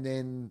 And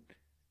then,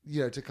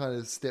 to kind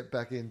of step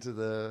back into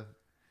the,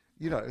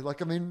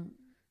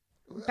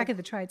 back at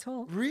the trades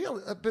hall.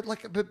 Really?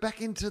 But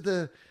back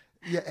into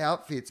your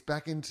outfits,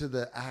 back into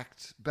the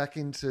act, back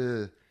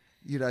into,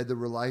 the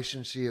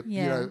relationship,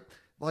 Yeah.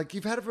 Like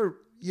you've had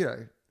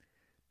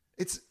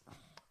it's,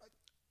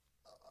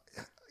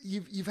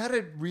 you've had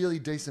a really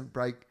decent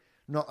break,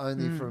 not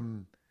only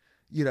from,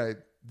 the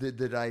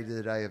day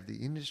to day of the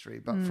industry,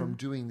 but from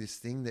doing this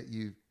thing that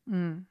you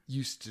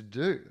used to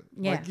do.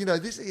 Yeah.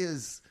 Like, this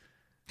is,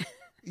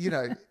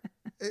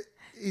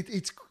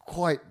 it's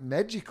quite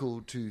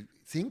magical to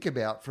think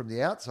about from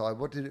the outside.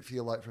 What did it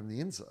feel like from the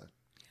inside?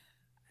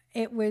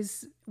 It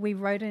was, we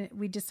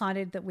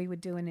decided that we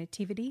would do a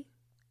nativity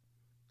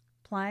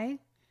play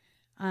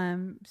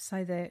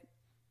so that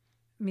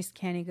Miss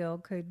Canny Girl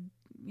could,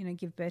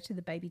 give birth to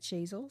the baby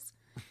Cheezels.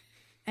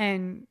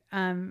 And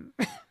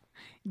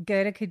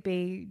Gerda could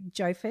be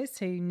Jophus,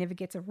 who never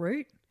gets a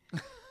root,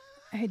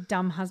 her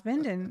dumb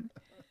husband. And,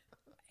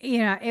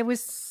 it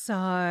was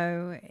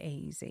so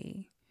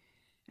easy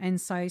and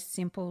so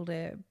simple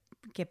to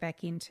get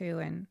back into.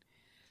 And,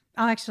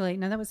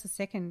 that was the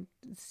second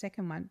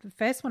one. The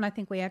first one, I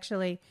think we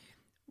actually,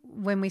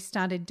 when we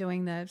started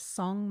doing the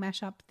song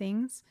mashup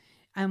things,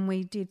 and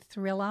we did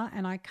Thriller,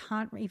 and I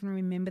can't even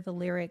remember the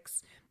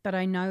lyrics, but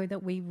I know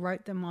that we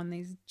wrote them on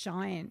these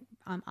giant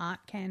art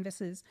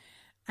canvases,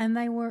 and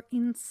they were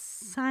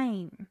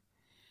insane.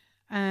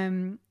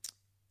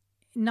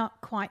 Not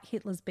quite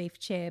Hitler's beef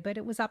chair, but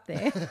it was up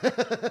there.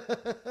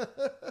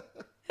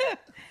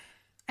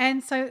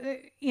 And so,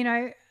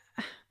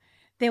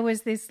 there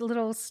was this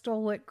little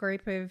stalwart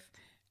group of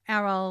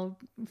our old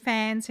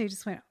fans who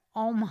just went,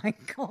 oh my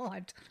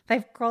God,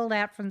 they've crawled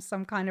out from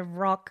some kind of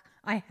rock.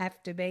 I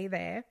have to be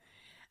there.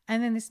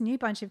 And then this new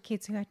bunch of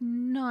kids who had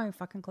no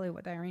fucking clue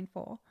what they were in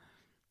for.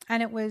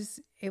 And it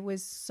was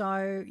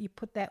so, you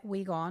put that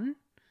wig on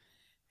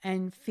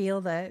and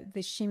feel the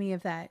shimmy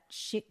of that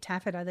shit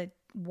taffeta that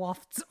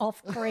wafts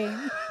off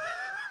cream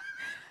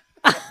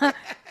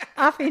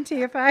up into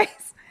your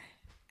face.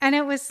 And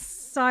it was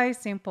so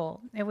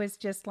simple. It was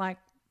just like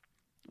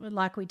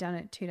we'd done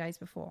it 2 days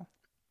before.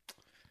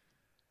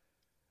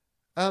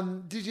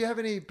 Did you have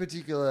any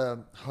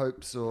particular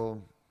hopes or,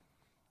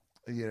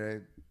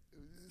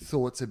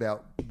 thoughts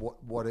about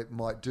what it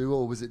might do,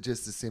 or was it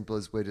just as simple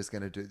as we're just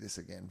going to do this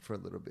again for a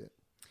little bit?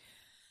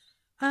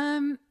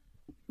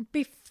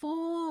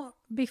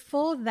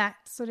 Before that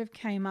sort of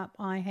came up,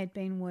 I had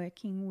been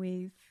working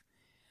with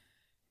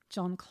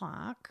John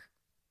Clark,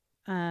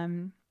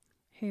 who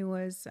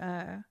was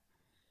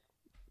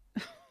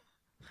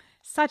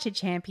such a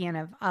champion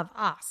of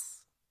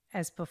us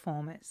as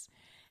performers.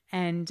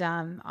 And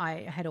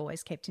I had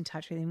always kept in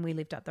touch with him. We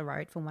lived up the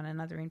road from one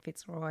another in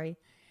Fitzroy.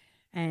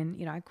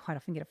 And, I quite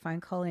often get a phone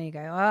call and you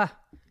go,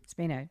 it's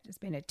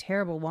been a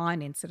terrible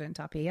wine incident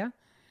up here.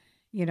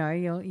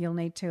 You'll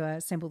need to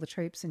assemble the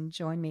troops and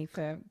join me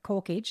for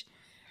corkage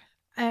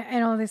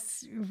and all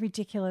this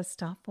ridiculous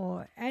stuff.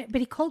 But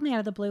he called me out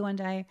of the blue one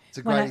day. It's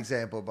a great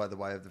example, by the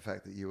way, of the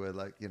fact that you were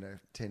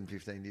 10,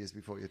 15 years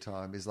before your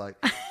time is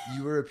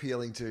you were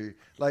appealing to,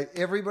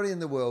 everybody in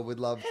the world would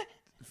love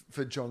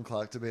for John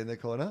Clark to be in their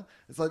corner.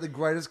 It's the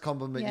greatest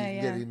compliment you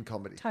can get in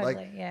comedy.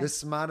 Totally, the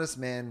smartest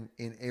man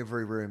in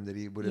every room that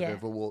he would have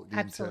ever walked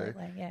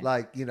absolutely, into.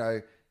 Yeah.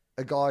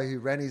 A guy who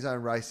ran his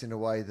own race in a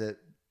way that,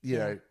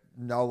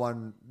 no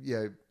one,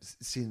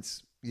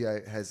 since,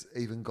 has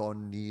even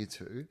gone near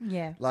to.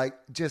 Yeah.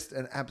 Just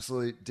an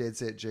absolute dead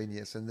set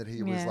genius, and that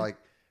he was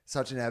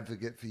such an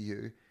advocate for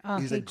you.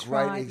 He's a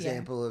great tried,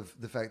 example of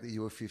the fact that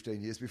you were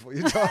 15 years before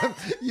your time.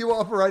 You were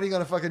operating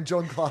on a fucking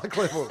John Clark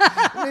level.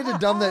 You need to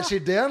dumb that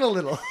shit down a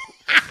little.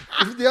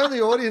 If the only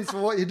audience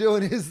for what you're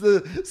doing is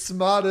the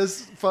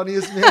smartest,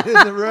 funniest man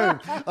in the room.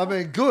 I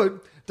mean, good.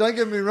 Don't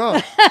get me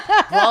wrong.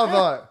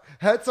 Bravo.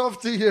 Hats off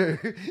to you.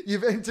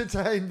 You've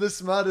entertained the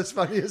smartest,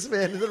 funniest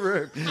man in the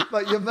room.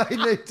 But you may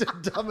need to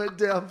dumb it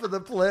down for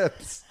the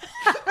plebs.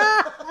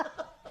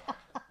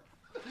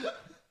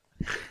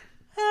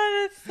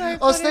 Oh, that's so funny.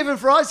 Oh, Stephen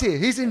Fry's here.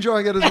 He's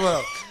enjoying it as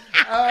well.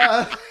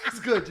 It's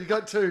good. You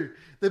got two.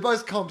 They're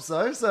both comps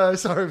though, so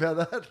sorry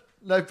about that.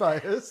 No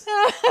payers.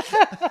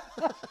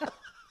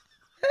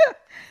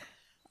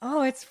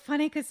 Oh, it's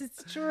funny because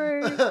it's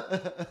true.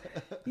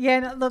 Yeah,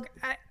 no, look,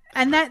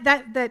 and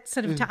that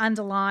sort of to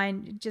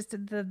underline just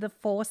the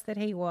force that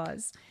he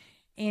was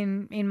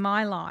in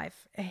my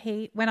life.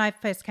 When I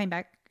first came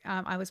back,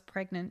 I was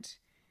pregnant.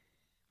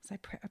 Was I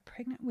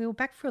pregnant? We were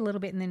back for a little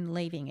bit and then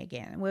leaving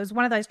again. It was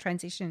one of those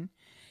transition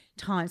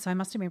times, so I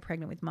must have been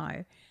pregnant with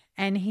Mo.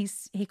 And he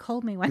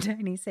called me one day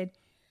and he said,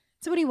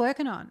 "So what are you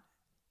working on?"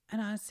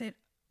 And I said,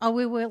 "Oh,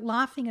 we were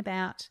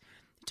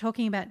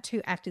talking about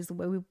two actors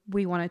that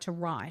we wanted to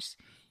write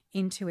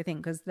into a thing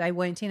because they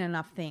weren't in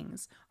enough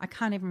things. I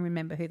can't even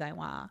remember who they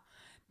were.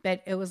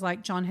 But it was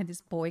like John had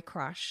this boy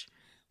crush,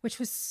 which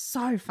was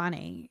so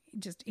funny,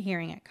 just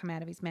hearing it come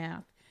out of his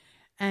mouth.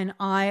 And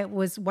I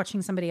was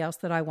watching somebody else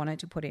that I wanted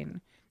to put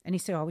in. And he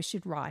said, "Oh, we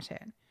should write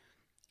it."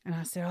 And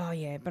I said, "Oh,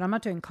 yeah, but I'm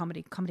not doing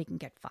comedy. Comedy can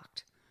get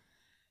fucked."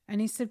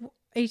 And he said,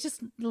 he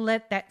just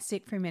let that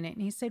sit for a minute.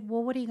 And he said,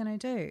 "Well, what are you going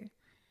to do?"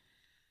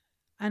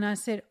 And I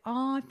said,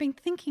 "Oh, I've been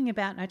thinking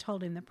about," and I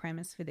told him the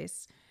premise for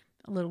this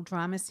little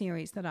drama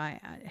series that I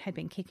had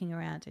been kicking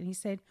around. And he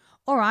said,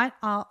 "All right,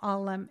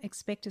 I'll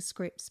expect a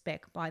script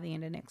spec by the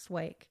end of next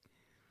week."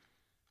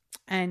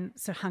 And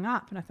so hung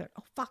up and I thought,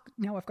 oh, fuck,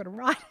 now I've got to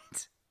write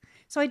it.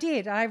 So I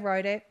did. I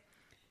wrote it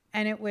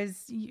and it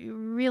was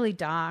really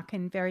dark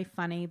and very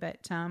funny,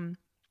 but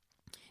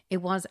it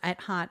was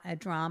at heart a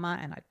drama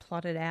and I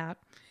plotted out,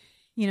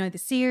 the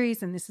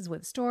series and this is where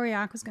the story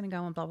arc was going to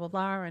go and blah, blah,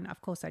 blah. And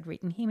of course I'd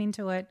written him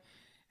into it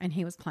and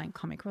he was playing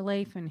comic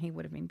relief and he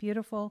would have been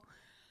beautiful.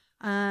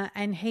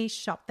 And he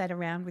shopped that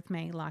around with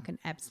me like an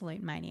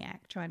absolute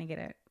maniac trying to get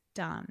it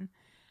done.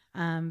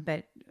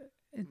 But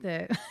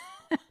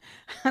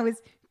I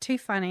was too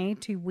funny,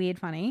 too weird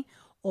funny.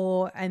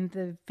 And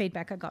the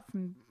feedback I got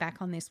from back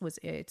on this was,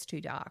 it's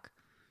too dark.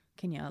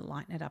 Can you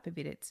lighten it up a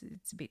bit? It's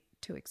a bit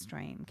too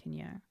extreme. Can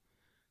you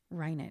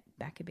rein it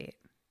back a bit?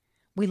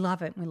 We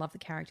love it. We love the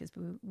characters,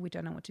 but we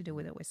don't know what to do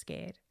with it. We're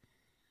scared.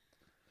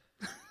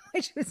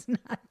 Which was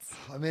nuts.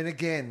 I mean,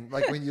 again,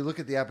 like when you look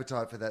at the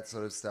appetite for that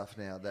sort of stuff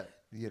now, that,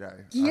 Yes.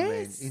 I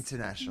mean,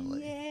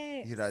 internationally,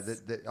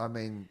 Yes. I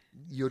mean,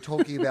 you're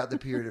talking about the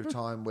period of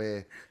time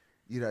where,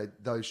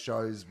 those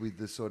shows with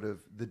the sort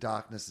of the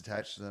darkness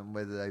attached to them,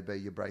 whether they be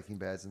your Breaking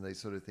Bads and these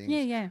sort of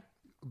things,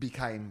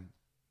 became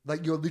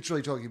like you're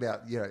literally talking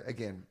about,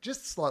 again,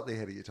 just slightly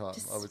ahead of your time,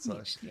 I would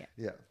say.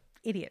 Yeah.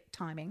 Idiot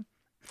timing.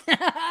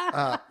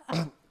 All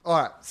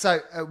right. So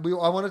I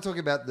want to talk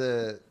about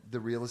the the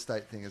real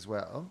estate thing as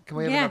well. Can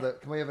we have Yeah. another?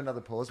 Can we have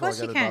another pause Of while I course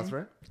go you to the can.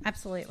 bathroom?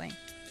 Absolutely.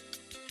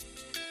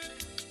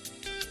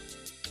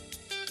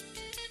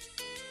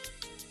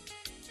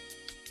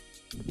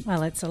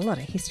 Well, it's a lot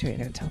of history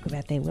to talk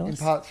about there, In Willis.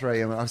 part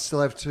 3, I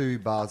still have 2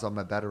 bars on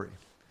my battery.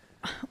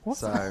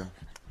 Awesome.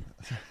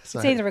 So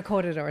It's either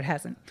recorded or it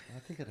hasn't. I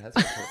think it has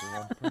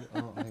recorded.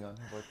 Oh, hang on.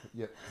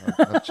 Yep.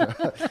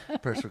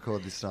 I've pressed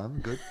record this time.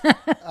 Good.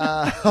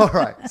 All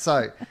right.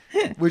 So,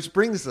 which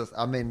brings us,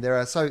 I mean,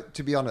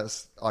 to be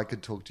honest, I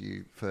could talk to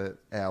you for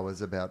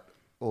hours about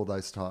all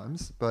those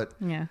times. But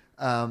Yeah.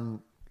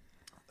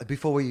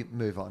 before we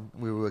move on,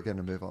 we were going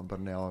to move on, but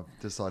now I've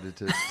decided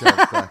to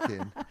delve back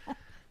in.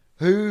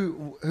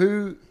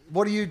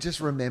 What do you just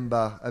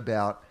remember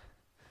about?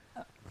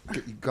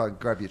 Go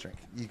grab your drink.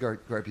 You go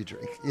grab your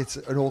drink. It's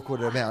an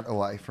awkward amount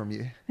away from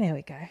you. There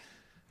we go.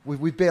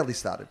 We've barely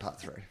started part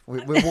 3.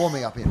 We're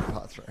warming up into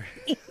part 3.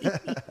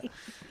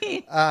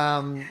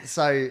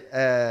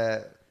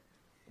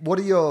 What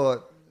are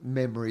your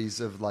memories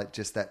of like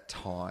just that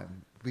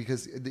time?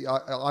 Because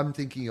I'm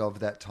thinking of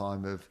that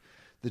time of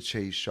the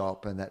cheese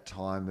shop and that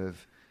time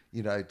of,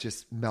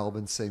 just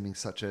Melbourne seeming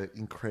such an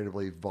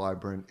incredibly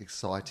vibrant,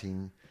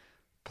 exciting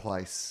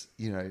place,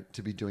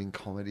 to be doing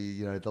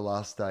comedy, the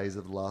last days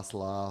of The Last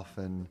Laugh,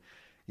 and,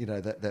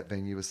 that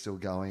venue was still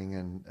going,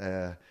 and,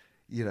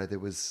 there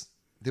was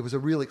a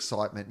real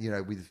excitement,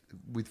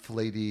 with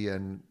Fleety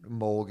and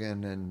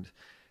Morgan and,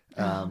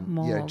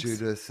 Morgs.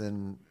 Judith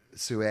and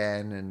Sue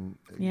Ann and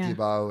Yeah.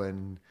 Gibbo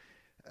and,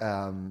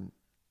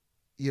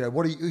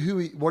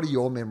 what are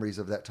your memories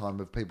of that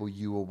time of people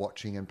you were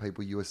watching and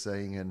people you were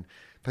seeing and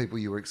people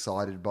you were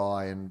excited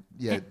by? And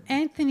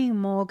Anthony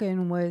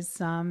Morgan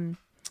was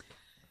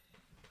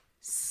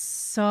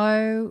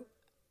so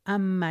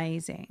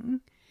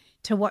amazing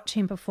to watch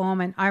him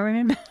perform. And I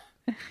remember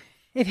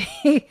if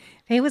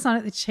he was on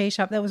at the cheese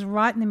shop, that was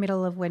right in the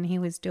middle of when he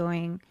was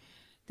doing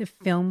the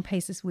film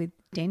pieces with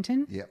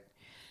Denton. Yep.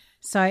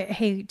 So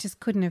he just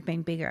couldn't have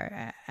been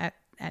bigger at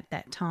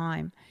that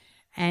time.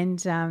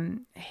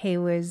 And he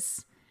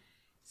was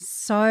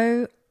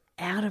so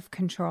out of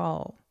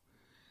control.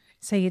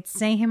 So you'd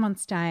see him on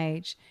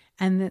stage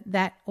and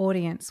that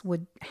audience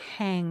would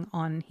hang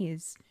on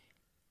his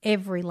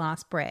every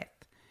last breath.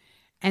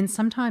 And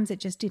sometimes it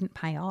just didn't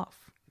pay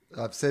off.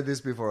 I've said this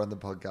before on the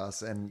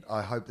podcast, and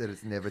I hope that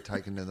it's never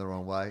taken in the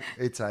wrong way.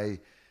 It's a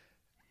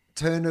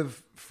turn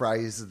of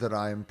phrase that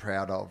I am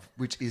proud of,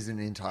 which isn't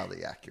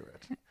entirely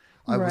accurate.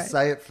 I will Right.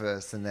 say it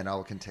first and then I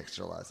will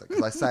contextualize it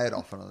because I say it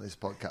often on this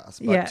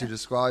podcast. But Yeah. to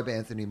describe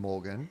Anthony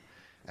Morgan,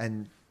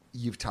 and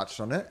you've touched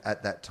on it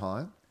at that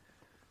time,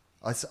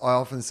 I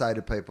often say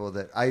to people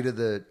that 8 of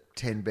the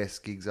 10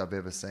 best gigs I've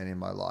ever seen in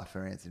my life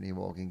are Anthony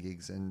Morgan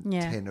gigs, and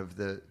Yeah. 10 of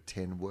the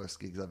 10 worst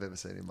gigs I've ever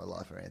seen in my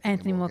life are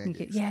Anthony Morgan.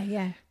 gigs.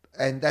 Yeah.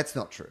 And that's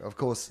not true. Of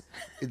course,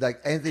 like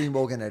Anthony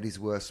Morgan at his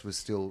worst was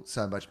still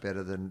so much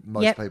better than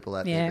most Yep. people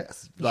at Yeah. their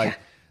best. Like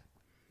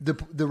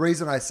the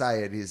reason I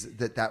say it is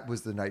that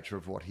was the nature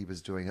of what he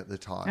was doing at the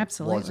time.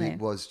 Absolutely.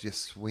 Was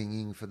just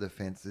swinging for the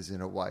fences in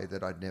a way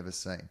that I'd never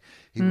seen.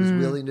 He was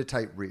willing to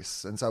take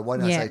risks. And so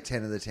when I Yeah. say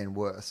 10 of the 10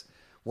 worst,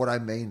 what I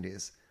mean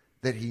is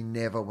that he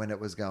never, when it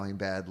was going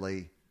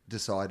badly,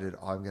 decided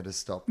I'm going to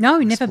stop. No,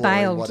 he never exploring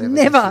bailed. whatever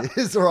Never. this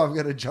is, or I'm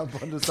going to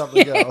jump onto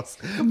something else.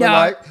 But No.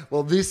 like,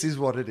 well, this is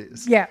what it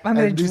is. Yeah, I'm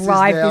going And to this is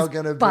drive now this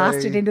gonna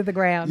bastard be- into the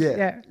ground.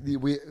 Yeah.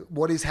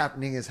 What is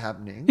happening,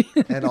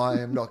 and I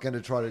am not going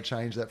to try to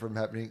change that from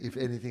happening. If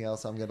anything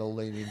else, I'm going to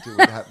lean into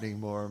it happening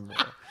more and more.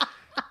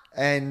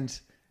 And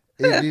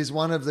it is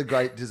one of the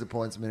great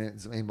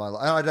disappointments in my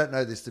life. And I don't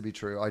know this to be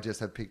true. I just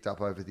have picked up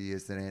over the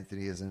years that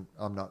Anthony isn't.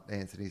 I'm not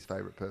Anthony's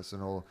favorite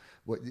person, or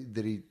what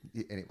that he.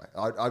 Anyway,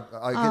 I get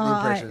the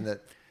impression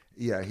that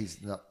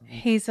he's not.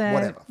 He's a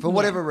whatever for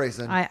whatever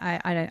reason. I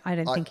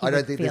don't think he I don't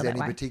would think feel there's that any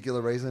way.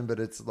 particular reason, but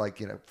it's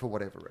like for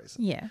whatever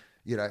reason. Yeah.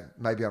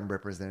 Maybe I'm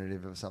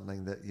representative of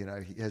something that,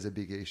 he has a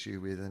big issue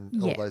with, and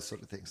all Yeah. those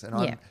sort of things. And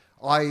Yeah.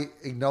 I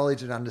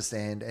acknowledge and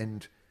understand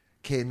and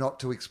care not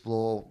to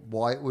explore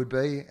why it would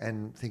be,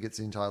 and think it's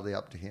entirely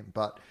up to him.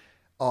 But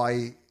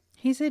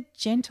He's a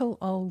gentle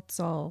old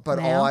soul. but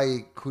now.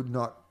 I could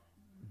not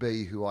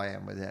be who I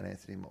am without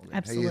Anthony Morgan. He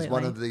Absolutely. is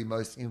one of the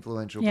most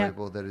influential Yep.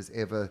 people that has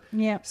ever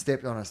Yep.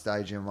 stepped on a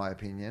stage, in my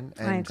opinion.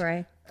 And I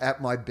agree. At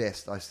my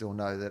best, I still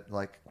know that,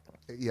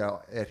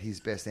 at his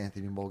best,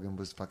 Anthony Morgan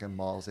was fucking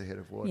miles ahead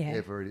of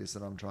whatever it is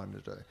that I'm trying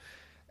to do.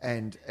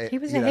 And He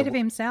was ahead of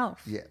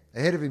himself. Yeah,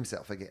 ahead of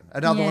himself again.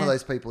 Another one of Yeah.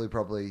 those people who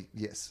probably,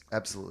 yes,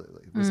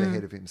 absolutely, was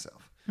ahead of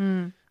himself.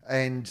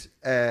 And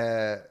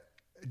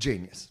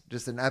genius,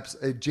 just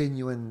a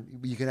genuine.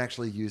 You can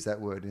actually use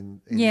that word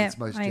in Yeah, its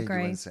most I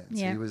genuine agree. sense.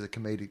 Yeah. He was a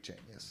comedic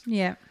genius,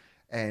 Yeah.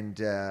 and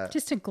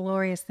Just a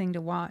glorious thing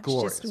to watch.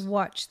 glorious. Just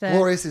watch the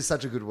glorious is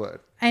such a good word.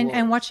 and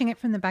Glorious. watching it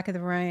from the back of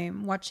the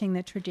room, watching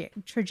the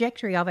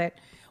trajectory of it,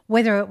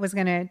 whether it was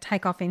going to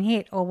take off and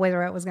hit or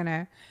whether it was going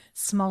to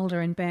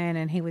smolder and burn,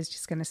 and he was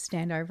just going to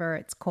stand over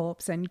its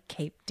corpse and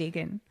keep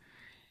digging.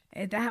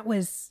 That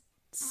was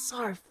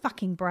so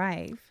fucking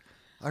brave.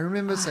 I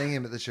remember seeing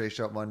him at the cheese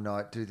shop one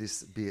night do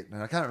this bit,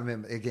 and I can't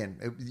remember,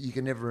 again, you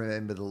can never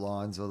remember the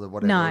lines or the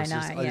whatever. No, I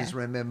yeah. just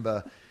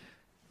remember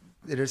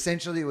that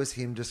essentially it was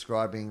him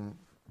describing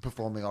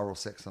performing oral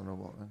sex on a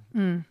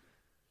woman,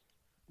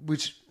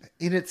 which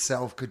in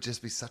itself could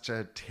just be such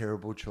a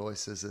terrible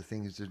choice as a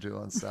thing to do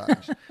on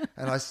stage.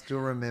 And I still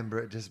remember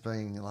it just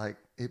being like,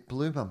 it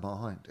blew my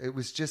mind. It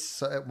was just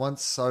so, at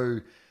once so,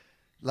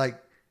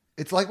 like,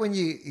 it's like when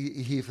you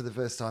hear for the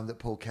first time that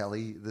Paul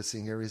Kelly, the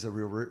singer, is a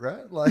real root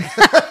rat. Like,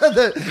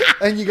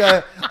 and you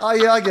go, oh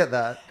yeah, I get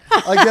that.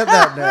 I get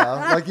that now.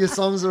 Like, your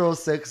songs are all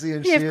sexy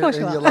and shit, and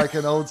you're like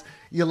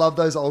you love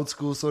those old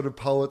school sort of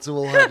poets who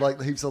all have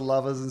like heaps of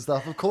lovers and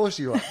stuff. Of course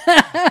you are.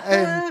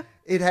 And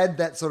it had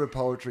that sort of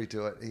poetry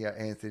to it, yeah,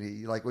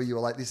 Anthony. Like, where you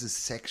were like, this is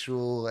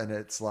sexual, and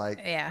it's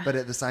like, but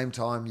at the same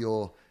time,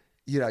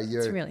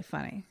 it's really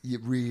funny.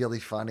 You're really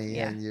funny,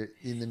 and you're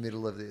in the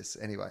middle of this.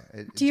 Anyway,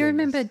 do you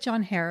remember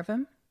John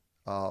Herevim?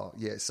 Oh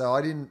yeah, so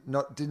I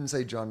didn't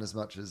see John as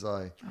much as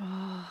I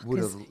would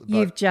have.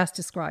 You've just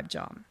described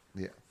John,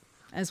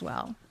 as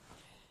well.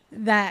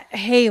 That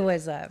he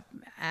was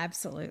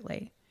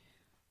absolutely.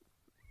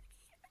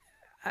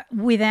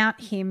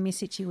 Without him,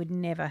 Miss Itchy would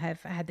never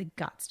have had the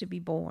guts to be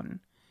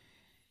born.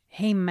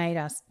 He made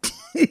us.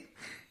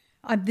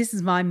 This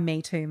is my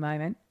Me Too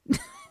moment.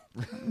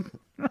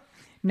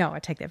 No, I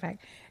take that back.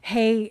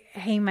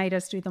 He made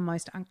us do the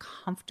most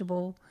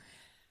uncomfortable,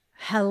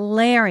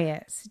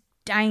 hilarious,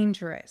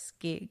 dangerous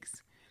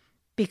gigs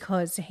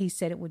because he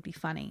said it would be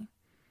funny.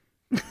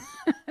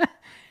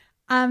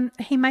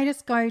 He made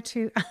us go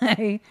to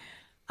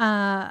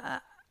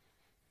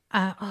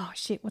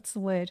what's the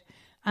word?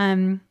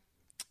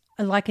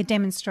 Like a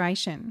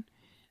demonstration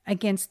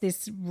against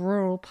this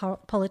rural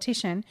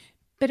politician,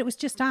 but it was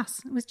just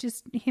us. It was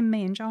just him,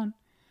 me, and John.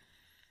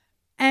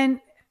 And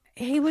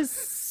he was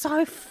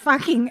so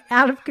fucking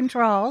out of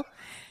control.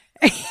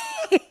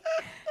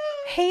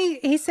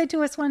 He said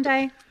to us one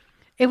day,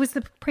 it was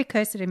the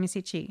precursor to Miss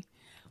Itchy,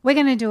 we're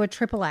going to do a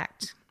triple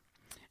act.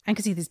 And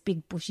because he had this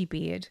big bushy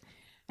beard.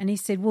 And he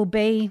said, we'll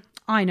be,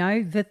 I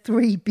know, the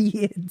three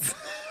beards.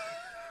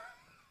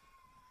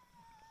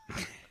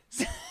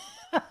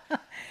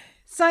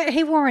 So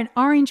he wore an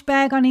orange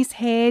bag on his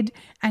head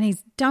and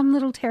his dumb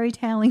little terry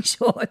toweling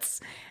shorts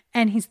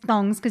and his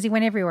thongs, because he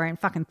went everywhere in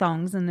fucking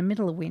thongs in the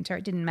middle of winter.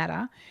 It didn't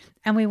matter.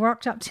 And we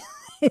rocked up to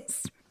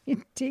this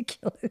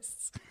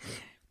ridiculous,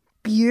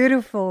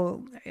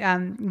 beautiful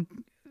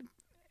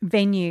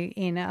venue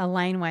in a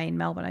laneway in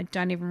Melbourne. I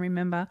don't even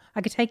remember. I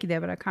could take you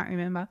there, but I can't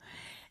remember.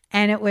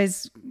 And it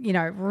was,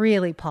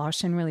 really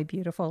posh and really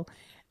beautiful.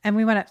 And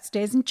we went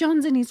upstairs and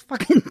John's in his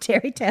fucking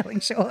terry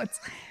toweling shorts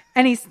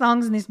and his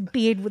thongs and this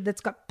beard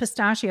that's got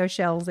pistachio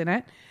shells in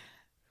it.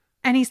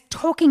 And he's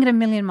talking at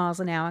 1,000,000 miles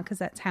an hour because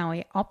that's how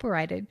he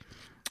operated.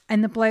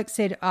 And the bloke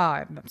said, oh,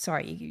 I'm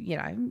sorry,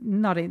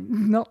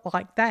 not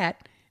like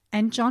that.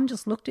 And John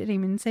just looked at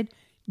him and said,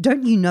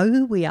 don't you know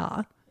who we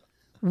are?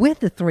 We're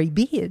the Three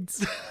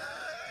Beards.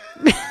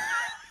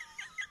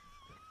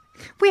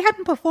 We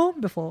hadn't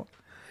performed before.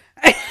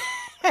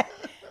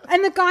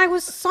 And the guy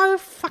was so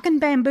fucking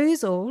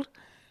bamboozled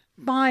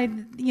by,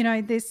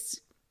 this,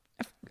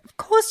 of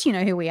course you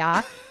know who we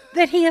are,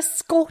 that he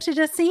escorted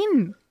us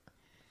in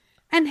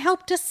and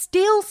helped us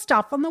steal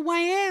stuff on the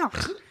way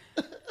out.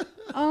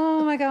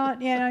 Oh, my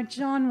God. Yeah, no,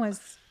 John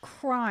was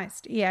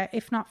Christ. Yeah,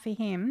 if not for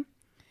him,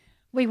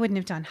 we wouldn't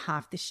have done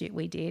half the shit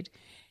we did.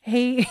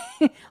 He,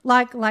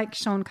 like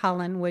Sean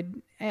Cullen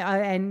would,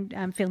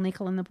 and Phil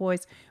Nicol and the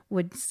boys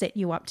would set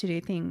you up to do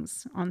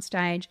things on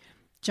stage.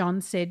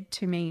 John said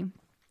to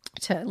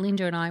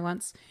Linda and I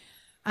once,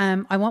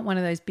 I want one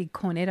of those big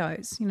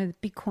cornettos, the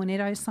big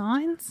cornetto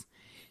signs.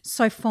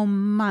 So for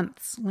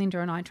months, Linda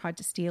and I tried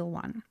to steal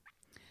one.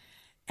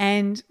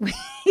 And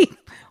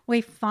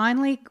we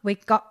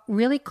got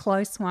really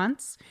close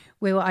once.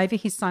 We were over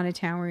his side of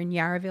town. We were in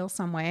Yarraville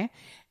somewhere.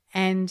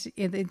 And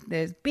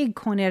there's big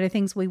cornetto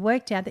things. We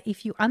worked out that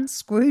if you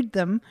unscrewed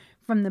them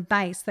from the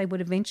base, they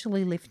would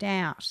eventually lift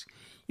out.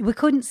 We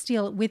couldn't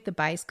steal it with the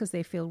base because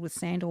they're filled with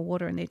sand or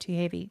water and they're too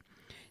heavy.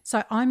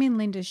 So I'm in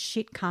Linda's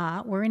shit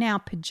car. We're in our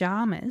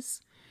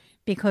pajamas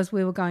because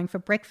we were going for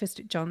breakfast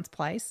at John's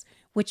place,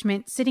 which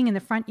meant sitting in the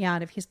front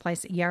yard of his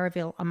place at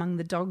Yarraville among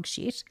the dog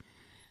shit,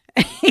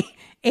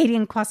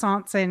 eating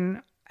croissants,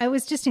 and it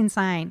was just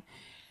insane.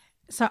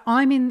 So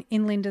I'm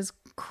in Linda's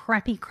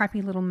crappy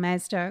little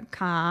Mazda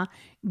car,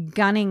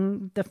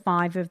 gunning the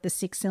 5 of the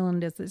 6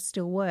 cylinders that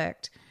still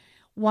worked,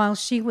 while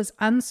she was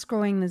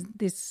unscrewing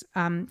this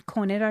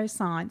cornetto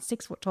sign,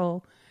 6 foot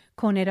tall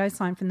cornetto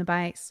sign from the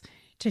base,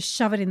 to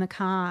shove it in the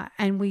car.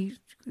 And we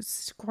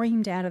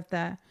screamed out of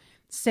the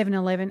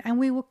 7-Eleven and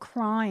we were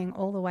crying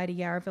all the way to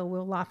Yarraville. We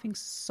were laughing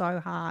so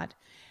hard.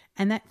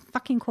 And that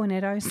fucking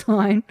cornetto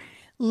sign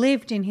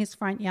lived in his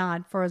front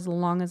yard for as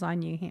long as I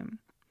knew him.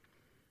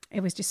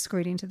 It was just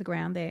screwed into the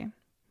ground there.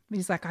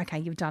 He's like, okay,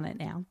 you've done it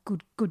now.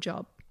 Good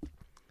job.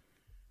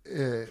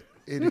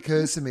 It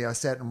occurs to me, I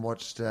sat and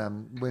watched,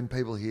 when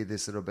people hear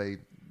this, it'll be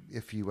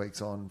a few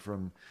weeks on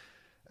from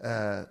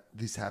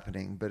this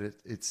happening, but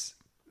it's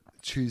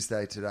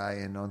Tuesday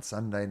today, and on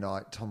Sunday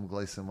night, Tom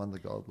Gleeson won the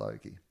Gold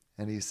Logie.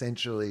 And he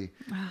essentially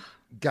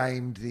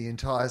gamed the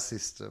entire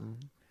system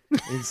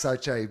in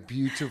such a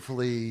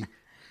beautifully,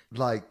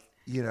 like,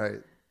 you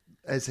know,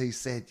 as he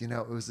said, you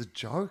know, it was a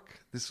joke.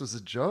 This was a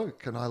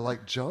joke, and I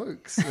like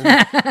jokes.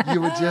 And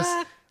you were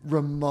just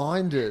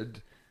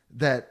reminded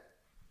that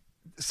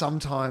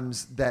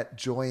sometimes that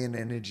joy and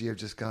energy of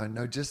just going,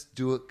 no, just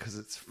do it because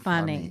it's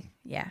funny.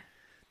 Yeah.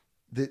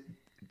 That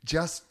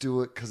just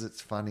do it because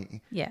it's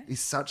funny. Yeah.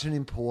 Is such an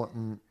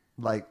important,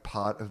 like,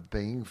 part of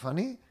being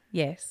funny.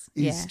 Yes.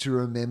 Is to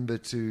remember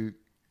to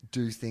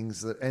do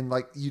things that, and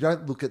like, you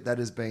don't look at that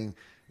as being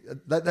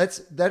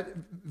that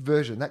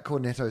version, that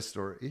Cornetto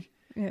story.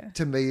 Yeah.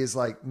 To me is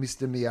like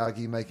Mr.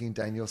 Miyagi making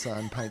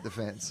Daniel-san paint the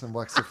fence and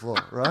wax the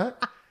floor, right?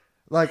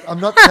 Like, I'm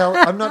not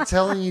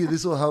telling you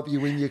this will help you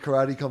win your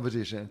karate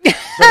competition, but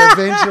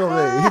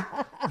eventually,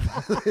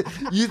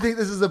 you think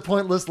this is a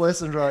pointless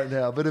lesson right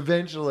now, but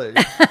eventually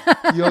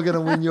you're going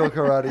to win your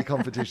karate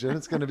competition.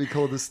 It's going to be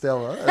called the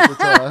Stella at the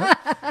time.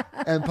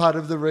 And part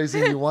of the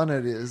reason you won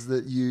it is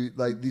that you,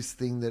 like, this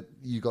thing that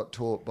you got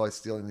taught by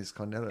stealing this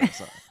Cornetto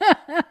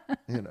sign,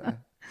 you know.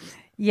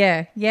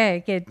 Yeah.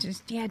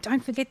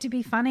 Don't forget to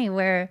be funny.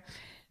 Where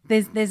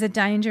there's a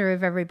danger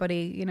of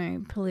everybody, you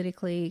know,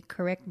 politically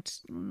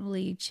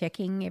correctly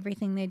checking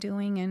everything they're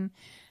doing,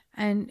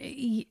 and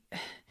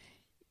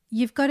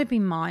you've got to be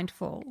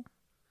mindful.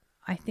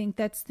 I think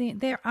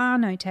there are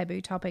no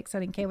taboo topics. I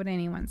don't care what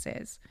anyone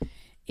says.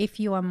 If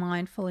you are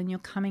mindful and you're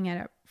coming at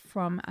it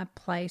from a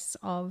place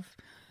of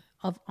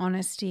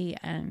honesty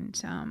and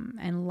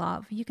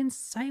love, you can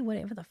say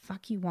whatever the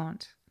fuck you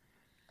want.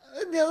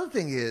 And the other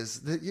thing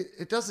is that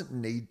it doesn't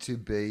need to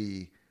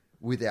be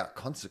without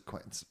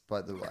consequence,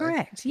 by the way.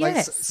 Correct, like,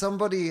 yes.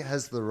 Somebody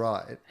has the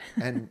right,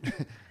 and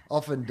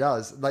often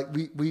does. Like,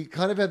 we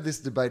kind of have this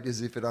debate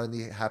as if it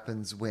only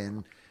happens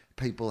when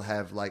people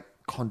have, like,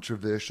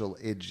 controversial,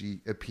 edgy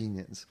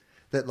opinions.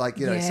 That, like,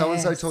 you know,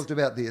 so-and-so talked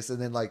about this,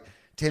 and then, like,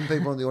 10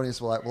 people in the audience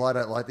were like, well, I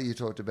don't like that you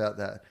talked about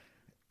that.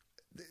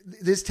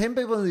 There's 10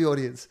 people in the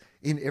audience,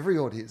 in every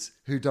audience,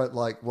 who don't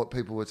like what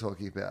people were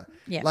talking about.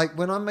 Yeah. Like,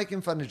 when I'm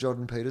making fun of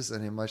Jordan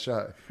Peterson in my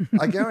show,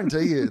 I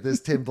guarantee you there's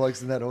 10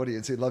 blokes in that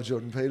audience who love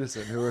Jordan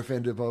Peterson who are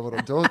offended by what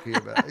I'm talking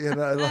about. You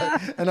know,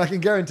 like, and I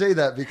can guarantee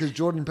that because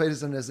Jordan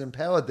Peterson has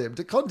empowered them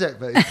to contact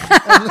me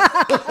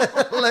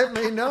and let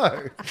me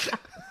know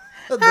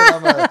that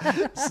I'm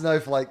a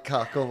snowflake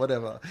cuck or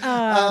whatever.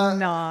 Oh,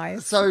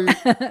 nice. So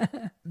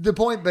the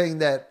point being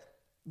that,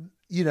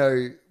 you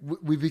know,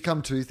 we've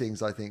become two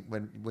things, I think,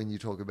 when you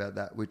talk about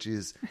that, which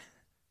is,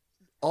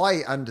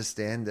 I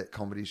understand that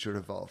comedy should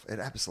evolve. It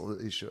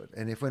absolutely should.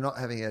 And if we're not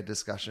having a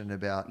discussion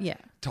about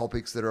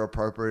topics that are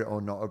appropriate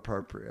or not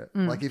appropriate,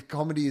 like if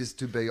comedy is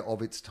to be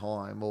of its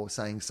time or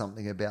saying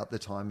something about the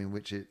time in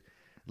which it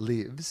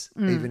lives,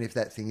 even if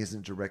that thing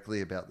isn't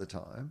directly about the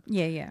time,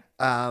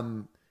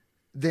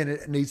 then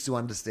it needs to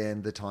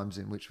understand the times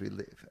in which we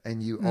live.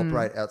 And you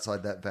operate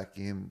outside that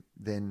vacuum,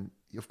 then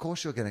of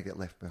course you're going to get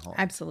left behind.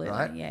 Absolutely.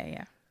 Right?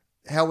 Yeah.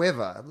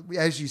 However,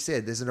 as you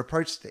said, there's an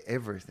approach to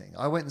everything.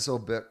 I went and saw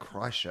Bert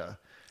Kreischer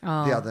the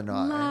other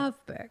night. Love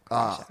Bert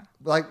Kreischer.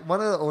 Like,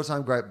 one of the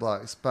all-time great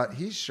blokes. But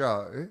his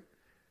show,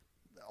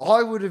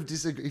 I would have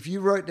disagreed. If you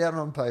wrote down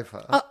on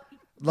paper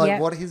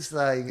what he's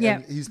saying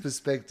and his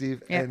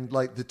perspective and,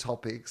 like, the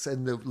topics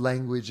and the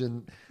language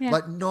and,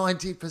 like,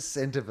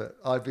 90% of it,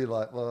 I'd be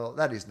like, well,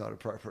 that is not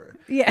appropriate.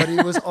 Yeah. But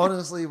it was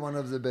honestly one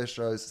of the best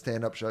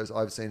stand-up shows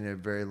I've seen in a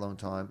very long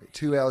time.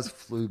 2 hours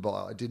flew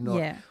by. I did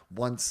not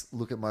once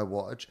look at my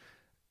watch.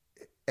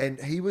 And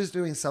he was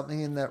doing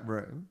something in that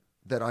room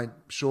that I'm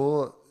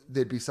sure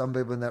there'd be some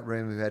people in that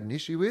room who had an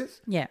issue with.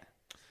 Yeah.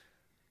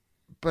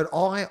 But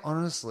I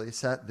honestly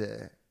sat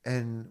there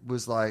and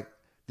was like,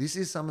 this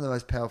is some of the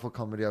most powerful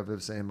comedy I've ever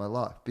seen in my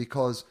life,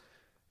 because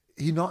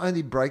he not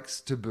only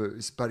breaks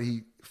taboos, but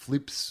he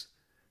flips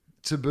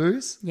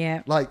taboos.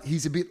 Yeah. Like,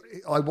 he's a bit,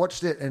 I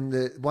watched it, and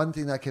the one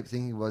thing that I kept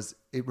thinking was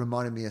it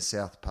reminded me of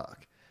South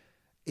Park.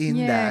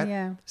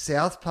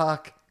 South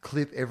Park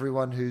clip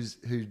everyone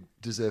who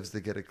deserves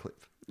to get a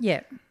clip.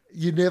 Yeah.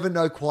 You never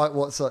know quite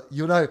what side.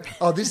 You'll know,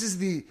 this is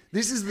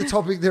the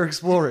topic they're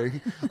exploring.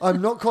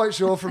 I'm not quite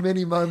sure from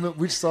any moment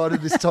which side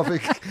of this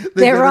topic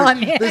they're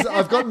on. Yeah.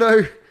 I've got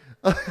no...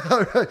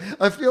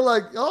 I feel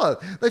like,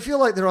 they feel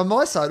like they're on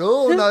my side.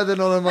 Oh, no, they're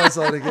not on my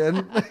side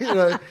again. You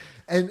know,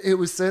 and it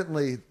was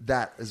certainly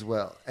that as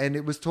well. And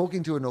it was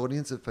talking to an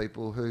audience of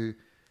people who,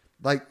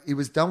 like, it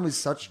was done with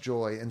such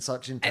joy and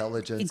such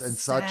intelligence and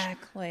such,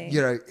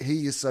 you know,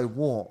 he is so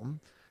warm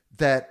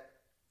that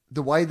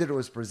the way that it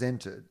was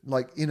presented,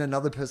 like, in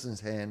another person's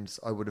hands,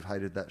 I would have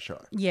hated that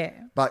show. Yeah.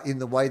 But in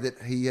the way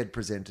that he had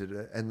presented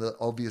it and the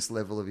obvious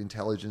level of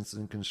intelligence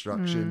and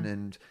construction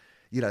and,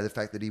 you know, the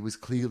fact that he was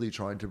clearly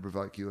trying to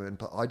provoke you.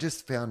 And I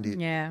just found it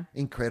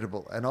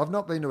incredible. And I've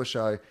not been to a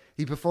show.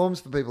 He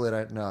performs for people who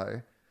don't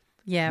know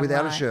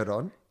without a shirt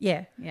on.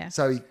 Yeah.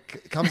 So he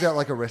comes out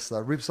like a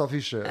wrestler, rips off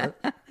his shirt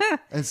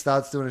and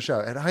starts doing a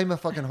show at Hamer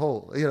fucking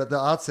Hall, you know, the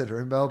Arts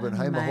Centre in Melbourne,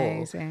 Hamer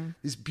Hall.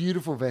 This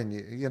beautiful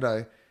venue, you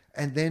know.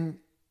 And then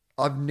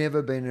I've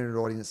never been in an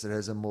audience that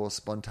has a more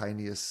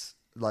spontaneous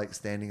like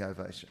standing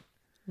ovation.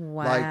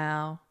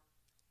 Wow.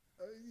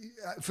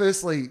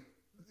 Firstly,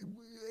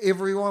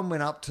 everyone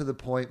went up to the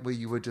point where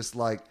you were just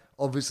like,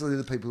 obviously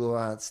the people who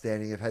aren't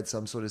standing have had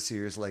some sort of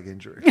serious leg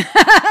injury.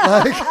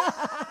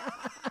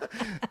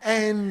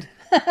 And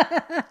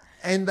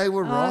they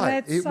were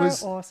right. That's It so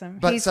was awesome.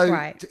 But He's so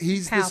great.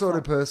 he's the Powerful. sort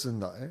of person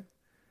though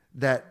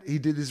that he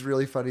did this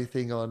really funny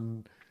thing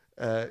on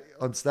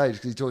stage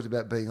because he talked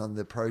about being on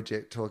the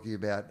project, talking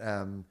about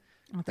the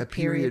a period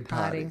period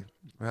party, party.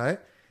 right?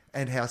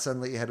 And how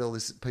suddenly you had all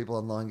this people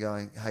online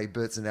going, "Hey,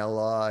 Bert's an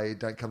ally.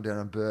 Don't come down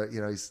on Bert. You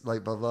know, he's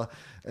late, blah blah."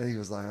 And he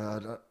was like, "Oh,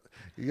 don't."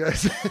 He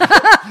goes,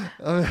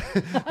 "I'm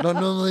not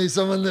normally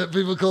someone that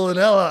people call an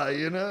ally,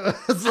 you know."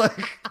 It's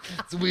like,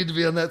 it's weird to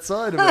be on that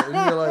side of it. And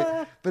you're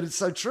like, but it's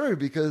so true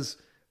because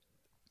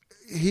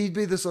he'd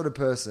be the sort of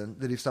person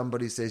that if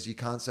somebody says you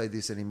can't say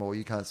this anymore,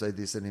 you can't say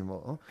this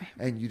anymore,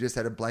 and you just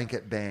had a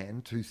blanket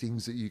ban to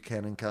things that you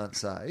can and can't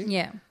say,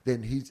 Yeah.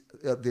 then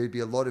there'd be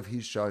a lot of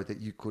his show that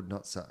you could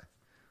not say.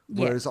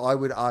 Yeah. Whereas I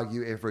would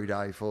argue every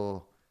day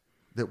for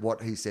that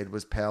what he said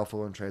was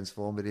powerful and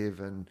transformative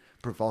and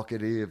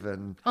provocative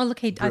and Oh, look,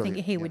 I think brilliant,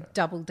 he you would know.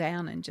 double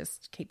down and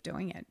just keep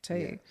doing it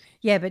too.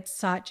 Yeah, but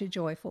such a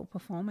joyful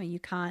performer. You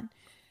can't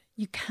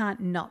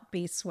not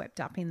be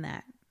swept up in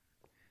that.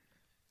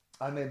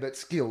 I mean, but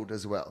skilled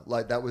as well.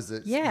 Like that was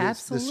the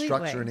Absolutely.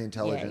 structure and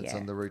intelligence Yeah, yeah.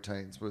 on the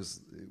routines was,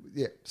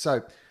 yeah.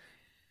 So,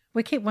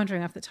 We keep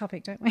wandering off the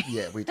topic, don't we?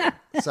 yeah, we did.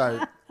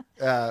 So,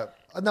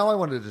 no, I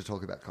wanted to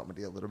talk about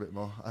comedy a little bit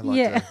more. I'd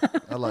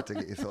like to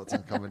get your thoughts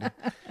on comedy.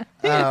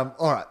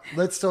 All right,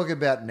 let's talk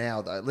about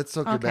now though. Let's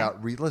talk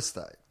about real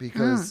estate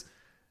because,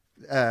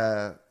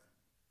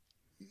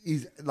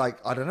 is like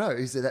I don't know.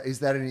 Is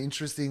that an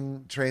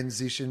interesting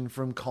transition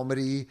from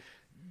comedy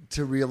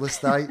to real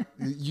estate?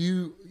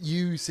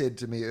 You said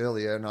to me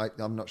earlier, and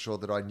I'm not sure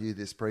that I knew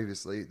this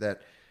previously,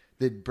 that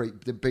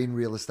there'd been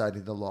real estate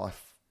in the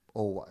life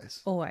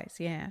always. Always,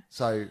 yeah.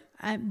 So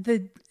I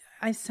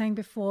was saying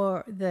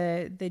before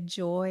the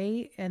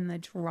joy and the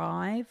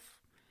drive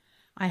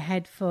I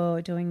had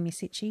for doing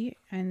Miss Itchy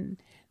and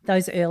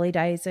those early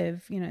days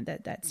of, you know,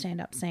 that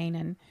stand-up scene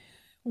and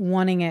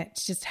wanting it,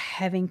 just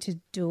having to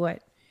do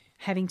it,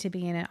 having to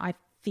be in it. I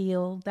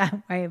feel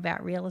that way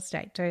about real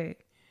estate too.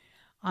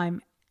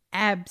 I'm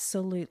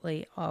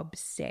absolutely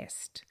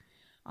obsessed.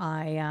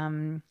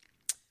 I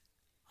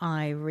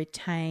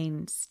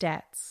retain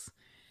stats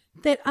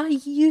that are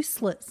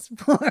useless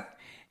for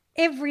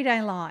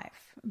everyday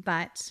life,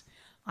 but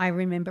I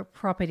remember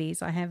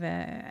properties. I have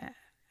an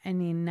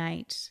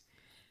innate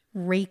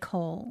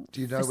recall.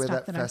 do you know for where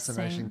stuff that I've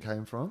fascination seen.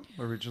 came from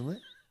originally?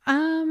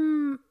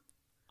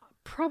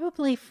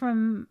 Probably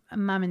from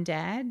mum and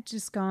dad,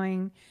 just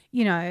going,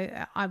 you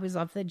know, I was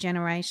of the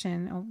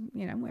generation, or,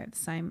 you know, we're at the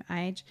same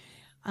age,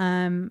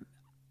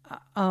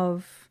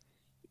 of,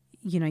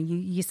 you know,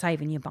 you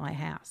save and you buy a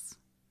house.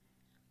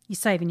 You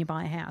save and you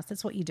buy a house.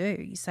 That's what you do.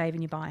 You save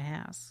and you buy a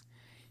house.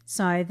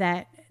 So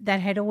that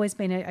had always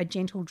been a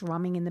gentle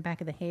drumming in the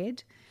back of the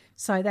head.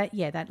 So that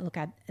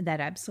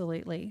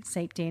absolutely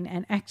seeped in.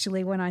 And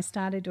actually, when I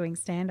started doing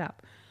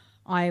stand-up,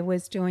 I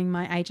was doing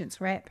my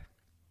agent's rep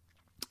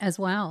as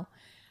well.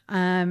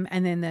 And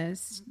then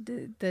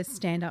the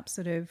stand-up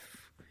sort of,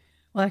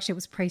 well, actually it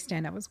was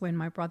pre-stand-up, was when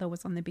my brother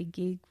was on the big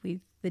gig with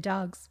the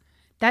Dougs.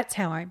 That's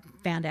how I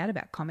found out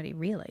about comedy,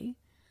 really,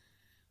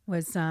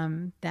 was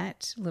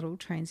that little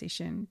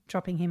transition,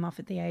 dropping him off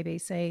at the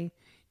ABC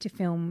to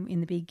film in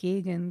the big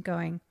gig and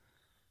going,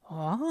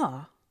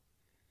 oh,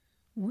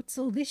 what's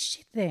all this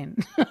shit then?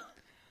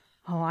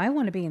 Oh, I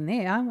want to be in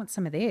there. I want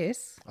some of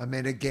this. I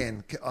mean,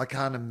 again, I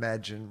can't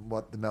imagine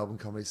what the Melbourne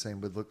comedy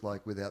scene would look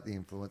like without the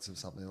influence of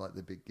something like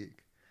the big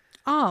gig.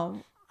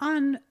 Oh,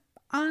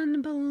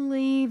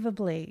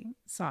 unbelievably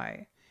so.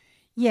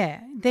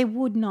 Yeah, there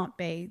would not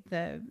be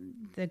the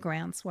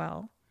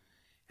groundswell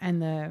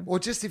and the... Or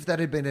just if that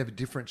had been a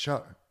different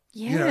show.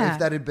 Yeah. You know, if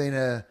that had been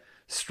a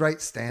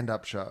straight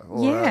stand-up show.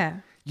 Or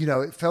Yeah. you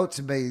know, it felt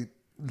to me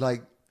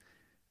like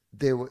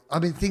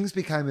things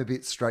became a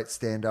bit straight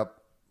stand-up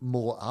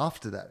more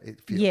after that.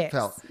 It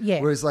felt.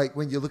 yeah. Whereas like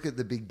when you look at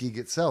the big gig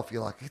itself,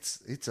 you're like,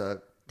 it's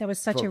a... There was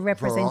such a variety of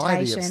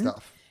representation.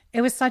 stuff. It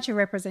was such a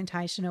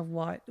representation of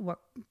what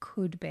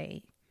could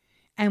be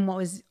and what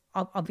was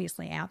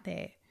obviously out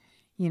there,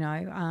 you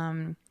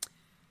know.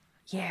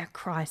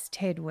 Christ,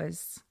 Ted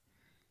was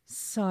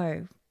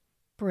so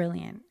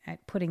brilliant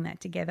at putting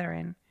that together,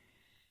 and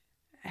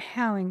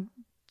how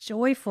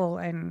joyful.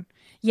 And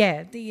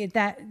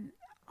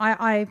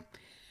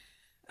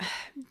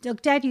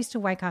look, Dad used to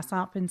wake us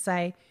up and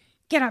say,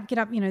 get up,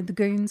 you know, the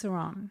Goons are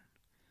on.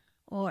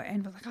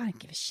 And we're like, I don't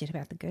give a shit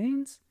about the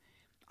Goons.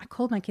 I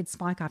called my kid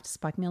Spike after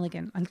Spike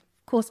Milligan. Of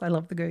course I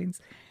love the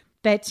Goons.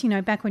 But, you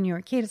know, back when you were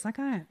a kid, it's like,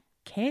 I don't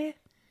care.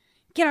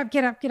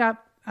 Get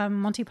up.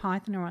 Monty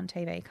Python are on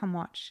TV. Come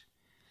watch.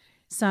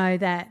 So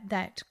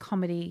that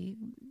comedy,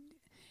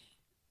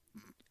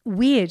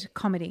 weird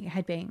comedy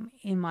had been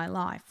in my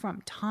life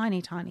from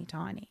tiny.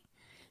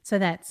 So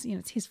that's, you know,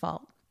 it's his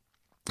fault.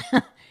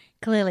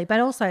 Clearly, but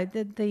also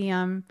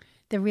the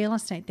real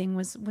estate thing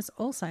was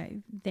also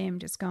them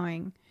just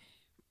going,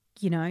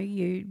 you know,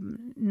 you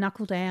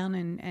knuckle down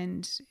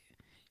and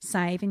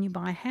save and you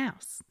buy a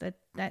house.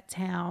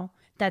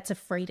 That's a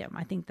freedom.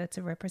 I think that's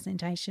a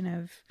representation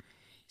of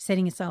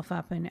setting yourself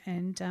up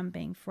and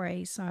being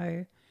free.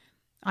 So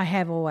I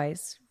have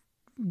always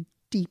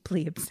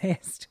deeply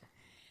obsessed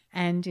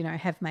and, you know,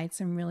 have made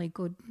some really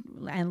good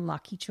and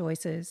lucky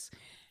choices.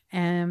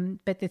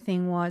 But the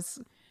thing was,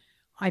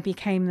 I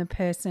became the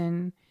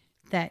person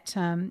that,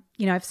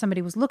 you know, if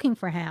somebody was looking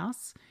for a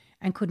house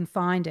and couldn't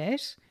find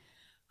it,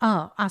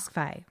 ask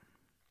Faye.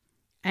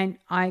 And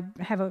I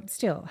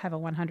still have a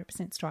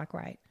 100% strike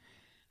rate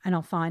and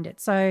I'll find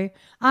it. So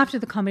after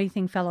the comedy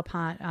thing fell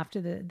apart,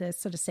 after the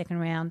sort of second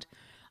round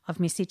of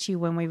Miss Itchy,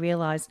 when we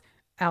realised,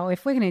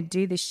 if we're going to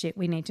do this shit,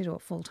 we need to do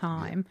it full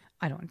time.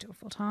 I don't want to do it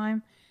full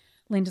time.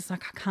 Linda's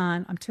like, I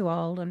can't. I'm too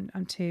old.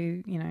 I'm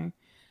too, you know,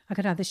 I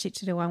got other shit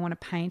to do. I want to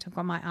paint. I've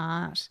got my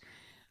art.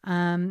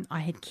 I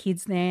had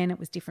kids then. It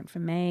was different for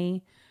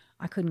me.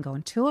 I couldn't go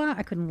on tour.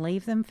 I couldn't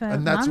leave them for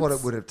And that's months. what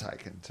it would have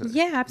taken too.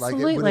 Yeah,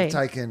 absolutely. Like it would have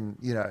taken,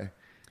 you know,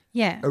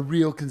 a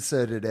real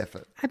concerted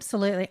effort.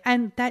 Absolutely.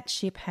 And that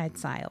ship had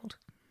sailed.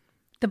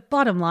 The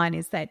bottom line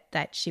is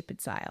that ship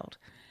had sailed.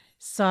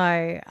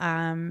 So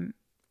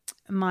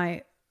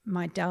my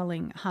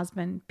darling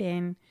husband,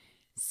 Ben,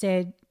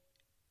 said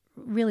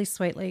really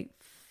sweetly,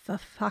 for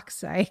fuck's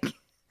sake,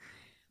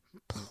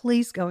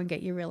 please go and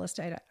get your real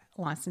estate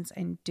license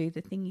and do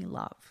the thing you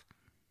love.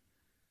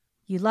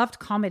 You loved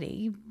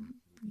comedy.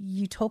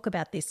 You talk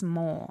about this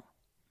more.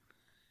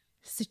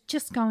 So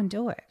just go and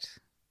do it.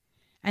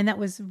 And that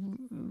was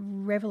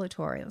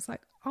revelatory. I was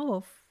like, oh,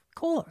 of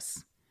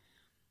course.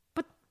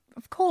 But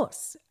of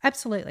course,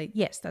 absolutely.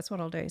 Yes, that's what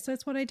I'll do. So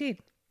that's what I did.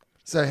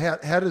 So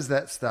how does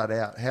that start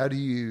out? How do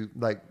you,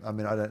 like, I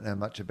mean, I don't know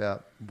much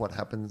about what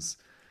happens,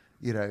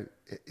 you know,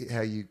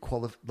 how you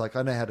qualify. Like,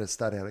 I know how to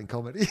start out in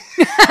comedy.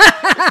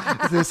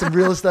 Is there some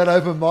real estate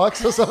open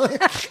mics or something?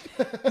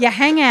 You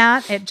hang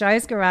out at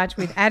Joe's Garage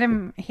with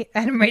Adam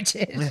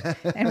Richard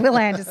and Will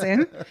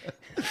Anderson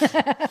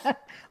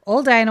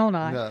all day and all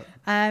night.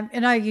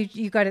 No.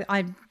 You go to.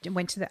 I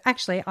went to the.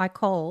 Actually, I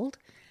called.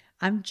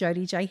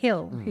 Jodie J.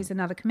 Hill, who's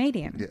another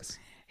comedian. Yes.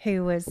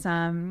 Who was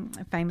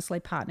famously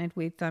partnered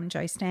with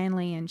Joe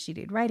Stanley, and she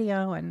did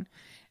radio and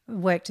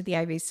worked at the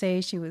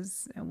ABC. She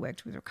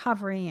worked with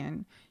Recovery,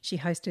 and she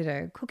hosted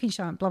a cooking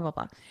show and blah blah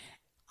blah.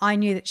 I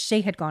knew that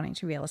she had gone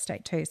into real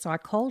estate too, so I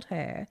called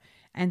her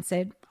and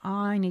said,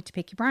 I need to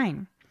pick your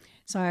brain.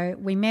 So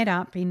we met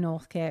up in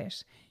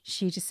Northcote.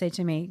 She just said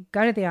to me,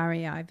 go to the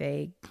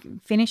REIV,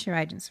 finish your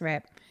agent's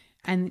rep,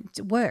 and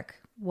work.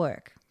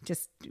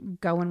 Just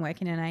go and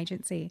work in an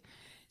agency.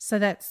 So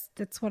that's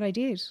what I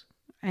did.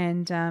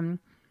 And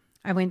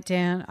I went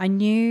down. I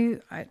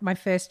knew my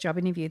first job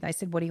interview, they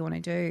said, what do you want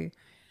to do?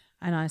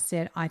 And I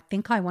said, I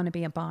think I want to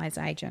be a buyer's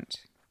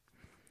agent,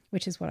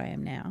 which is what I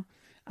am now.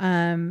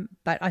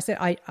 But I said,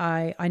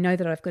 I know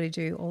that I've got to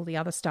do all the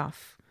other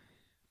stuff.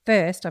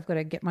 First, I've got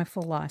to get my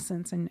full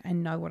license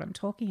and know what I'm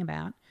talking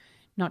about,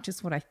 not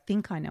just what I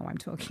think I know I'm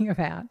talking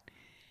about.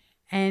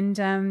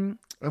 And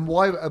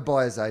why a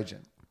buyer's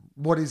agent?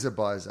 What is a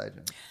buyer's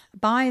agent?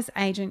 Buyer's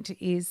agent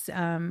is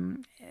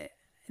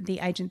the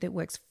agent that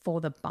works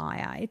for the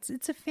buyer.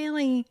 It's a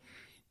fairly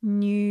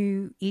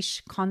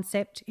new-ish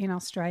concept in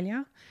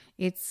Australia.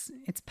 It's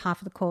par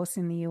for the course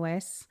in the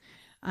US.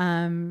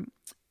 If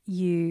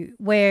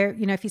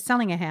you're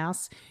selling a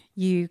house,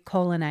 you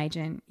call an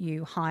agent,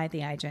 you hire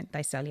the agent,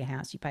 they sell your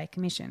house, you pay a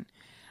commission.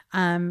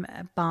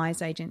 A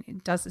buyer's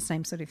agent does the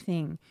same sort of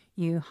thing.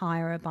 You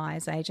hire a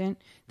buyer's agent,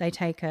 they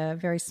take a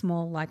very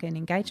small, like an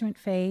engagement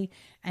fee,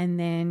 and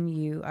then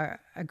you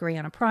agree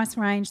on a price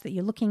range that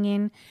you're looking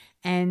in,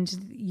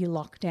 and you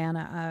lock down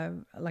a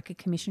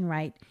commission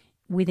rate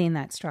within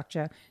that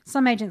structure.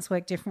 Some agents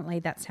work differently.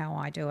 That's how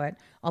I do it.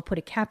 I'll put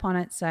a cap on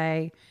it,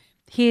 say,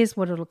 here's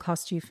what it'll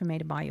cost you for me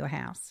to buy your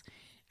house.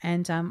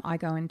 And I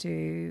go and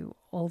do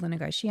all the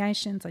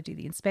negotiations. I do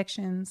the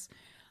inspections.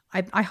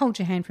 I hold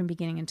your hand from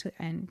beginning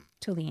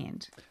until the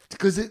end.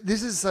 Because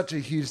this is such a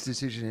huge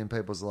decision in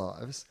people's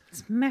lives.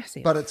 It's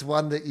massive. But it's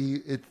one that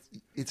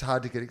it's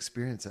hard to get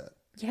experience at.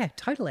 Yeah,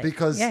 totally.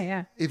 Because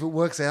if it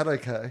works out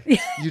okay,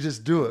 you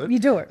just do it. You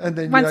do it. And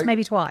then once,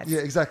 maybe twice. Yeah,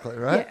 exactly,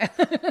 right?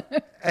 Yeah.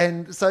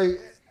 And so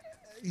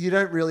you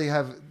don't really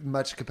have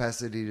much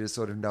capacity to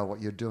sort of know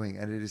what you're doing.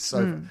 And it is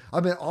so... I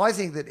mean, I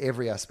think that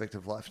every aspect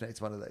of life needs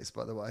one of these,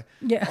 by the way.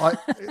 Yeah.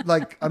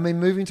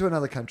 Moving to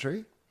another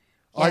country...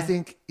 Yeah. I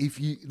think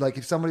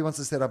if somebody wants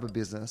to set up a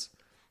business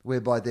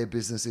whereby their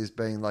business is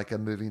being like a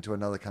moving to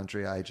another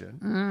country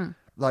agent,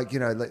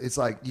 it's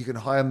like you can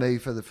hire me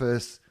for the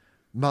first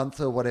month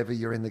or whatever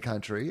you're in the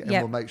country, and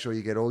we'll make sure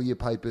you get all your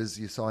papers,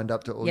 you signed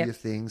up to all your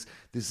things.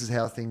 This is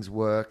how things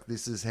work.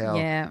 This is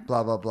how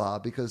blah, blah, blah.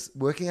 Because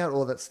working out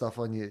all that stuff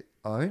on your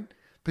own,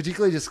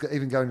 particularly just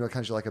even going to a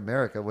country like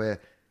America where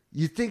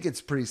you think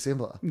it's pretty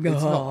similar.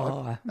 It's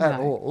not at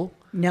all.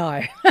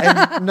 No.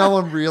 And no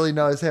one really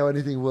knows how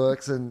anything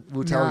works and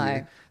will tell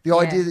you. The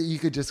idea that you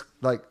could just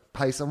like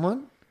pay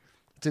someone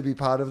to be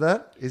part of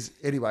that. Is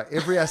anyway,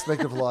 every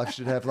aspect of life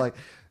should have like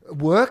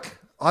work.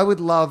 I would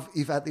love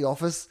if at the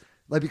office,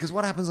 like, because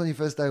what happens on your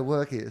first day of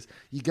work is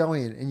you go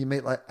in and you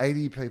meet like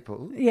 80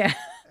 people. Yeah.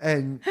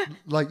 And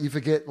like you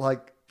forget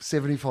like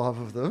 75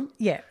 of them.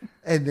 Yeah.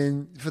 And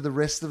then for the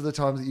rest of the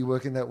time that you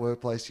work in that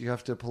workplace, you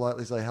have to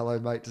politely say hello,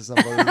 mate, to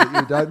somebody that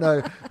you don't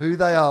know who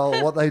they are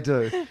or what they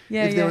do.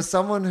 Yeah, if there was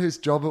someone whose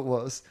job it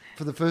was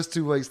for the first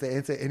 2 weeks to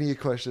answer any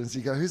questions,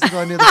 you go, who's the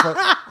guy near the phone?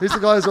 Who's the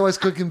guy who's always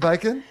cooking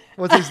bacon?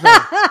 What's his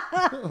name?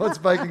 What's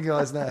Bacon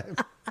Guy's name?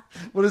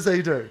 What does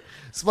he do?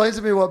 Explain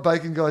to me what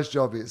Bacon Guy's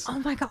job is. Oh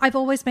my God, I've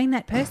always been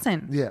that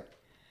person. Yeah.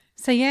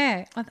 So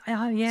yeah,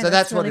 yeah. So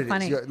that's really what it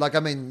funny. is. Like, I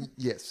mean,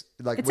 yes.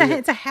 Like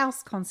It's a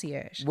house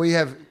concierge. We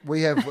have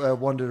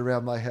wandered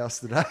around my house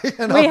today,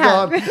 and We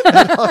I've have. gone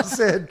and I've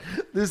said,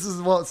 "This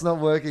is what's not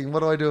working. What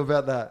do I do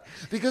about that?"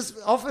 Because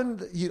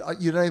often you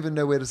don't even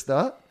know where to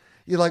start.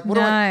 You're like, "What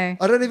do I?"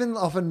 No. I don't even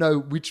often know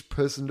which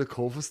person to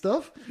call for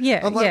stuff.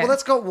 Yeah, I'm like, yeah. "Well,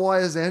 that's got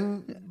wires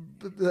and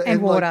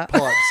water. like,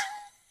 pipes."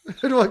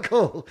 Who do I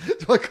call?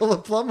 Do I call a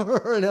plumber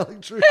or an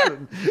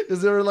electrician?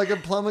 Is there like a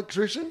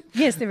plumber-trician?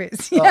 Yes, there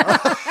is. Yeah.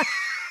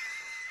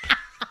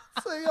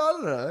 See, I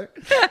don't know.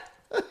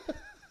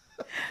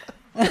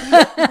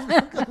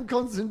 I'm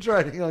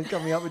concentrating on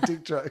coming up with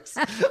dick jokes.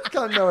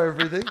 Can't know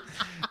everything.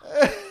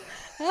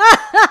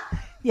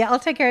 Yeah, I'll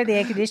take care of the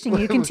air conditioning.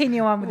 You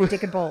continue on with the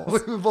dick and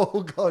balls. We've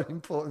all got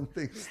important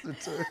things to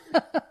do.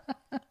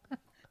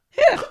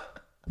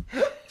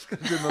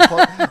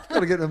 Got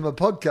to get them a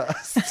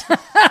podcast.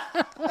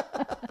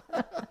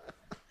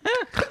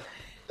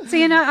 So,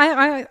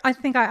 I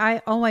think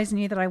I always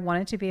knew that I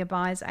wanted to be a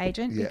buyer's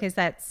agent because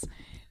that's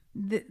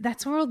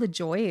where all the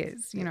joy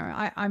is.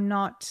 I'm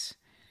not...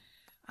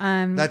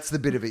 That's the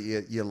bit of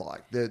it you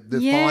like. The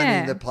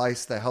finding the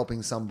place, the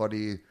helping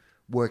somebody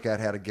work out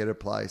how to get a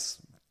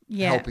place,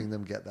 helping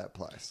them get that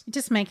place.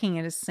 Just making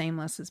it as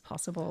seamless as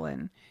possible.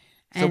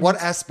 So what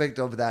aspect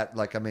of that,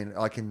 like, I mean,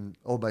 I can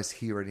almost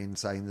hear it in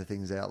saying the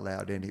things out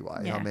loud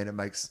anyway. Yeah. I mean, it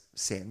makes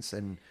sense.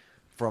 And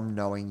from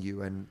knowing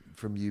you and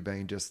from you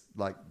being just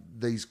like,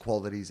 these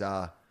qualities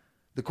are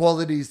the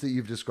qualities that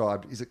you've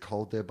described. Is it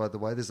cold there, by the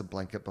way? There's a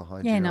blanket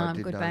behind you. No, I I'm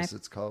did good, notice babe.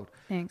 it's cold.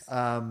 Thanks.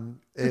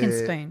 We can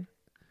spoon.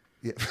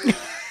 Yeah.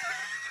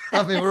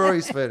 I mean, we're already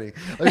spooning.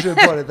 I should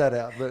have pointed that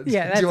out. But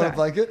Yeah, do you that's want a right.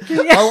 blanket?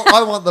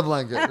 I want the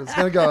blanket. It's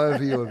going to go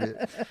over you a bit.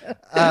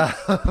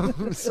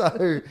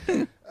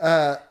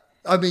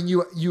 I mean,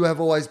 you have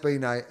always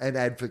been an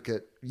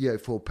advocate,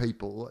 for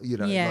people.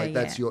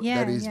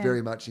 That is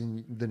very much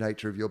in the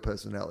nature of your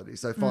personality.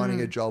 So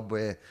finding a job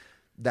where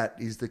that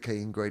is the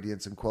key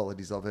ingredients and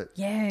qualities of it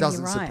doesn't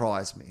you're right.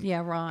 surprise me.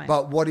 Yeah, right.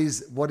 But what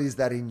is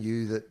that in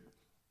you that,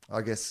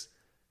 I guess,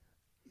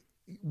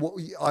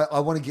 I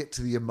want to get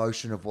to the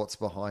emotion of what's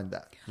behind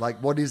that. Like,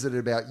 what is it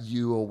about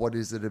you, or what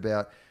is it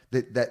about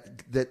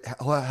that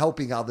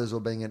helping others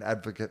or being an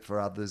advocate for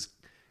others,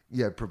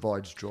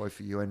 provides joy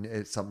for you, and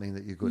it's something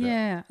that you're good at?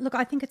 Yeah. Look,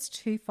 I think it's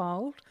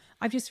twofold.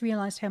 I've just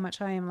realized how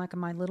much I am like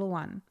my little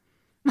one,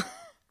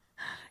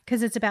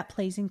 because it's about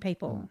pleasing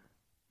people.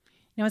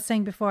 I was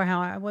saying before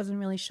how I wasn't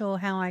really sure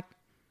how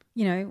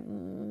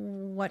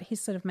what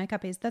his sort of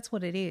makeup is. That's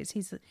what it is.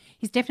 He's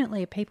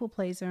definitely a people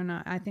pleaser, and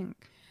I think,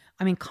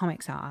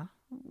 comics are.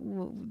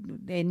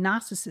 They're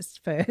narcissists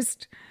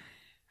first,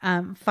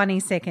 funny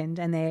second,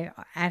 and they're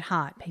at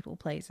heart people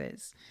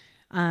pleasers.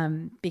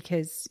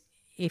 Because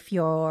if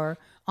you're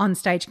on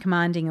stage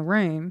commanding a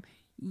room,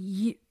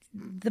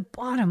 the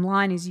bottom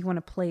line is you want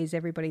to please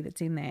everybody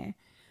that's in there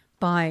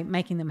by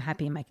making them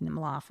happy and making them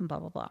laugh and blah,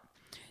 blah, blah.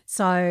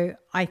 So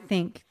I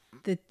think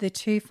the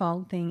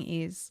twofold thing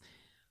is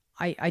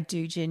I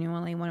do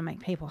genuinely want to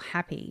make people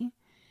happy,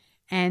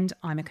 and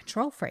I'm a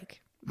control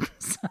freak.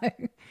 So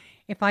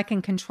if I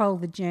can control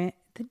the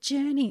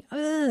journey,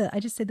 I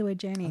just said the word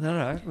journey.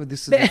 No. Well,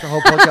 the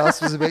whole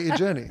podcast was about your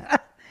journey.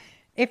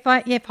 If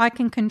I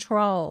can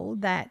control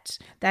that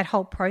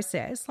whole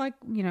process, like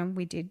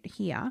we did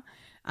here,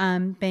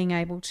 being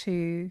able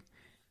to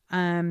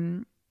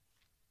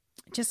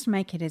just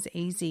make it as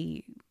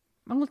easy.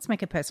 Well, let's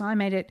make it personal. I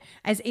made it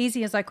as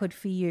easy as I could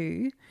for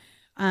you,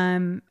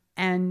 and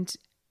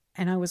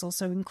I was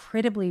also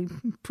incredibly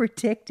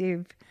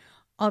protective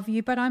of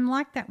you. But I'm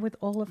like that with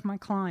all of my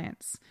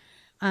clients.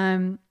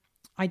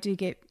 I do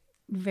get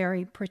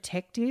very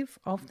protective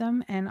of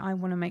them, and I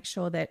want to make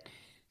sure that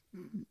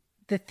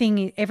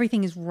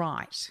everything is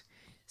right.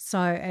 So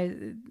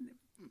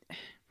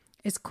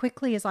as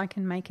quickly as I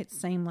can make it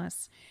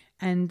seamless,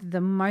 and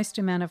the most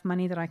amount of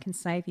money that I can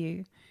save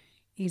you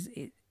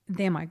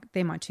they're my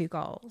two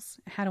goals.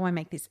 How do I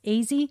make this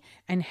easy,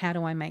 and how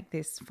do I make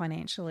this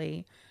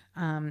financially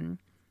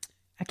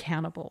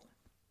accountable?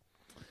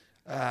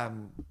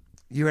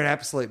 You're an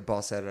absolute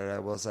boss at it. I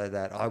will say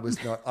that. I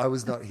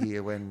was not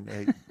here when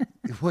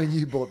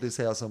you bought this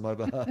house on my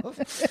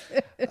behalf.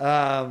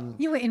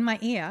 You were in my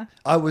ear.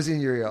 I was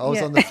in your ear. I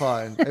was on the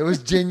phone. It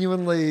was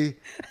genuinely.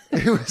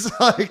 It was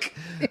like.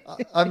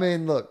 I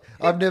mean, look.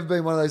 I've never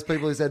been one of those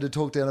people who's had to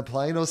talk down a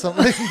plane or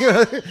something.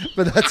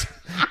 But that's.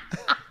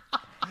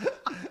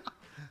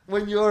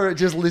 when you're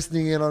just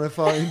listening in on a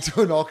phone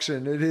to an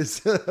auction, it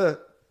is.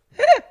 But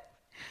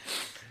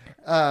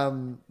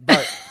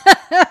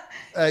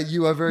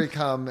you are very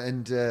calm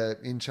and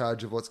in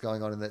charge of what's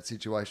going on in that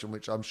situation,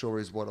 which I'm sure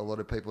is what a lot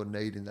of people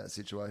need in that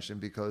situation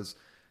because,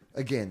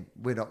 again,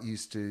 we're not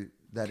used to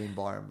that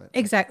environment.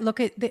 Exactly.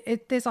 Look,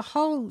 there's a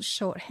whole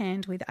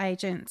shorthand with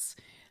agents.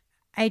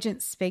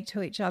 Agents speak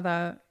to each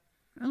other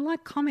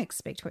like comics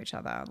speak to each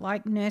other,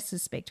 like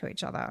nurses speak to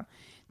each other.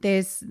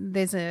 There's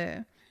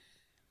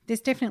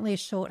definitely a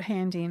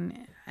shorthand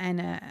in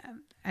and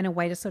a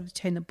way to sort of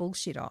turn the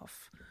bullshit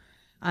off.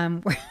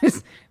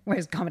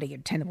 Whereas comedy, you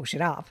turn the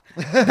bullshit up.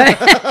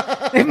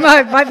 It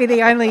might be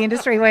the only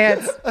industry where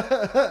it's,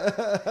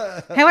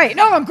 hey, wait,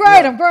 no, I'm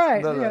great, I'm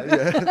great. No,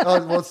 yeah.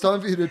 Oh, well, it's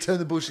time for you to turn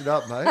the bullshit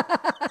up, mate.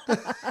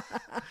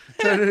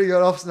 Turning it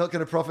off is not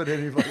going to profit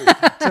anybody.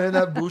 Turn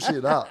that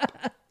bullshit up.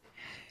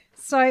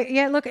 So,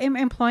 yeah, look,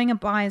 employing a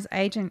buyer's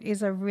agent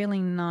is a really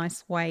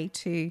nice way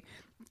to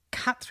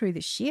cut through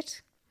the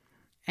shit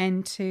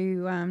and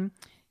to,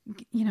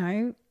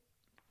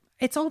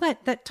 it's all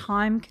that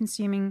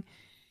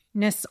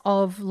time-consumingness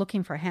of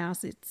looking for a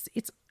house.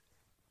 It's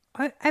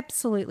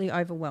absolutely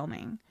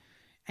overwhelming.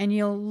 And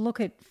you'll look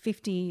at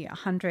 50,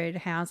 100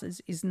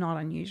 houses is not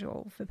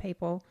unusual for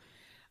people.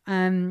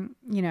 I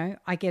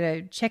get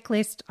a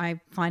checklist.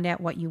 I find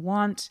out what you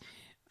want.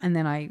 And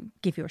then I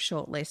give you a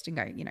short list and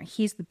go,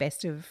 here's the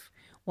best of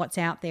what's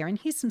out there. And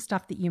here's some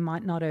stuff that you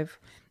might not have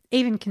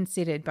even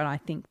considered. But I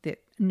think that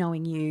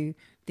knowing you,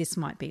 this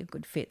might be a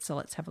good fit. So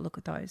let's have a look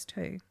at those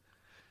too.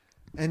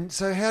 And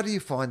so how do you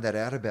find that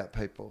out about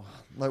people?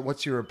 Like,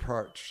 what's your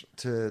approach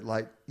to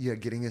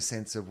getting a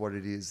sense of what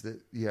it is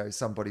that,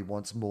 somebody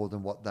wants more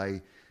than what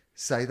they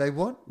say they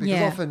want?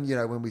 Because often,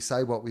 when we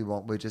say what we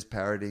want, we're just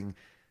parroting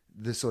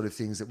the sort of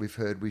things that we've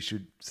heard we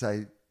should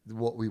say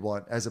what we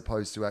want as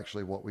opposed to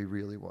actually what we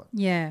really want.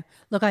 Yeah.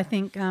 Look, I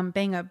think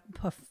being a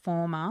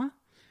performer,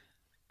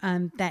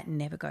 that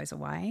never goes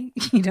away.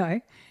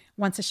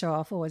 Once a show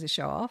off, always a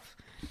show off.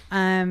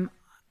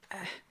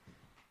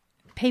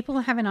 People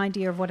have an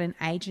idea of what an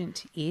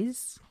agent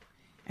is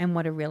and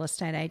what a real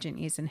estate agent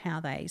is and how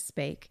they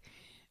speak.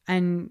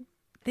 And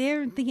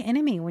they're the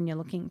enemy when you're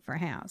looking for a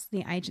house.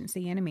 The agent's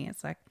the enemy.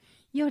 It's like,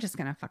 you're just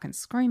going to fucking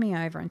screw me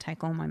over and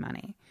take all my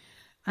money.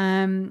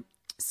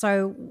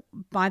 So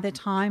by the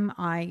time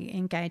I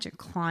engage a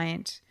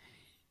client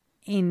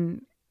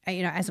in,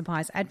 as a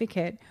buyer's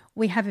advocate,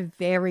 we have a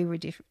very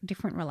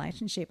different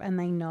relationship, and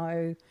they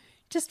know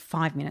just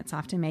 5 minutes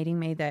after meeting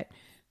me that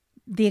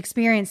the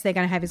experience they're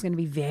going to have is going to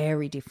be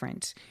very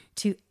different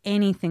to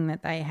anything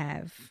that they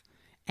have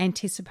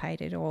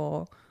anticipated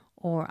or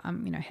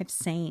have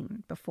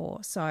seen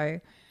before.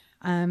 So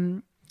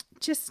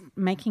just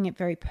making it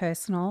very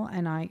personal,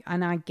 and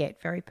I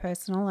get very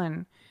personal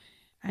and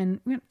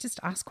just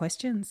ask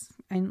questions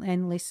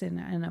and listen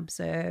and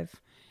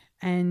observe.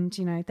 And,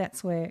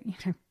 that's where,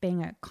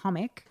 being a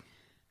comic,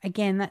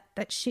 again,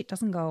 that shit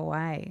doesn't go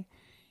away.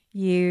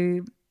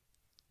 You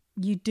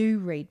do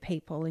read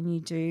people and you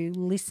do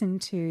listen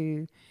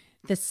to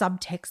the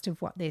subtext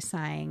of what they're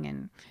saying.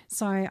 And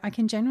so I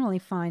can generally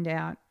find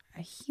out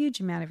a huge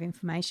amount of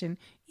information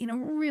in a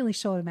really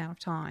short amount of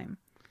time.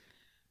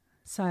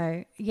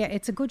 So, yeah,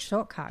 it's a good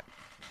shortcut.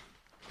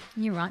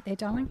 You're right there,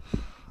 darling.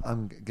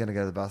 I'm going to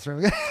go to the bathroom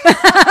again.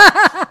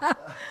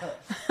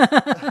 I'm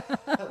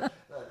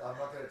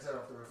not going to turn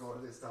off the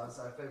recorder this time,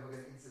 so people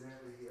can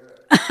incidentally hear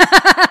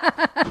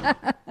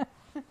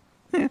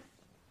it.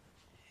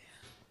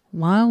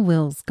 While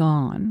Will's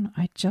gone,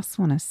 I just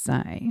want to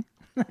say...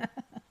 Do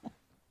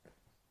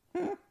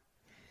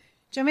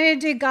you want me to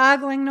do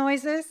gargling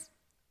noises?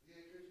 Yeah,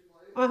 could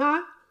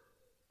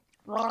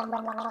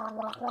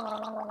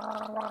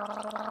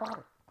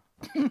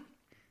you please?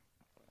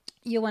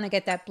 You want to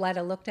get that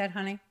bladder looked at,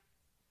 honey?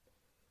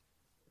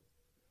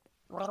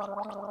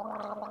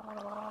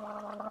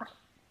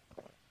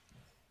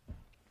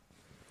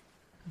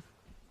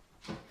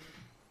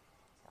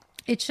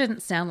 It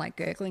shouldn't sound like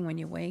gurgling when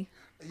you wee.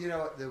 You know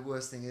what the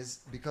worst thing is?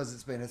 Because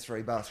it's been a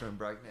 3-bathroom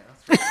break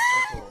now.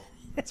 4.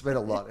 It's been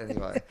a lot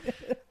anyway.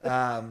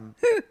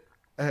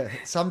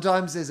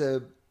 Sometimes there's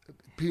a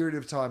period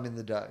of time in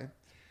the day.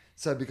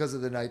 So because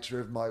of the nature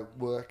of my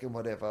work and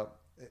whatever,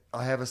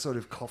 I have a sort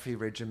of coffee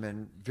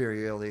regimen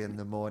very early in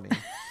the morning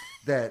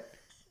that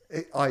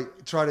I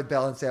try to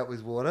balance out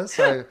with water.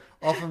 So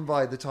often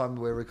by the time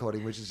we're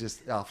recording, which is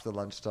just after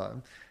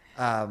lunchtime,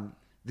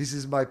 this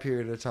is my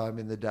period of time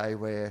in the day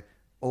where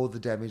all the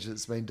damage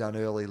that's been done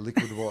early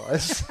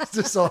liquid-wise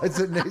decides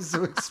it needs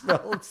to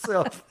expel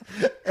itself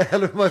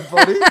out of my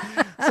body.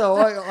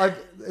 So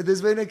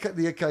there's been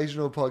the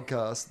occasional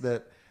podcast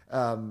that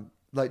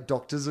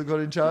doctors have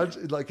got in charge,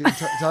 in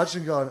touch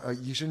and gone, oh,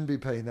 you shouldn't be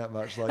peeing that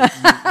much. You've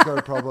got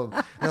a problem.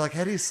 And they're like,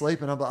 how do you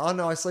sleep? And I'm like, oh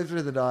no, I sleep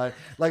through the night.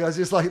 I was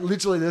just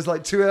literally there's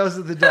 2 hours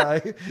of the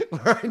day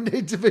where I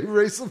need to be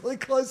reasonably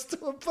close to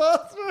a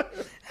bathroom.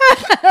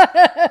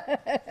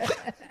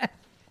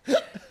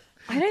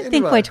 I don't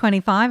think we're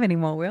 25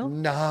 anymore, Will.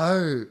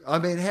 No. I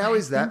mean, how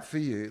is that for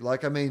you?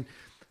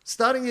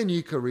 Starting a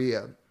new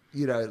career,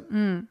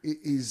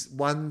 is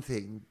one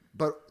thing,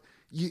 but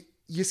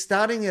you're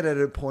starting it at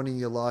a point in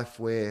your life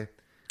where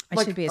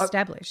I should be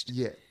established.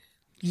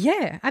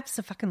 Yeah,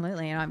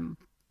 absolutely. And I'm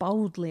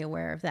boldly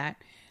aware of that.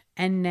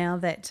 And now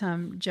that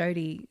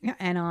Jodie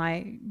and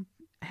I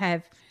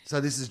have... So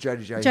this is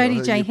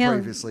Jodie J. Hill,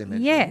 previously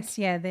mentioned. Yes,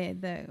 yeah,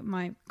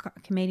 my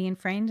comedian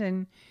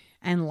friend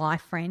and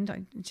life friend.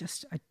 I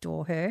just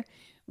adore her.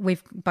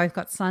 We've both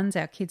got sons.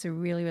 Our kids are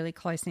really, really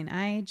close in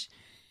age.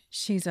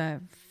 She's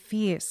a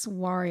fierce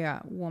warrior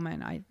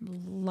woman. I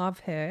love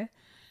her.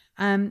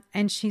 And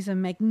she's a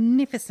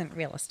magnificent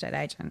real estate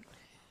agent.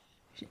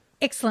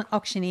 Excellent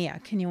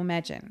auctioneer, can you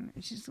imagine?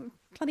 She's a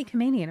bloody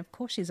comedian. Of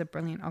course she's a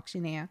brilliant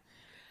auctioneer.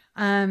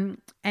 And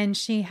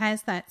she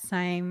has that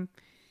same...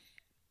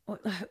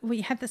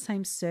 We have the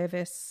same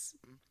service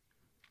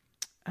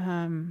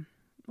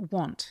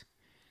want.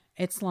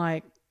 It's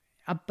like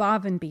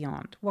above and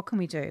beyond. What can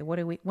we do? What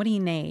do you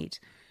need?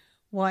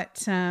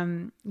 What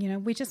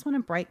we just want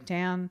to break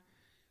down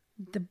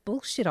the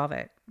bullshit of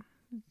it.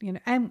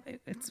 And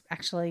it's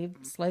actually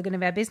a slogan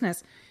of our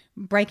business,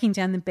 breaking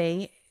down the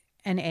B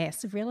and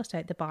S of real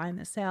estate, the buy and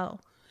the sell.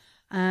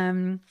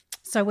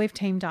 So we've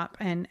teamed up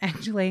and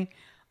actually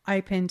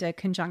opened a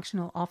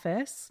conjunctional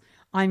office.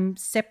 I'm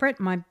separate.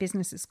 My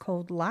business is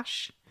called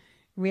Lush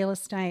Real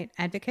Estate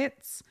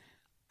Advocates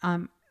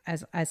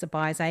as a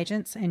buyer's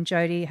agents, and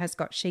Jodie has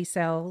got She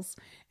Sells,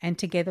 and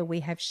together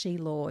we have She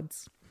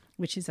Lords,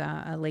 which is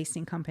a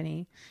leasing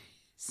company.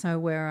 So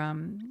we're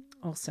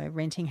also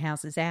renting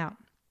houses out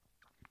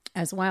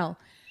as well.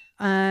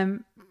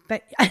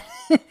 But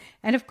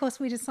and of course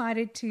we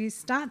decided to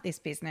start this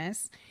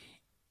business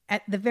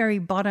at the very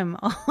bottom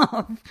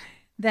of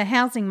the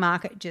housing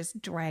market,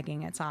 just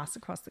dragging its ass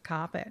across the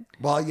carpet.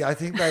 Well, yeah, I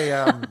think they,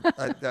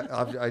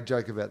 I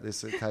joke about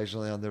this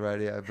occasionally on the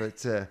radio,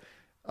 but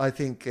I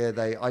think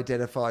they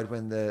identified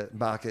when the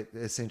market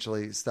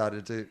essentially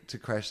started to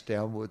crash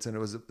downwards, and it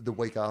was the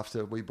week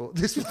after we bought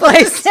this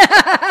place.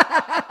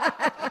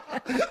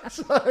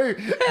 So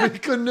we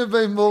couldn't have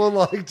been more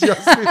like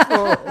just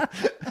before.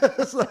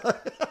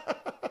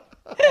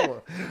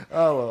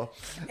 Oh well.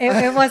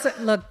 It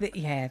wasn't. Look,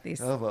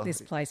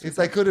 this place. If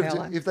they could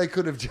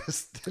have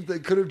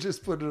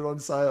just put it on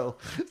sale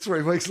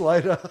 3 weeks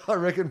later, I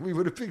reckon we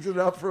would have picked it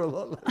up for a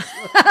lot less.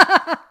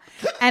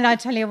 And I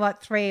tell you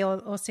what, 3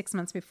 or 6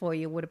 months before,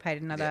 you would have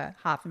paid another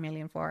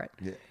 $500,000 for it.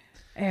 Yeah,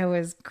 it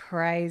was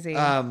crazy.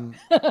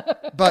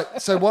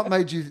 But so, what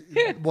made you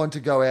want to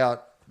go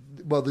out?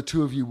 Well, the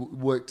two of you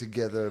work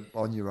together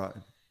on your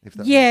own. If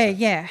that makes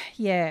sense.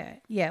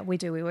 Yeah. We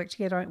do. We work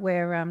together.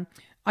 We're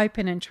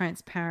open and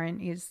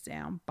transparent is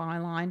our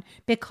byline,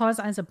 because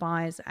as a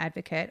buyer's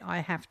advocate, I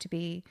have to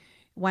be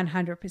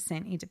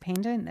 100%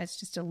 independent. That's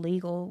just a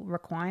legal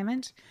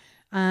requirement.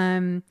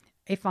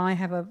 If I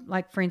have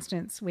for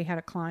instance, we had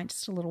a client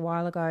just a little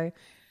while ago.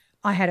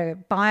 I had a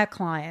buyer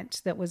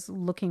client that was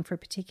looking for a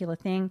particular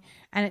thing,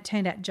 and it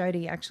turned out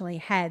Jodie actually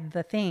had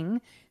the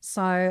thing.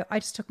 So I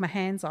just took my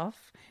hands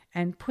off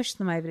and pushed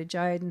them over to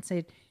Jodie and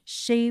said,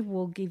 she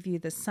will give you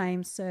the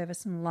same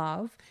service and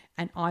love,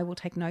 and I will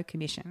take no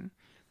commission.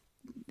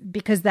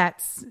 Because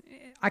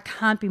I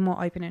can't be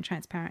more open and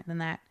transparent than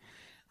that.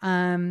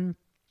 And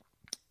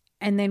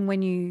then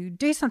when you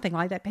do something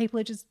like that, people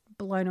are just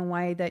blown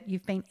away that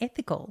you've been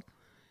ethical.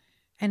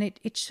 And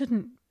it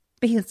shouldn't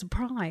be a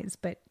surprise,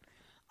 but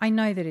I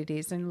know that it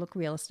is. And look,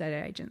 real estate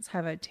agents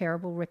have a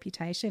terrible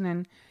reputation,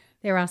 and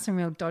there are some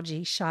real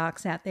dodgy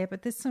sharks out there,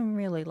 but there's some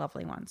really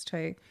lovely ones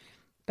too.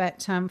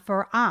 But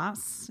for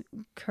us,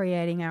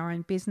 creating our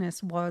own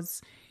business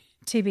was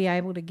to be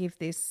able to give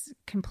this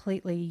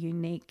completely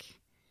unique,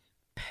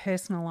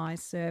 personalised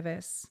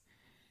service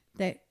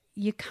that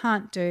you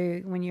can't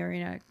do when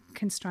you're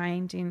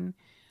constrained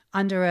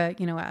under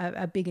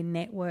a bigger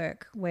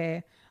network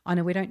where, I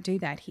know we don't do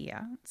that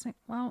here. It's like,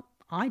 well,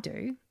 I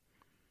do.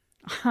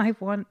 I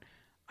want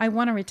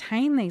to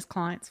retain these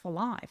clients for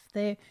life.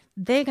 They're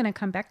going to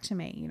come back to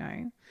me,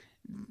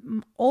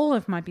 All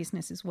of my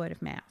business is word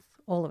of mouth,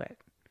 all of it.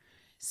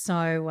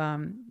 So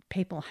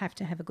people have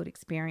to have a good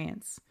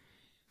experience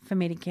for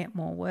me to get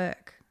more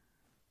work.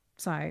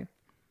 So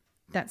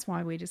that's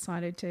why we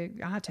decided to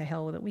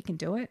hell with it. We can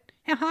do it.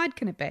 How hard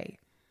can it be?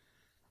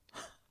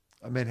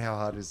 I mean, how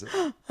hard is it?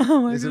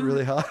 Is it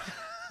really hard?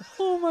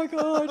 Oh my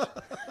God.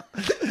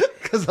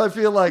 Because I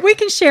feel like... We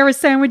can share a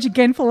sandwich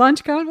again for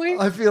lunch, can't we?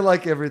 I feel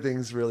like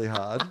everything's really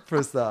hard for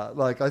a start.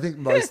 Like, I think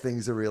most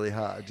things are really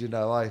hard.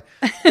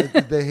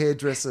 The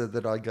hairdresser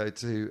that I go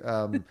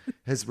to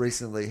has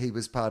recently, he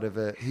was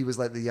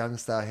like the young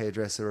star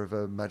hairdresser of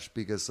a much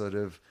bigger sort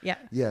of,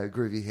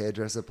 groovy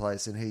hairdresser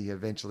place. And he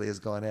eventually has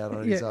gone out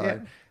on his own. Yeah.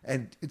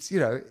 And it's,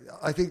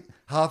 I think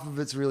half of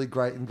it's really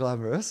great and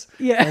glamorous.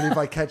 Yeah. And if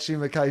I catch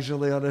him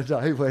occasionally on a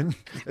day when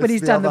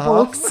he's done the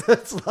books,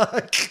 it's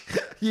like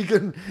you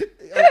can...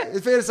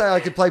 It's fair to say I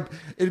could play.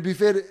 It'd be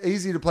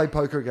easy to play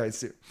poker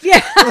against him.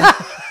 Yeah.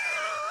 I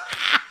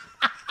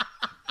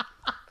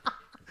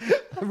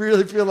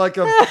really feel like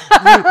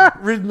I've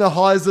ridden the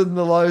highs and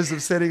the lows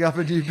of setting up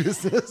a new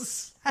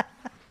business.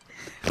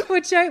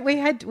 Well, Joe, we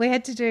had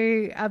to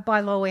do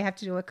by law. We have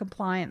to do a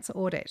compliance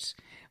audit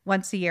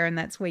once a year, and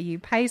that's where you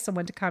pay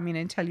someone to come in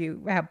and tell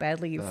you how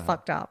badly you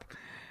fucked up.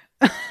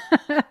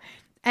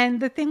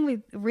 And the thing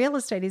with real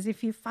estate is,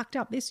 if you fucked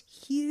up, there's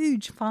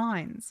huge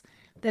fines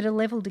that are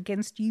leveled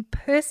against you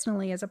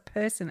personally as a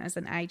person, as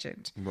an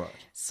agent. Right.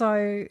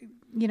 So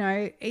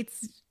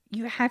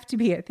you have to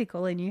be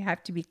ethical and you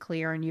have to be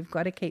clear, and you've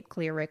got to keep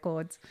clear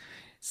records.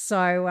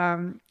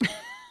 So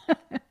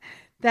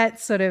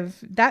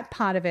that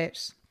part of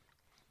it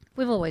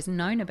we've always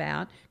known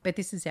about, but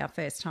this is our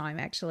first time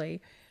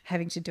actually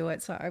having to do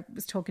it. So I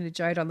was talking to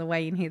Jode on the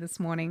way in here this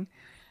morning.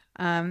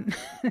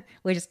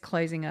 We're just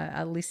closing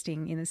a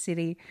listing in the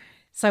city.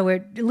 So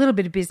we're a little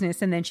bit of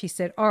business. And then she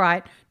said, all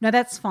right, no,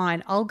 that's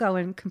fine. I'll go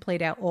and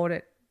complete our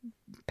audit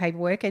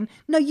paperwork. And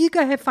no, you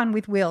go have fun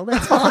with Will.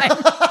 That's fine.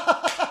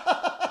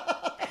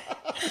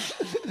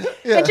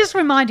 Yeah. And just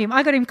remind him,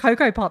 I got him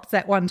Cocoa Pops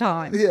that one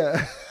time.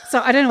 Yeah. So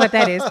I don't know what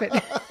that is,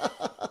 but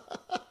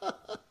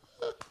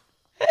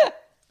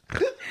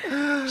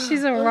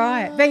she's all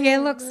right. But yeah,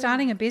 look,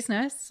 starting a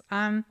business,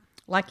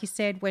 like you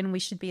said, when we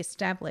should be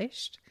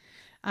established,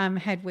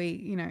 had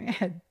we,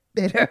 had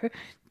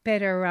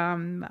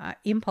better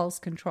impulse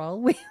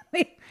control,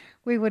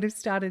 we would have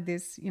started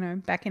this,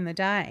 back in the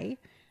day,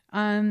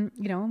 and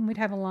we'd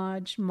have a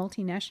large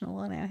multinational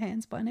on our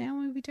hands by now,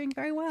 and we'd be doing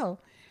very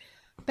well.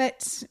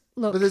 But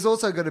look, but there's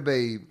also got to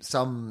be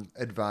some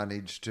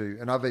advantage to,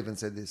 and I've even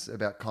said this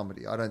about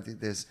comedy. I don't think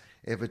there's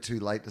ever too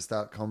late to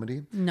start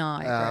comedy. No,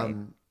 I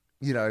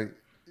agree.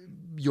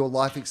 Your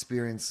life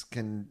experience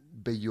can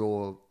be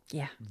your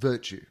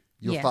virtue.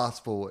 Your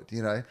fast forward,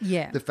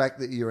 Yeah. The fact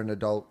that you're an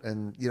adult,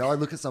 and I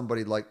look at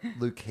somebody like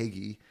Luke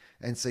Heggie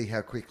and see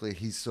how quickly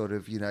he's sort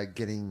of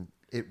getting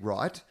it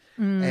right.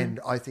 And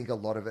I think a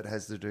lot of it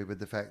has to do with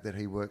the fact that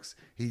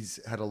he's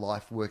had a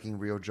life working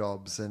real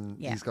jobs, and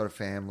he's got a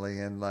family,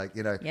 and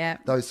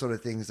those sort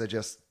of things are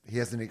just, he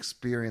has an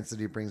experience that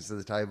he brings to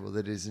the table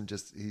that isn't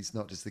just, he's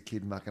not just the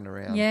kid mucking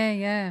around.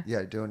 Yeah.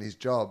 Doing his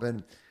job.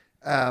 And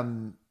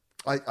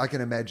I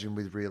can imagine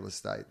with real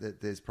estate that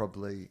there's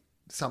probably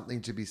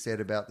something to be said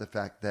about the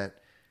fact that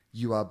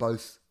you are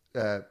both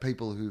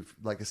people who've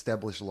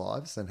established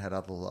lives and had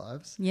other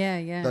lives.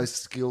 Yeah. Those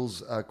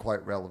skills are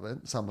quite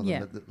relevant. Some of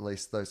them, at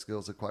least, those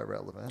skills are quite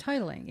relevant.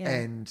 Totally, yeah.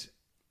 And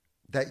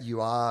that you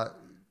are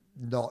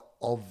not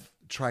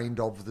trained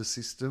of the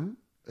system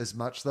as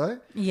much, though.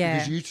 Yeah.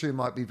 Because you two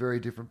might be very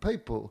different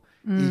people.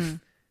 If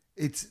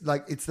it's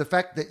the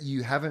fact that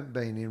you haven't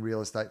been in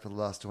real estate for the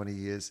last 20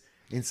 years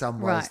in some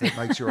ways that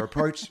makes your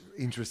approach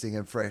interesting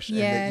and fresh.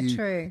 Yeah, and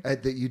true.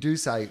 That you do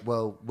say,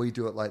 well, we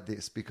do it like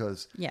this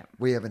because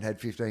we haven't had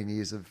 15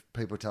 years of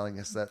people telling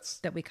us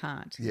that we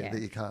can't.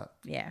 That you can't.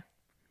 Yeah.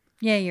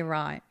 Yeah, you're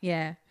right.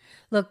 Yeah.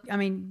 Look, I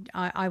mean,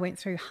 I went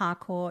through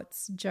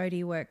Harcourts.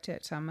 Jodie worked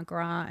at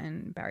McGrath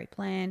and Barry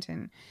Plant.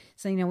 And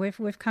so,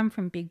 we've come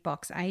from big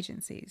box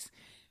agencies,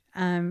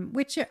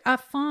 which are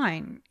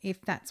fine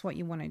if that's what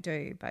you want to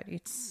do, but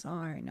it's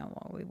so not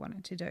what we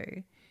wanted to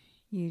do.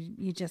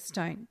 You just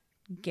don't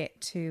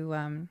get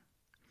to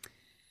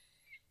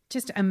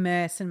just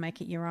immerse and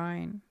make it your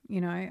own.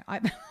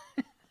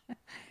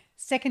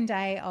 Second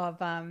day of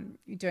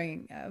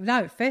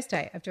first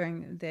day of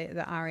doing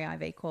the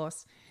REIV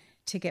course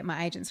to get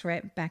my agent's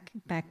rep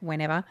back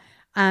whenever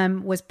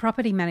was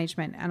property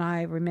management. And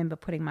I remember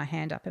putting my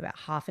hand up about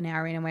half an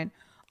hour in and went,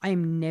 I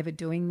am never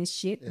doing this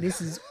shit.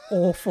 This is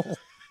awful.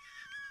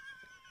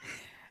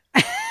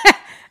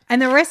 And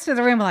the rest of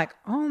the room were like,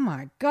 oh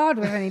my God,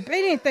 we've only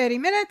been here 30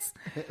 minutes.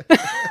 But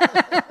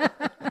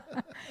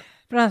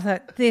I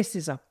thought, this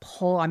is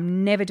appalling.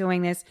 I'm never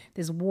doing this.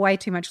 There's way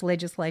too much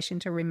legislation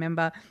to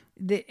remember.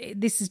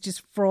 This is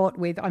just fraught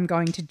with, I'm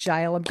going to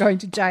jail, I'm going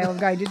to jail, I'm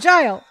going to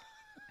jail.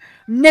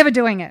 I'm never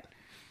doing it.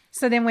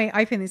 So then we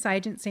opened this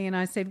agency and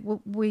I said,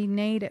 well, we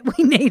need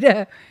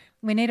a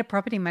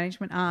property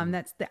management arm.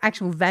 That's the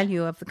actual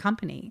value of the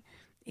company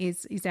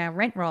is our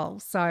rent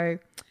roll. So,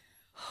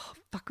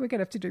 fuck, we're going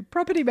to have to do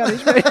property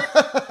management.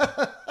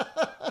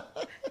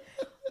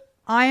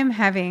 I am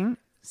having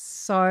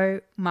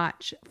so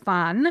much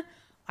fun.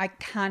 I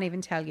can't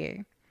even tell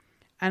you.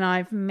 And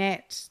I've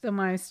met the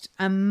most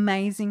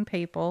amazing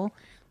people.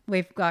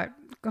 We've got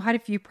quite a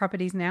few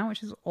properties now,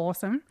 which is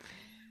awesome.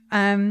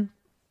 One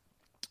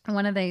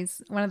of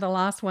the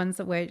last ones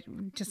that we're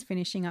just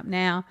finishing up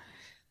now,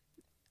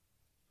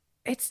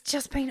 it's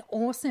just been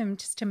awesome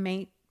just to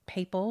meet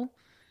people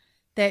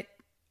that,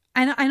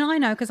 and I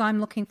know because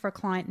I'm looking for a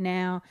client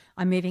now.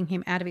 I'm moving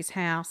him out of his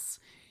house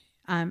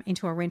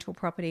into a rental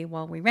property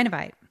while we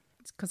renovate.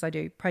 It's because I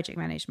do project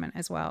management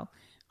as well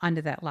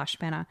under that Lush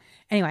banner.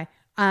 Anyway,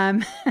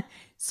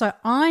 so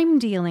I'm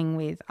dealing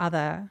with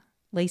other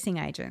leasing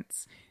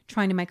agents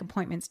trying to make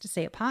appointments to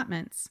see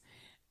apartments,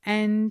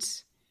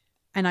 and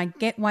I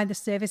get why the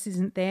service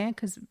isn't there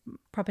because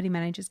property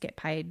managers get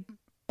paid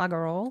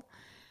bugger all.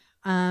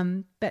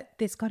 But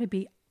there's got to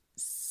be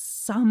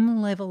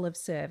some level of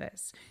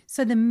service.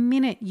 So the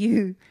minute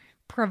you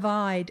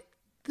provide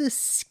the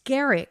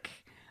skerrick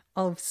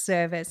of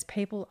service,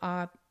 people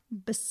are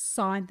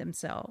beside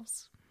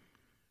themselves.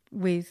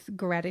 with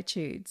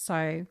gratitude.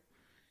 So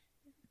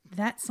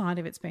that side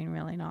of it's been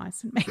really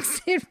nice. It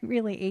makes it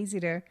really easy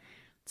to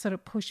sort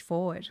of push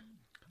forward.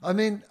 I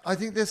mean, I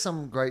think there's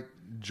some great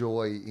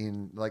joy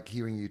in like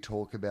hearing you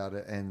talk about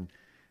it and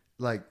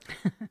like,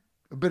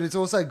 but it's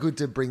also good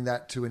to bring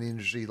that to an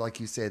industry, like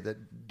you said,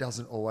 that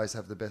doesn't always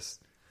have the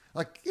best,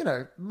 like, you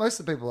know, most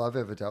of the people I've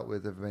ever dealt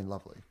with have been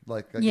lovely.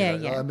 Like, Yeah, you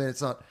know, yeah. I mean,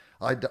 it's not,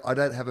 I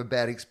don't have a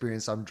bad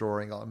experience I'm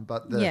drawing on,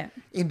 but the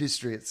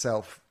industry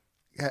itself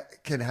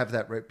can have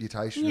that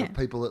reputation of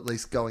people at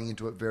least going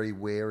into it very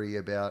wary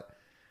about,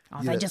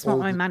 they just want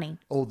my money.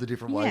 All the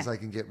different ways they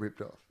can get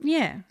ripped off.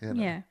 Yeah,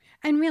 yeah.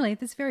 And really,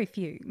 there's very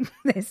few.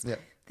 There's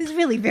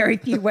really very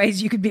few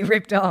ways you could be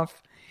ripped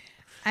off.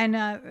 And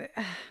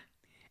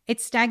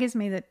it staggers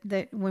me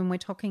that when we're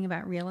talking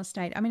about real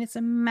estate, I mean, it's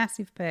a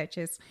massive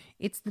purchase.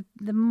 It's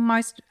the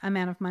most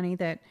amount of money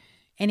that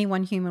any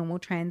one human will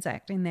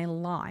transact in their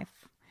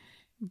life,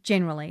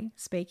 generally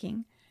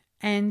speaking.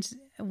 And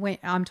when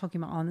I'm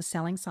talking about on the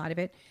selling side of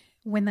it,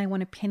 when they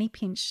want to penny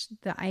pinch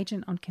the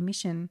agent on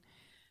commission,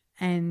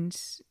 and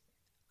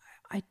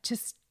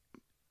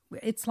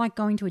it's like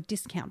going to a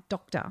discount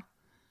doctor.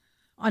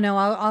 I know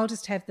I'll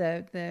just have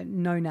the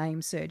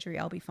no-name surgery.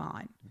 I'll be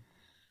fine.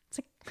 It's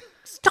like,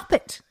 stop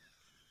it.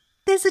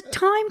 There's a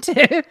time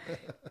to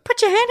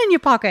put your hand in your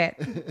pocket,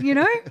 you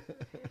know?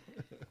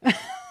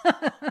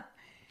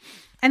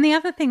 And the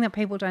other thing that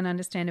people don't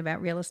understand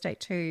about real estate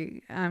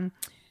too,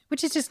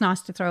 which is just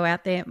nice to throw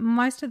out there,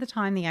 most of the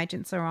time the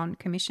agents are on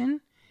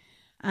commission.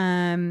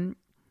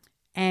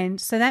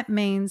 And so that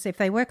means if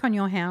they work on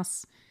your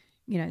house,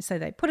 you know, so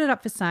they put it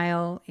up for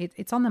sale,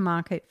 it's on the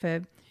market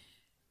for,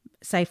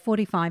 say,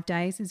 45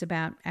 days is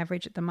about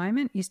average at the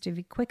moment. Used to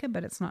be quicker,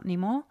 but it's not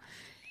anymore.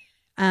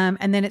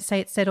 And then it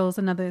settles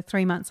another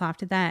 3 months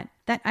after that.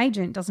 That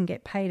agent doesn't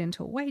get paid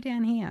until way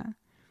down here.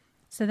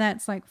 So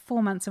that's like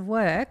 4 months of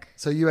work.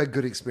 So you had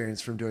good experience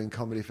from doing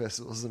comedy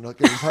festivals and not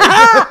getting paid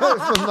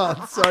for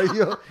months. So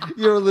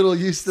you're a little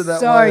used to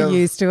that. So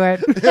used to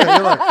it. Yeah,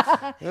 you're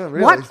like, oh,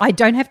 really? What? I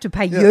don't have to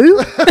pay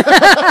you?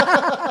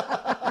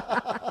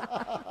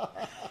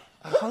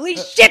 Holy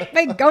shit,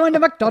 they're going to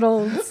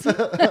McDonald's.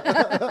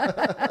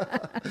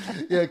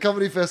 Yeah,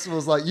 comedy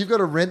festivals, like you've got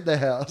to rent the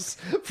house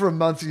for a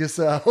month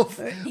yourself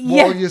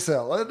while you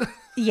sell it.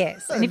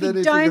 Yes, and if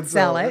you don't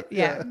sell it,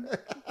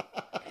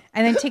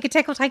 and then Ticker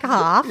Tech will take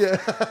half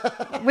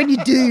when you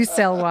do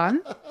sell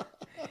one.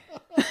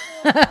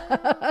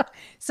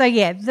 So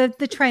yeah,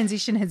 the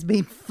transition has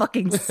been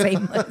fucking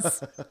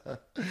seamless.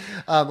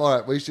 All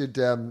right, we should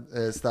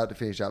start to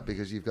finish up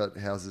because you've got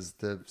houses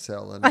to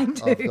sell and I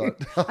do.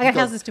 I got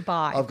houses to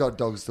buy. I've got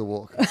dogs to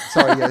walk.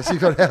 Sorry, yes,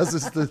 you've got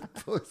houses to.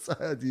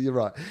 You're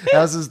right,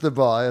 houses to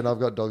buy, and I've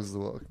got dogs to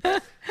walk.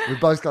 We've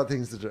both got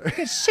things to do.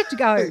 Got shit to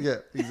go. Yeah,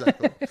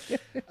 exactly.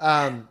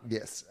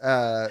 Yes.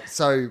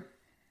 So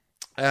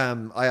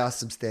I asked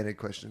some standard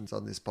questions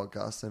on this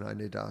podcast, and I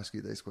need to ask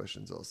you these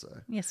questions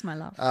also. Yes, my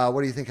love.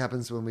 What do you think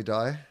happens when we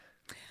die?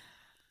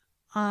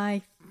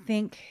 I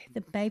think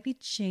the baby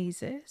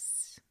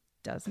Jesus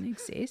doesn't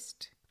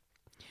exist.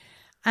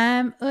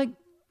 Like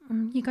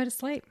you go to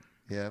sleep.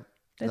 Yeah.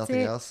 That's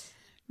Nothing it. else?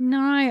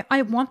 No,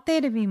 I want there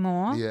to be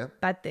more. Yeah.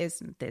 But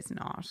there's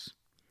not.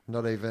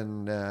 Not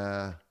even,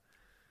 I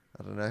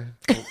don't know,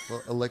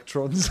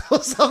 electrons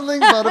or something,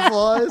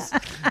 butterflies,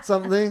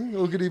 something,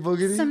 oogity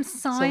boogity. Some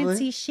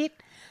sciencey shit.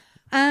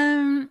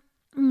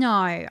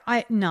 No.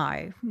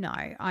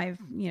 I've,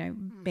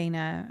 been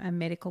a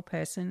medical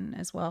person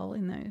as well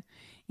in the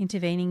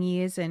intervening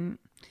years, and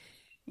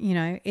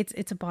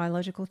it's a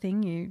biological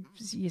thing.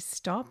 You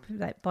stop,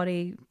 that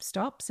body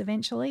stops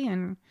eventually,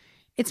 and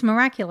it's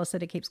miraculous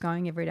that it keeps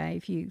going every day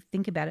if you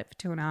think about it for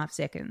 2.5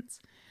 seconds.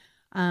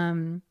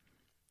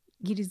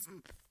 It is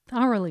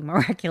thoroughly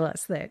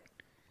miraculous that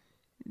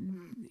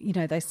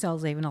those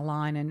cells even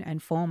align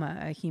and form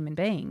a human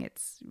being.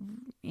 It's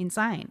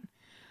insane.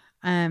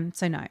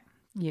 So no,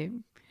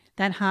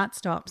 that heart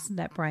stops,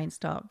 that brain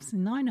stops.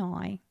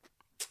 No.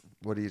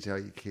 What do you tell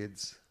your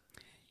kids?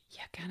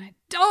 You're gonna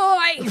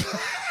die.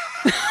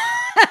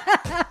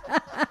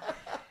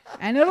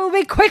 And it'll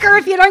be quicker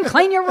if you don't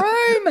clean your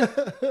room.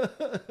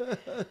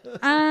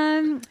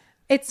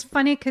 It's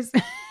funny because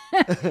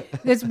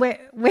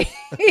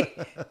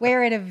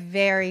we're at a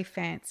very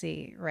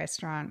fancy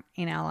restaurant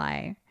in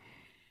LA.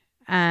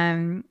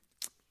 Oh,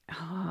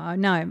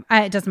 no,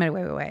 it doesn't matter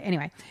where we were.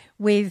 Anyway,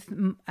 with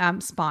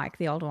Spike,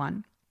 the older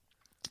one,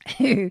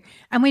 and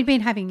we'd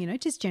been having,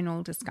 just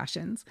general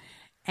discussions.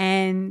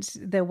 And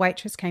the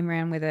waitress came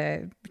around with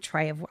a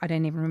tray of, I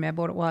don't even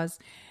remember what it was.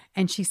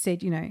 And she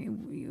said,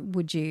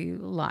 would you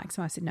like?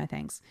 So I said, no,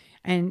 thanks.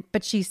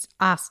 But she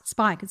asked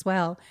Spike as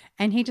well.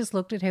 And he just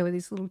looked at her with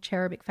his little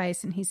cherubic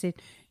face and he said,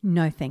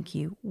 no, thank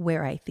you.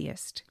 We're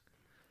atheist.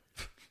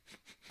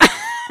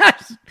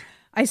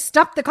 I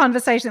stopped the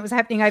conversation that was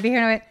happening over here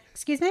and I went,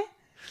 excuse me?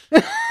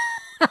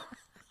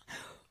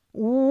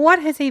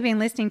 What has he been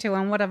listening to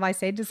and what have I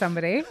said to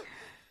somebody?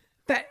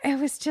 But it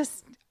was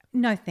just,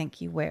 no,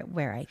 thank you.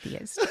 We're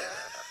atheists.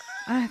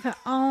 I thought,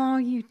 oh,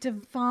 you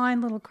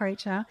divine little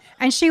creature.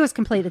 And she was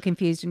completely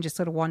confused and just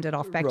sort of wandered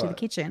off back to the Right.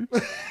 kitchen.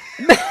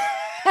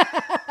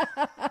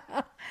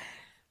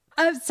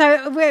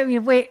 So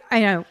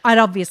I'd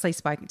obviously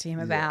spoken to him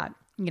about,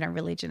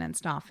 religion and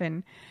stuff.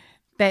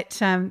 But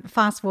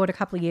fast forward a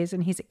couple of years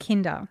and he's at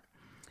Kinder.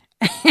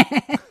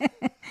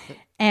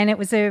 And it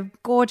was a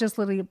gorgeous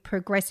little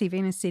progressive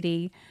inner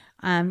city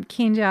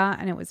Kinder,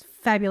 and it was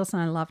fabulous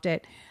and I loved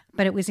it.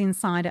 But it was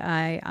inside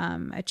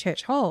a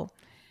church hall,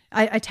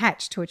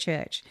 attached to a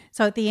church.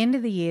 So at the end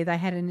of the year, they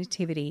had a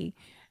nativity,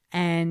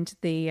 and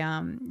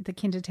the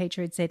Kinder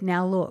teacher had said,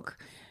 "Now look,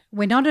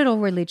 we're not at all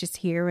religious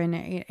here,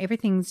 and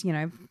everything's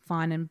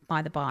fine and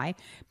by the by,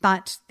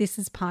 but this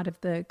is part of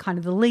the kind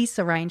of the lease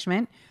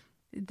arrangement.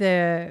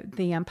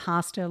 The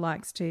pastor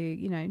likes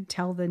to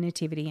tell the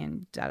nativity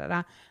and da da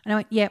da." And I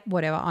went, "Yeah,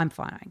 whatever, I'm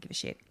fine. I don't give a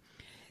shit."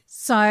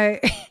 So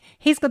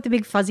he's got the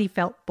big fuzzy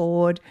felt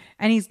board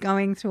and he's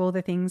going through all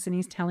the things and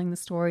he's telling the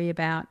story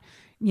about,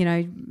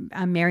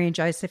 Mary and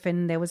Joseph,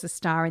 and there was a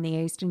star in the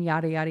east and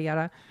yada, yada,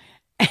 yada.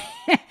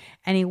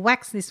 And he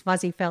whacks this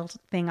fuzzy felt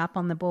thing up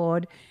on the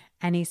board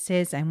and he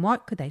says, "And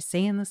what could they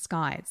see in the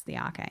sky?" It's the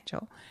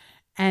archangel.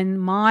 And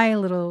my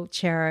little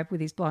cherub with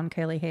his blonde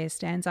curly hair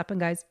stands up and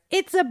goes,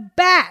 "It's a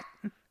bat."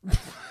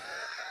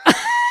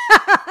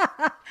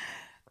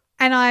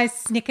 And I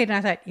snickered and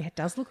I thought, yeah, it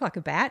does look like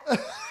a bat.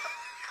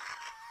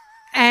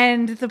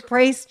 And the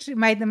priest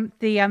made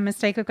the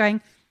mistake of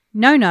going,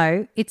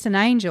 no, it's an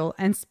angel.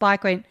 And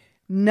Spike went,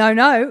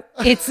 no,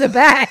 it's a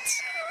bat.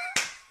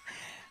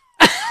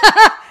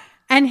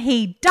 And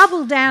he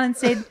doubled down and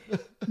said,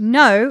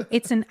 "No,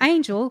 it's an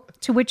angel,"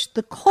 to which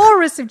the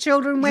chorus of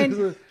children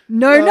went,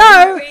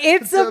 no,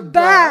 it's a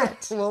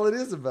bat. Well, it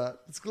is a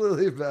bat. It's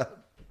clearly a bat.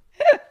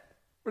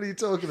 What are you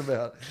talking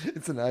about?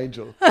 It's an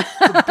angel.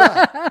 It's a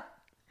bat.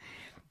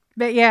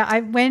 But yeah,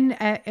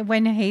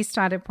 when he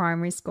started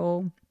primary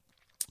school,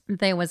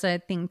 there was a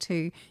thing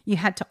you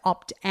had to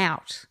opt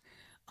out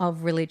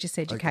of religious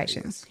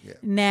education. Yes, yeah.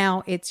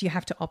 Now you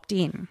have to opt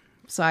in.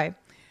 So,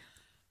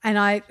 and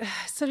I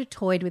sort of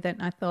toyed with it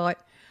and I thought,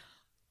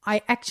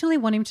 I actually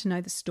want him to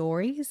know the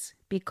stories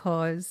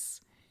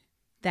because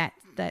that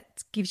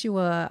gives you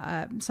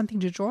something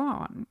to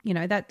draw on.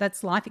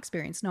 That's life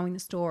experience, knowing the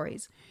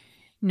stories,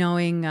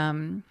 knowing,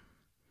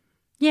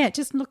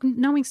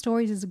 knowing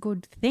stories is a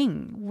good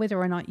thing. Whether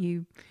or not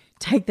you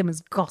take them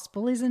as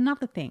gospel is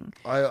another thing.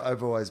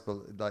 I've always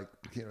believed,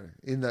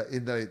 in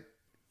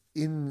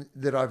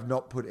that I've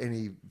not put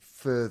any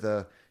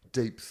further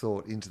deep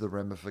thought into the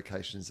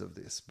ramifications of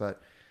this,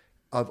 but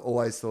I've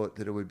always thought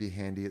that it would be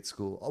handy at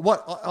school.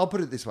 I'll put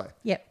it this way.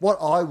 Yep. What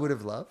I would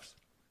have loved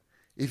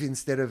if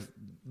instead of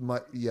my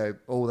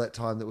all that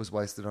time that was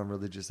wasted on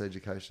religious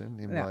education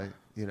in my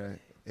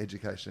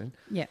education,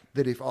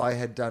 that if I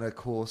had done a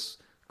course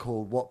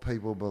called What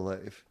People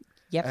Believe.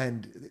 Yep.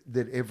 And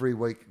that every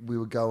week we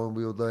would go and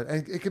we would learn.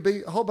 And it could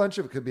be a whole bunch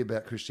of it could be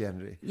about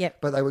Christianity. Yep.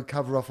 But they would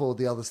cover off all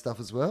the other stuff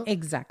as well.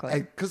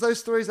 Exactly. Because those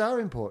stories are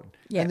important.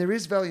 Yep. And there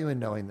is value in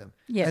knowing them.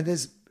 Yep. And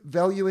there's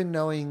value in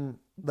knowing,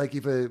 like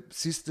if a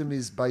system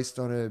is based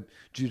on a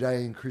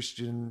Judean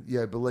Christian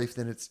belief,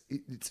 then it's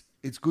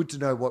good to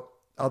know what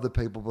other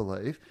people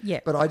believe.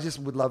 Yep. But I just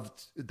would love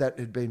that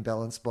had been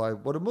balanced by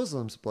what do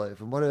Muslims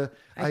believe and what do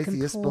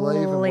atheists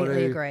believe. And what do,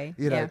 agree.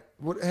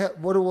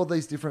 What do all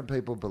these different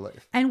people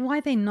believe? And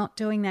why they're not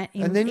doing that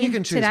in and then you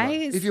can choose one.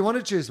 If you want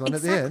to choose one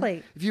Exactly. at the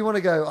end. If you want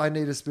to go, I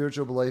need a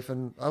spiritual belief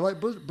and I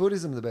like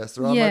Buddhism the best.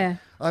 Or I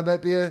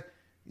might be a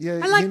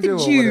I like Hindu the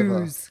or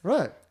Jews.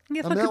 whatever. Right.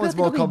 Yes, that was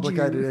more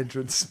complicated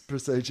entrance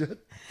procedure.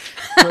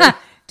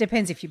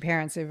 Depends if your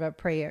parents have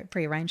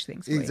pre-arranged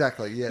things for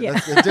Exactly, you. yeah.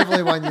 That's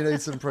definitely one you need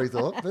some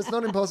pre-thought. But it's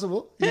not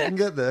impossible. You can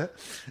get there.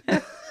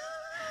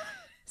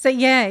 So,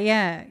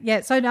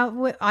 yeah. So,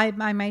 no,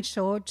 I made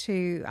sure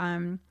to,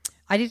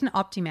 I didn't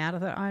opt him out. I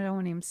thought, I don't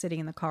want him sitting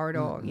in the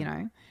corridor,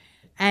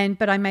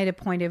 But I made a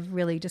point of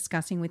really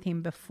discussing with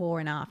him before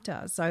and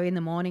after. So in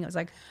the morning, it was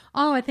like,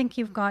 "Oh, I think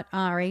you've got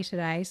RE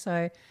today.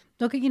 So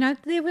look,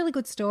 they're really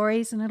good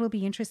stories and it'll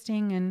be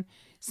interesting. And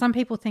some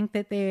people think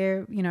that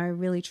they're,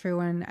 really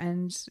true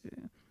and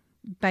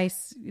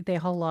base their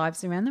whole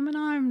lives around them. And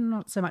I'm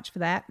not so much for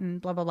that and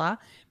blah, blah, blah.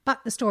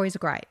 But the stories are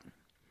great."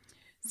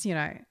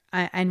 So,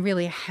 and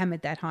really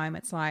hammered that home.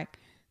 It's like,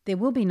 there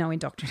will be no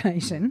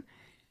indoctrination.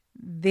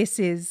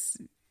 Here's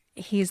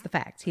the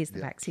facts, here's the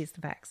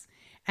facts.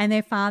 And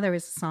their father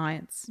is a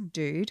science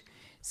dude.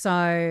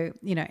 So,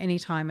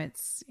 anytime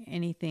it's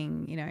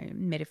anything,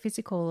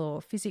 metaphysical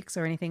or physics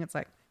or anything, it's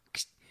like,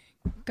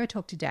 go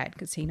talk to Dad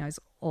because he knows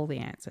all the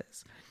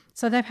answers.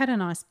 So they've had a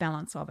nice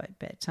balance of it.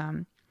 But,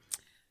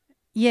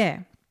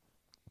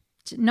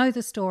 know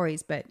the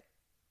stories, but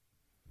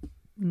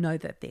know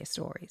that they're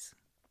stories.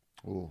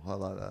 Oh, I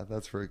like that.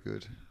 That's very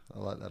good. I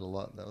like that a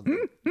lot. That was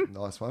a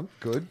nice one.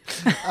 Good.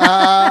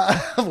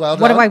 Well done.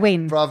 What do I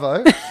win?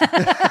 Bravo. It's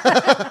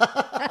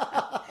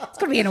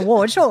got to be an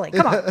award, surely.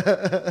 Come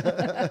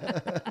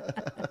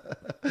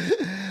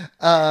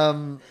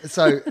on.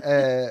 So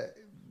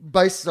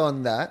based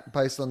on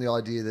the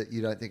idea that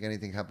you don't think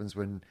anything happens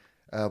when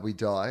we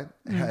die,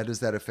 how does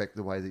that affect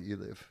the way that you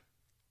live?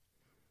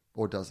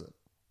 Or does it?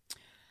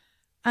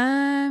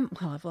 Well,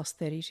 I've lost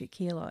 32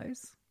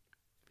 kilos.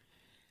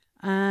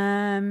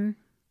 I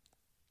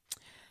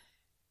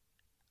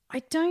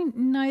don't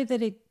know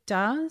that it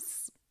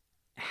does.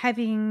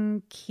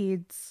 Having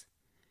kids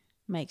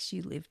makes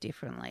you live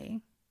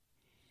differently,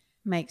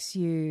 makes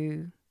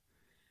you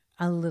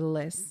a little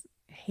less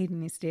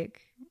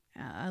hedonistic,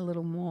 a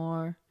little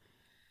more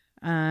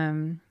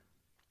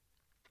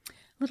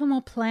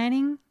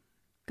planning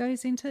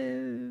goes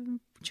into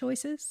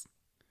choices,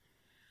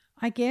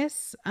 I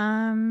guess.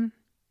 I'm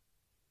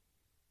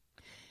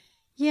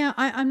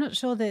not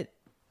sure that.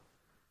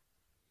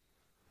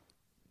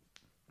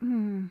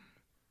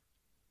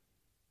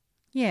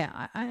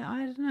 Yeah,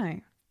 I don't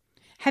know.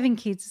 Having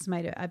kids has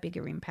made a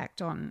bigger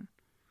impact on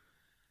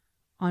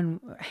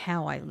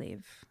how I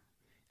live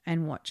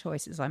and what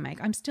choices I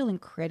make. I'm still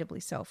incredibly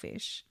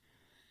selfish.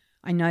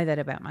 I know that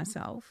about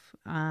myself.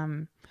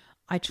 I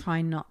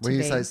try not to be.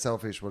 When you say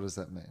selfish, what does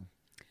that mean?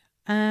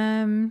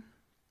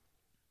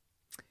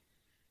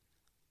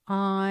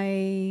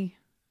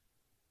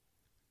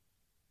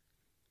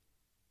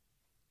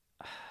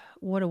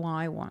 What do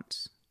I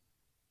want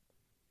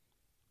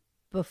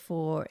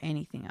before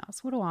anything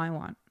else? What do I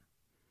want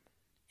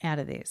out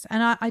of this?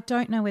 And I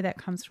don't know where that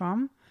comes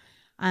from.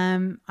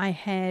 I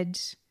had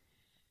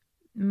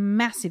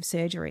massive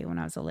surgery when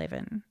I was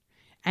 11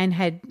 and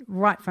had,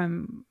 right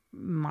from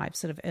my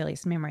sort of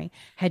earliest memory,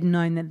 had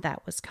known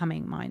that was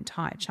coming my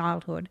entire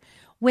childhood.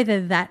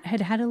 Whether that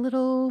had a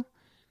little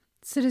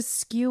sort of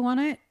skew on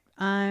it.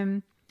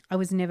 I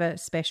was never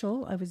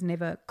special. I was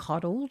never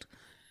coddled.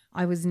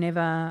 I was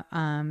never,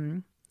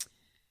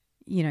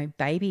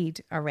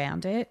 babied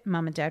around it.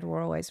 Mum and Dad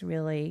were always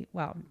really,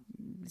 well,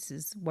 this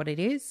is what it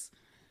is.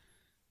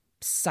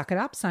 Suck it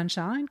up,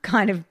 sunshine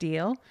kind of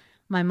deal.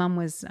 My mum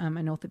was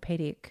an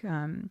orthopedic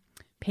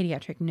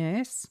pediatric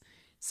nurse.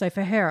 So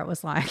for her, it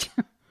was like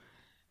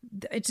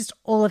it just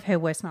all of her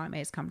worst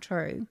nightmares come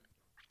true.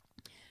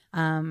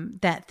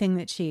 That thing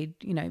that she'd,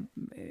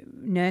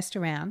 nursed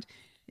around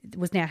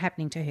was now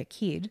happening to her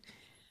kid.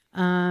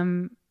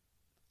 I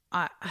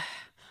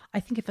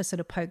think if I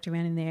sort of poked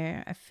around in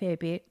there a fair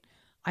bit,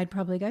 I'd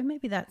probably go,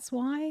 maybe that's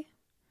why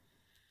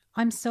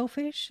I'm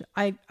selfish.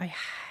 I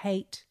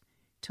hate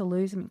to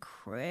lose. I'm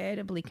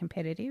incredibly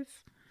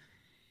competitive.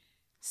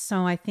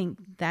 So I think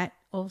that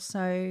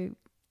also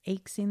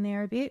ekes in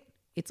there a bit.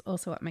 It's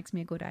also what makes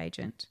me a good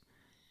agent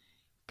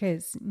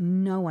because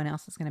no one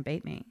else is going to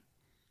beat me.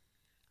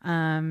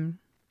 So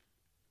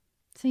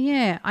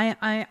yeah,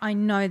 I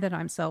know that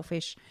I'm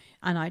selfish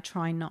and I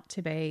try not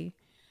to be.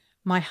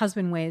 My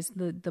husband wears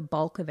the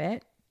bulk of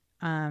it.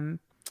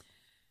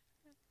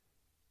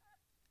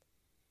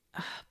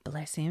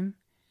 Bless him.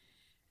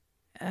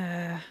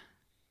 And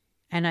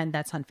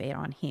that's unfair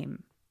on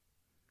him.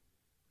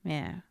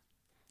 Yeah.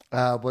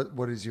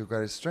 What is your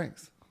greatest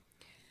strength?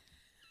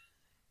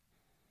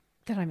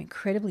 That I'm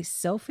incredibly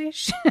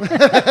selfish.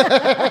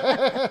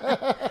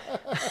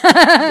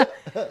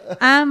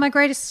 My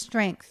greatest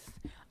strength,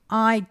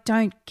 I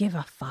don't give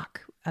a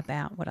fuck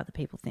about what other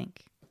people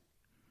think.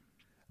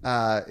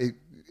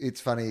 It's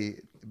funny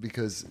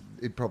because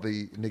it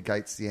probably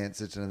negates the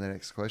answer to the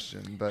next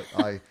question, but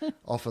I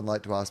often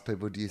like to ask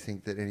people, do you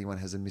think that anyone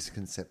has a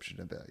misconception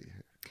about you?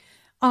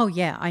 Oh,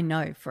 yeah, I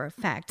know for a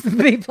fact that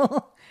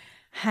people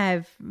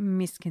have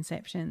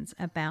misconceptions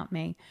about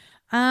me.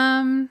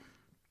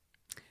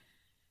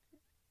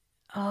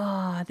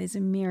 There's a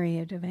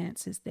myriad of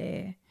answers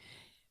there.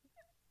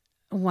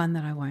 One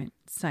that I won't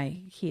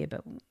say here,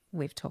 but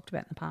we've talked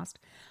about in the past.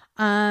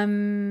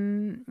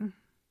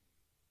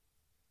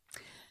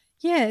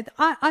 Yeah,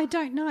 I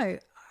don't know.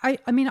 I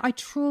mean, I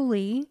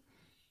truly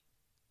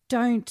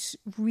don't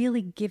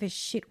really give a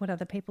shit what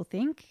other people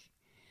think.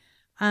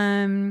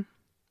 And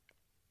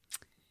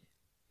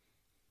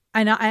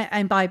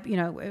by,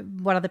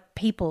 what other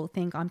people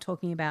think, I'm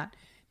talking about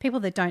people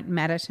that don't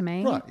matter to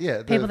me. Right,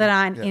 yeah. People that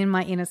aren't in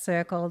my inner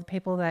circle, the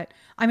people that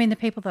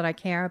I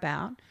care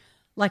about.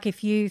 Like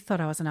if you thought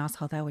I was an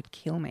asshole, they would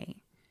kill me.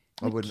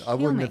 I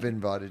wouldn't have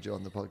invited you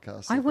on the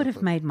podcast. I would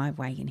have made my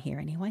way in here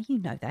anyway. You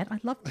know that. I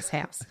love this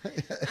house.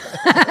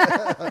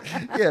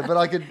 Yeah, but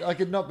I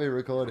could not be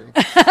recording.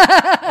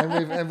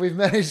 and we've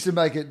managed to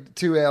make it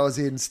 2 hours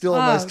in, still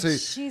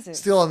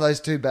on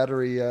those two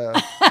battery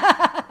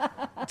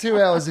 2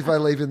 hours if I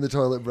leave in the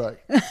toilet break.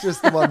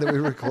 Just the one that we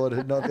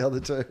recorded, not the other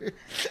two.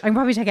 I can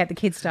probably take out the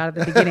kids start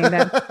at the beginning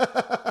then.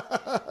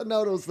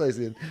 No, it all stays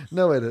in.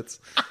 No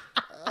edits.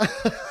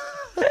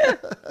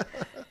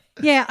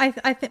 Yeah,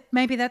 I think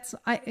maybe that's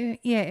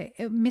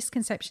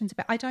misconceptions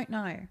about. I don't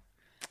know.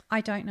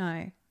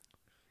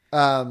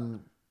 How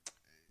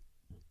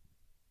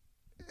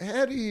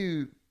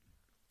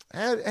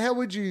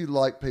would you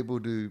like people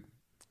to?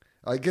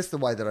 I guess the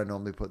way that I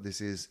normally put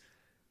this is,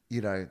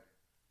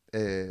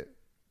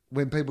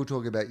 when people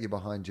talk about you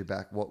behind your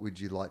back, what would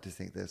you like to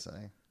think they're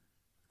saying?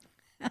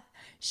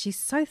 She's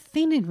so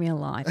thin in real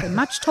life and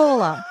much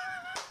taller.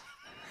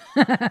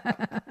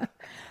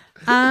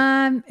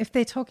 If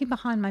they're talking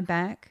behind my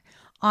back,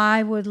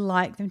 I would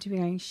like them to be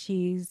going,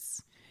 she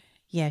was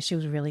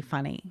really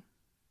funny.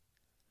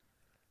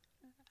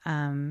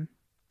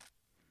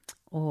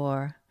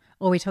 Or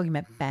we're talking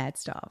about bad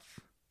stuff.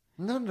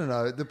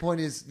 No. The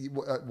point is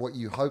what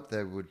you hope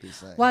they would be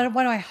saying. What do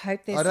I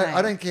hope they're saying?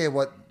 I don't care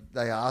what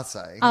they are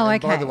saying. Oh,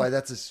 and by okay. the way,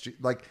 that's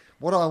like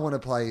what I want to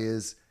play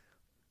is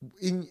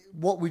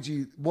what would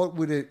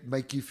it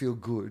make you feel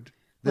good?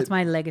 What's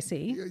my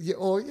legacy?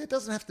 Or it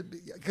doesn't have to be,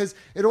 because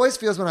it always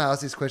feels when I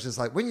ask these questions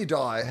like, when you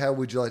die, how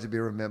would you like to be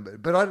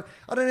remembered? But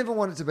I don't even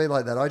want it to be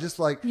like that. I just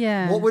like,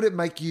 what would it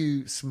make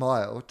you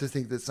smile to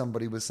think that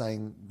somebody was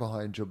saying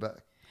behind your back?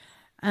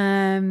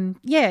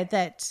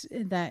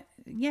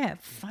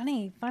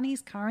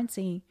 Funny's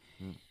currency.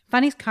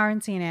 Funny's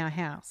currency in our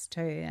house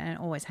too, and it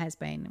always has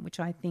been, which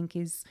I think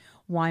is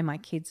why my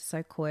kids are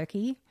so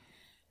quirky.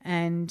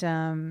 And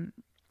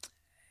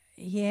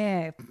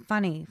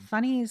funny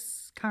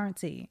is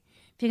currency.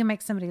 If you can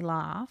make somebody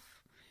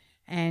laugh,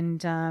 and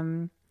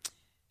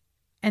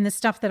the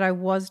stuff that I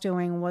was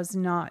doing was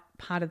not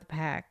part of the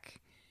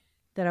pack,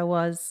 that I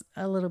was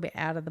a little bit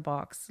out of the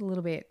box, a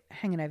little bit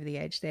hanging over the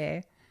edge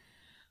there.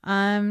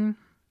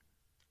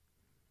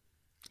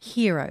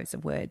 Hero's a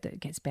word that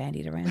gets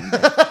bandied around.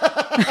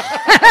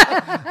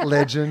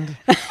 Legend.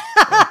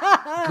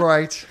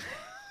 Great.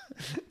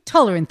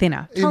 Taller and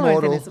thinner.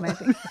 Immortal. Taller and thinner is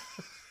amazing.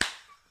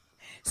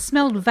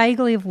 Smelled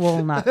vaguely of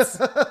walnuts,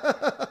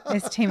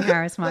 as Tim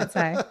Harris might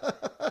say.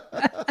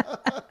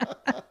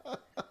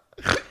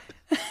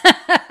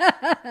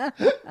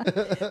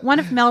 One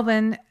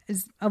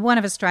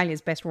of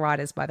Australia's best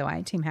writers, by the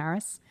way, Tim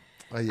Harris.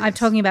 Oh, yes. I'm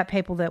talking about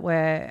people that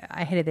were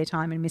ahead of their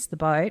time and missed the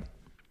boat.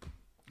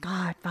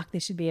 God, fuck,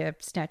 there should be a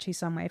statue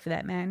somewhere for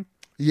that man.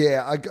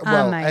 Yeah,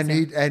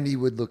 Amazing. and he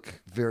would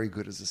look very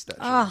good as a statue.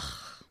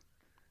 Oh,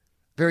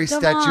 very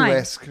divine.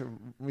 statuesque,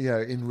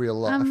 in real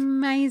life.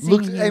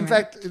 Amazing. In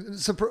fact,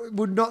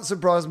 would not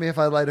surprise me if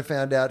I later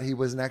found out he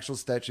was an actual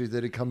statue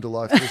that had come to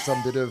life through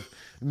some bit of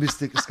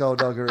mystic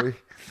skullduggery.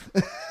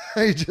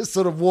 He just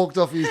sort of walked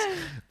off his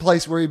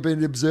place where he'd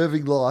been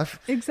observing life.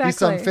 Exactly. He's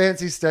some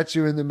fancy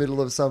statue in the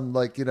middle of some,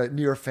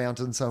 near a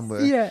fountain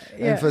somewhere. Yeah.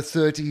 And for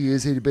 30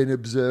 years he'd been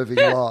observing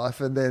life,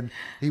 and then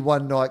he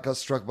one night got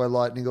struck by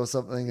lightning or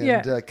something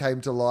and came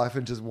to life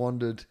and just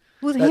wandered.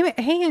 Well,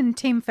 he and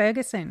Tim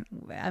Ferguson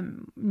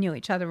knew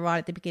each other right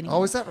at the beginning.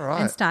 Oh, is that right?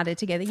 And started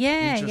together.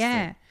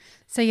 Yeah.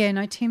 So,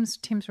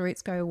 Tim's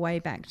roots go way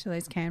back to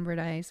those Canberra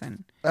days.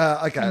 And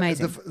okay.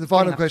 amazing. The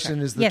final question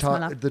is Yes, my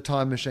love. the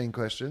time machine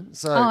question.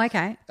 So,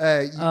 okay.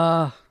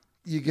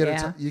 You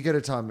get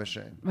a time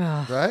machine,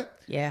 right?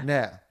 Yeah.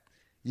 Now,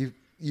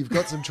 you've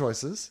got some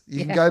choices.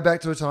 You can go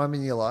back to a time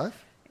in your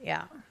life.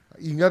 Yeah.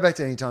 You can go back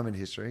to any time in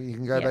history. You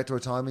can go back to a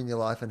time in your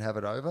life and have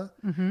it over,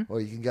 or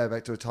you can go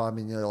back to a time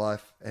in your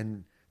life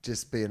and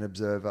just be an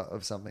observer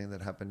of something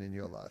that happened in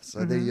your life.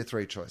 So they're your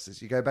three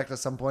choices. You go back to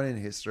some point in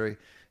history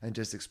and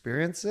just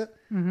experience it,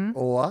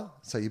 or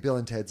so you Bill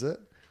and Ted's it,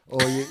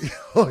 or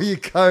you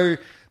go.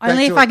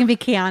 Only if I can be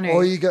Keanu.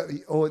 Or you go,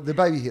 or the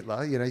baby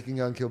Hitler. You can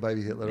go and kill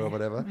baby Hitler or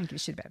whatever. I don't give a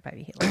shit about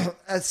baby Hitler.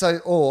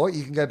 Or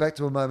you can go back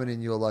to a moment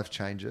in your life,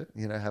 change it.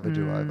 Have a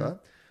do over,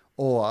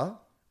 or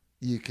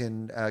you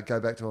can go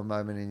back to a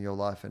moment in your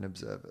life and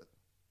observe it.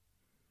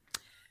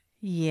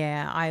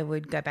 Yeah, I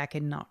would go back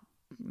and not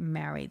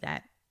marry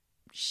that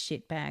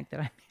shitbag that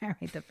I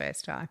married the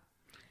first time.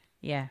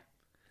 Yeah.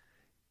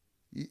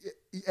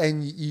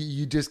 And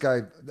you just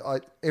go,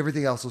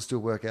 everything else will still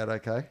work out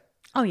okay?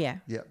 Oh, yeah.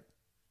 Yeah.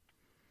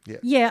 Yeah.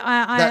 Yeah,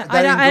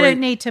 I don't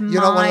need to mind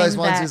You're not one of those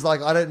ones that. who's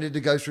like, I don't need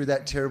to go through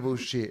that terrible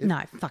shit.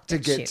 No, fuck to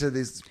that get shit. to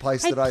this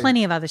place I that had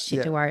plenty of other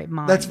shit to worry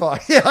about. That's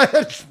fine.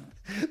 Yeah,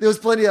 there was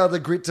plenty of other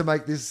grit to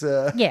make this.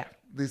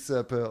 This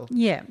pearl.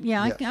 Yeah.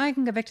 I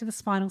can go back to the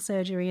spinal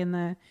surgery and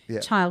the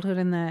childhood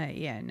and the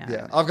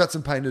Yeah, I've got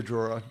some paint to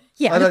draw on.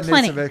 Yeah, I don't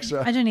plenty. need some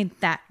extra. I don't need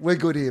that. We're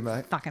good here,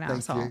 mate. Fucking Thank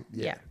asshole. you.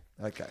 Yeah.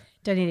 Okay.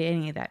 Don't need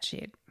any of that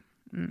shit.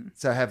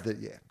 So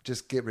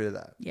just get rid of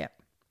that. Yeah.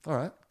 All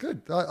right,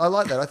 good. I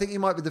like that. I think you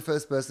might be the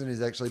first person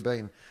who's actually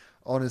been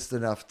honest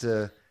enough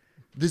to.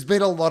 There's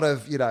been a lot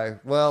of, I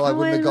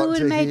wouldn't have got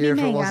to here if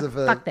it wasn't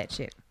for. Fuck that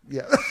shit.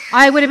 Yeah.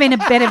 I would have been a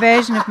better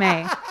version of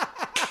me.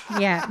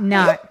 Yeah,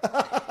 no.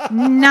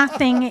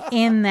 Nothing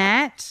in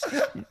that.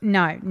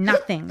 No,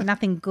 nothing.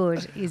 Nothing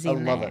good is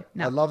in there. I love it.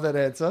 No. I love that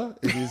answer.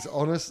 It is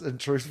honest and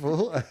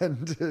truthful,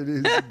 and it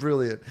is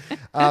brilliant.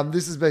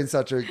 This has been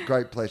such a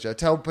great pleasure.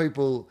 Tell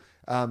people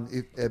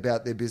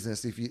about their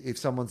business if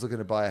someone's looking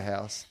to buy a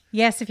house.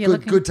 Yes, if you're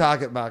looking. Good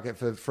target market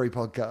for free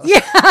podcasts.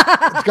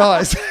 Yeah.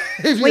 Guys.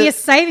 You're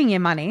saving your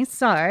money,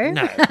 so.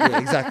 No, yeah,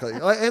 exactly.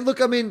 And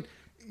look, I mean,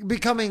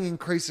 becoming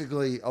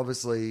increasingly,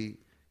 obviously,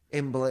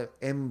 emblematic.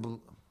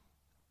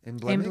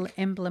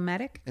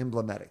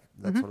 Emblematic.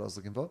 That's what I was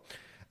looking for.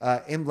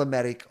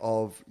 Emblematic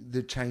of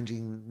the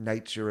changing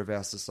nature of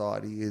our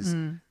society is,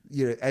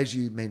 as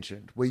you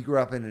mentioned, we grew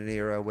up in an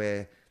era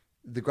where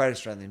the Great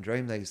Australian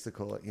Dream, they used to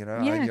call it,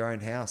 own your own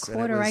house.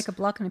 Quarter acre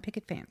block and a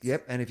picket fence.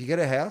 Yep. And if you get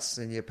a house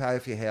and you pay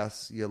for your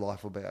house, your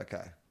life will be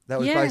okay. That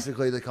was Yeah.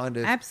 basically the kind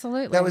of...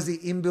 Absolutely. That was the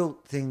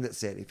inbuilt thing that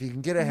said, if you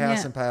can get a house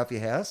Yeah. and pay off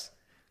your house,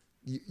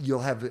 you'll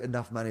have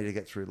enough money to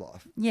get through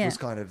life. Yeah. Was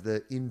kind of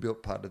the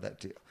inbuilt part of that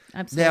deal.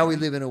 Absolutely. Now we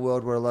live in a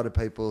world where a lot of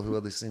people who are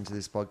listening to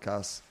this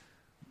podcast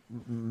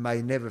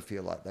may never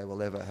feel like they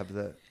will ever have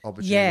the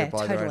opportunity to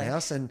buy their own totally.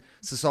 house. And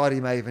society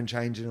may even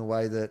change in a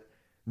way that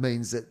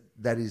means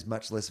that is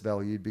much less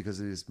valued because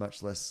it is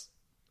much less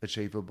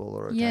achievable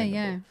or attainable.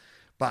 Yeah.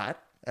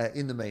 But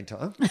in the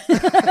meantime,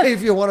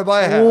 if you want to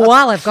buy a house...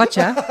 While I've got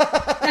you.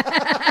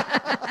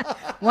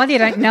 While you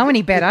don't know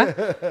any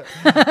better.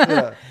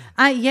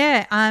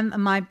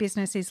 My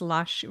business is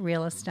Lush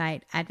Real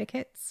Estate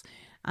Advocates.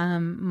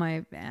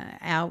 Our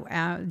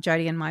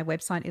Jodie and my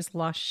website is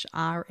Lush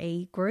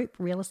RE Group,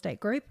 Real Estate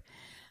Group.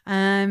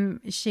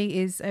 She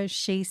is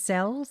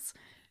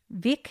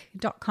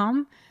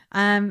shesells.vic.com.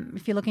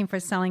 If you're looking for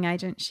a selling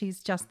agent, she's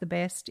just the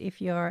best.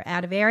 If you're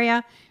out of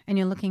area and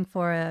you're looking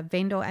for a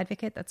vendor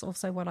advocate, that's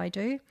also what I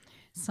do.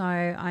 So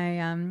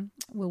I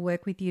will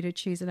work with you to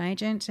choose an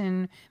agent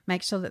and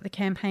make sure that the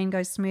campaign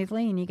goes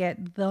smoothly and you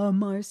get the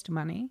most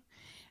money.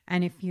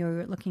 And if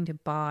you're looking to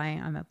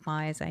buy, I'm a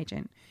buyer's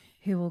agent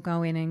who will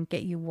go in and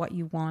get you what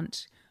you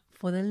want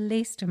for the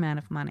least amount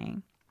of money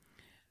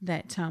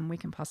that we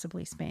can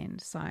possibly spend.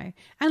 So,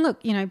 and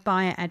look,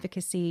 buyer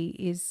advocacy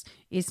is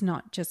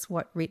not just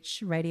what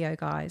rich radio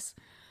guys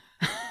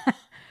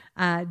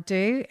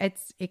do.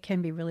 It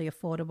can be really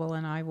affordable,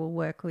 and I will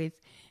work with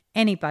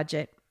any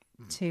budget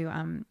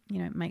to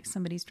make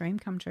somebody's dream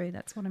come true.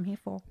 That's what I'm here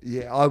for.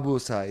 Yeah, I will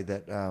say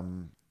that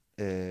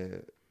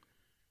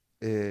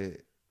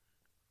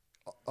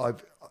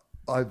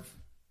I've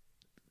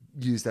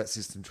used that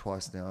system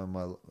twice now in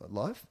my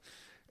life,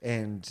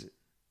 and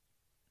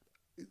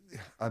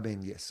I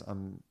mean, yes,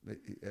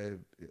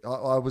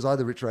 I was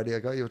either rich radio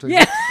guy you were talking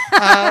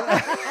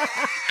about.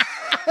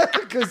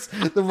 Because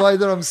the way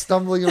that I'm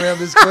stumbling around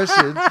this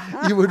question,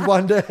 you would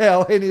wonder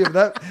how any of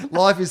that...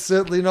 Life is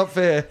certainly not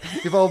fair.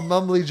 If old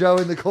Mumbly Joe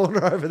in the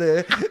corner over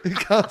there who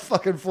can't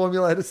fucking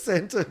formulate a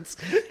sentence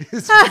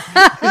is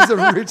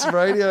a rich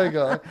radio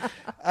guy.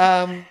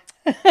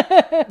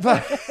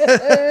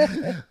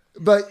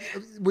 But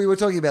we were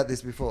talking about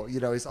this before,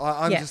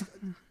 I'm just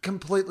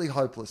completely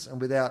hopeless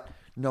and without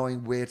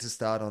knowing where to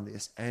start on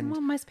this. And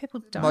most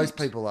people don't. Most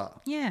people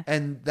are. Yeah.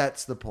 And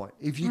that's the point.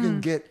 If you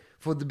can get...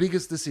 For the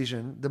biggest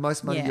decision, the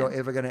most money you're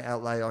ever going to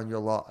outlay on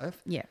your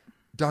life,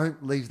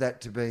 don't leave that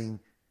to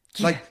being...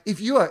 Like, if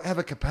you have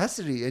a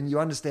capacity and you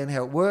understand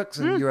how it works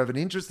and you have an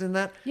interest in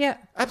that,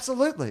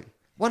 absolutely,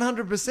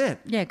 100%.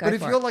 Yeah, go But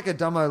if for you're it. like a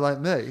dumbo like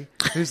me,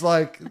 who's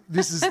like,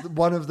 this is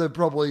one of the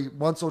probably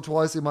once or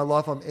twice in my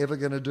life I'm ever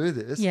going to do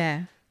this.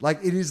 Yeah.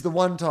 Like, it is the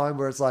one time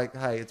where it's like,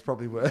 hey, it's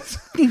probably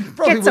worth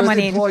someone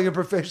in. employing a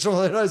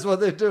professional who knows what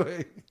they're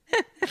doing.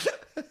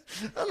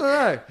 I don't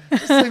know.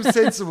 It just seems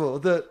sensible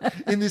that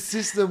in this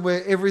system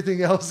where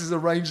everything else is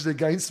arranged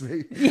against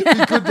me, you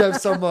could have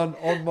someone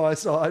on my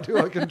side who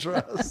I can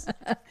trust.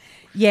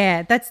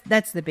 Yeah,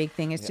 that's the big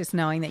thing. It's just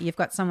knowing that you've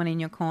got someone in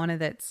your corner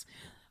that's...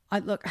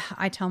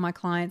 I tell my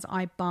clients,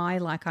 I buy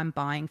like I'm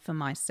buying for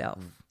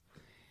myself.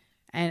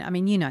 And, I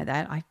mean, you know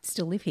that. I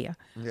still live here.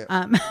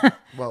 Yeah.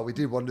 Well, we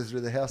did wander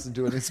through the house and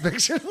do an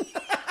inspection.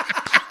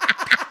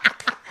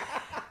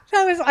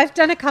 I've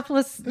done a couple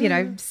of,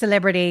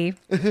 celebrity.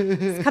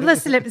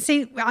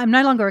 See, I'm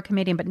no longer a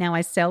comedian, but now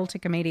I sell to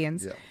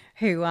comedians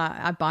who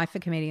I buy for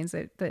comedians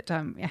that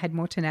had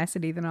more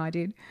tenacity than I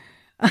did.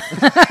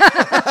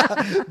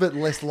 But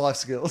less life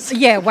skills.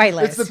 Yeah, way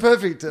less. It's the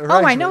perfect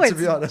arrangement, I know, to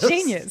be honest.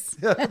 Genius.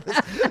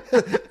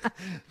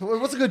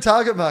 What's a good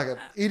target market?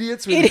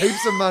 Idiots with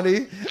heaps of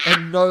money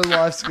and no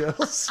life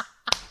skills.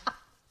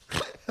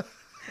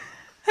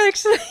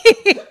 Actually...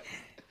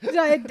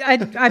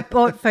 I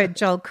bought for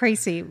Joel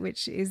Creasy,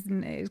 which is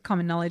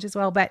common knowledge as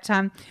well. But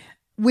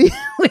we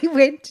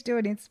went to do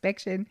an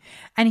inspection,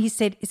 and he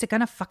said, "Is it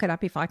going to fuck it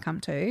up if I come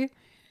too?"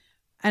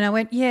 And I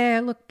went, "Yeah,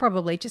 look,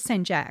 probably. Just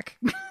send Jack,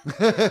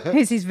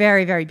 who's his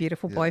very, very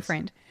beautiful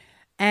boyfriend."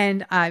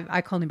 And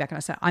I called him back and I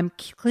said, "I'm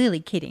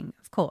clearly kidding.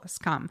 Of course,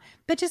 come,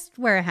 but just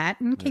wear a hat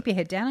and keep your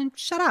head down and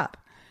shut up."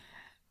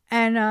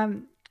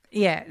 And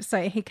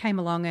so he came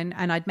along,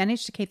 and I'd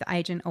managed to keep the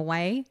agent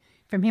away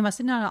from him. I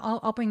said, no,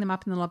 I'll bring them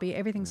up in the lobby.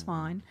 Everything's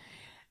fine.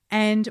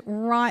 And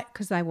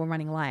because they were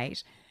running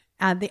late,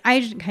 the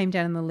agent came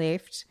down in the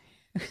lift.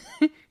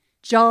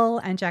 Joel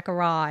and Jack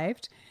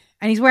arrived,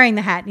 and he's wearing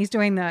the hat and he's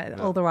doing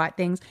all the right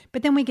things.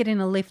 But then we get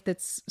in a lift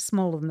that's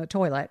smaller than the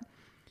toilet.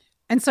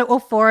 And so all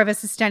four of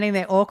us are standing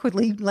there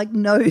awkwardly, like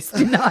nose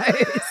to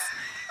nose.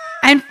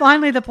 And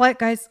finally the bloke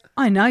goes,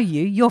 "I know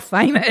you. You're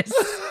famous."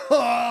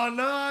 Oh,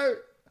 no.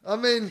 I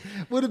mean,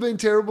 would have been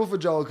terrible for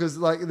Joel because,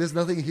 there's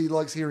nothing he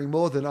likes hearing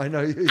more than "I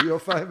know you're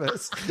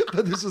famous."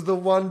 But this was the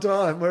one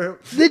time where...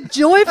 The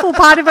joyful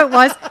part of it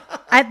was,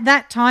 at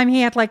that time,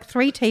 he had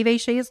 3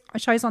 TV shows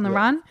on the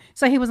run.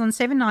 So he was on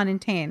 7, 9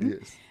 and 10.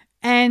 Yes.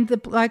 And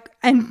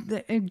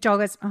Joel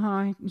goes,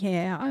 "Oh,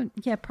 yeah,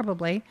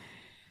 probably."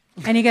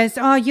 And he goes,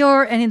 "Oh,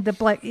 you're..." And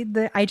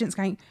the agent's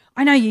going,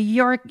 "I know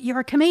you. You're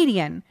a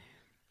comedian."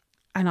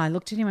 And I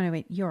looked at him and I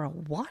went, "You're a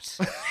what?"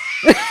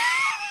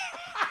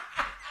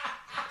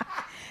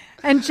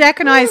 And Jack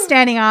and I are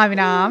standing arm in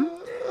arm.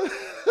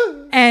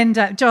 And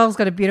Joel's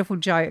got a beautiful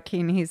joke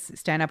in his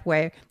stand-up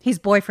where his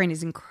boyfriend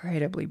is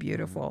incredibly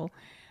beautiful.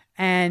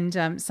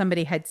 And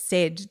somebody had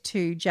said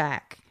to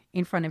Jack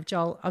in front of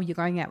Joel, "Oh, you're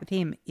going out with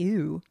him?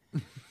 Ew."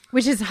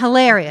 Which is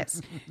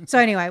hilarious. So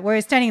anyway,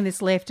 we're standing in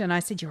this lift and I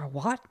said, "You're a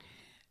what?"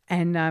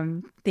 And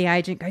the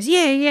agent goes,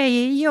 yeah,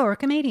 you're a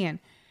comedian.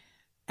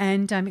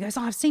 And he goes,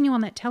 "Oh, I've seen you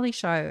on that telly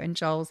show." And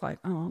Joel's like,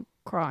 "Oh,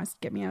 Christ,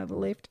 get me out of the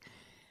lift."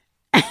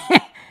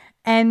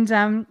 And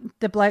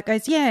the bloke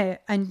goes, "Yeah."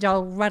 And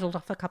Joel rattled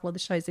off a couple of the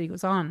shows that he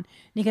was on. And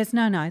he goes,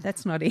 No,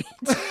 that's not it."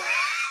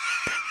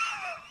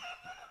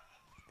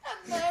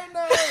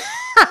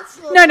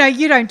 No,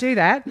 you don't do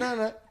that.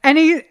 No. And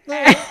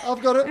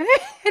I've got it.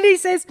 And he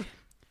says,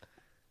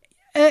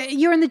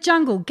 "You're in the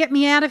jungle. Get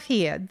me out of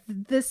here.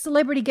 The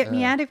celebrity, get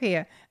me out of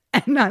here."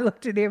 And I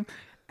looked at him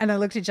and I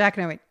looked at Jack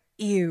and I went,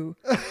 "Ew."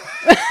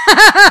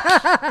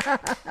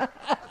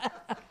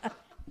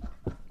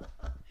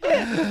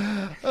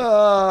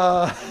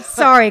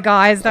 Sorry,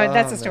 guys.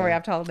 That's a story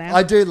I've told now.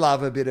 I do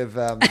love a bit of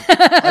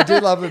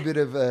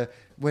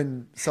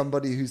when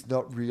somebody who's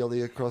not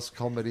really across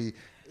comedy,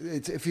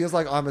 it feels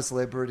like I'm a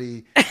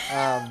celebrity,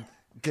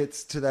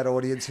 gets to that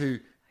audience who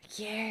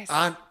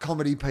aren't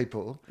comedy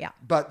people,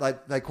 but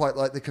they quite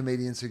like the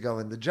comedians who go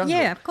in the jungle.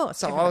 Yeah, of course.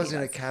 So I was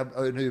in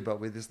an Uber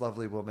with this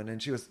lovely woman,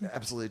 and she was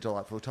absolutely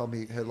delightful. Told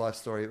me her life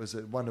story. It was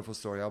a wonderful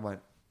story. I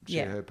won't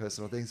share her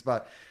personal things,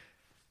 but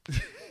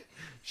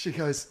she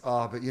goes,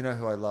 "Oh, but you know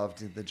who I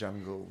loved in the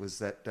jungle was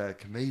that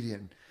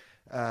comedian,"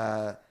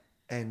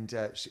 and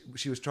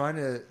she was trying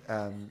to.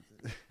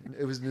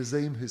 It was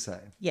Nazim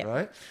Hussain,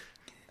 right?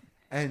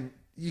 And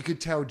you could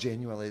tell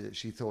genuinely that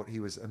she thought he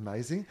was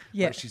amazing,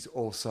 but she's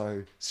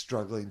also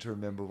struggling to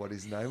remember what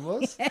his name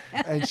was.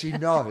 And she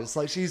knows,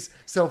 like she's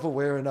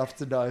self-aware enough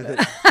to know that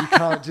you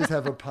can't just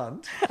have a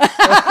punt.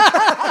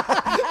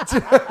 Do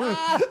you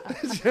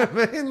know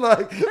what I mean?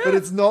 Like, but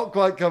it's not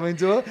quite coming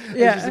to her.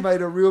 And she's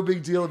made a real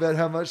big deal about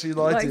how much she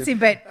likes him.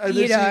 But, and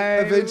then she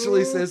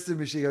eventually says to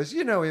me, she goes,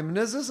 "You know him,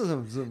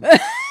 Nazim."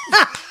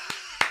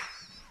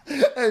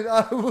 And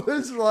I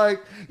was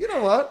like, you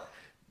know what?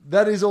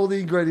 That is all the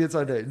ingredients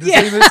I need. She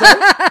was like,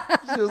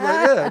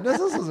 "Yeah,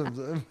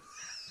 Nazim."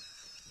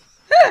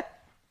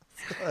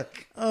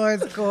 Oh,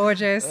 it's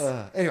gorgeous.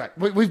 Anyway,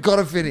 we've got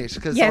to finish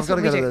because I've got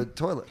to go to the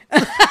toilet.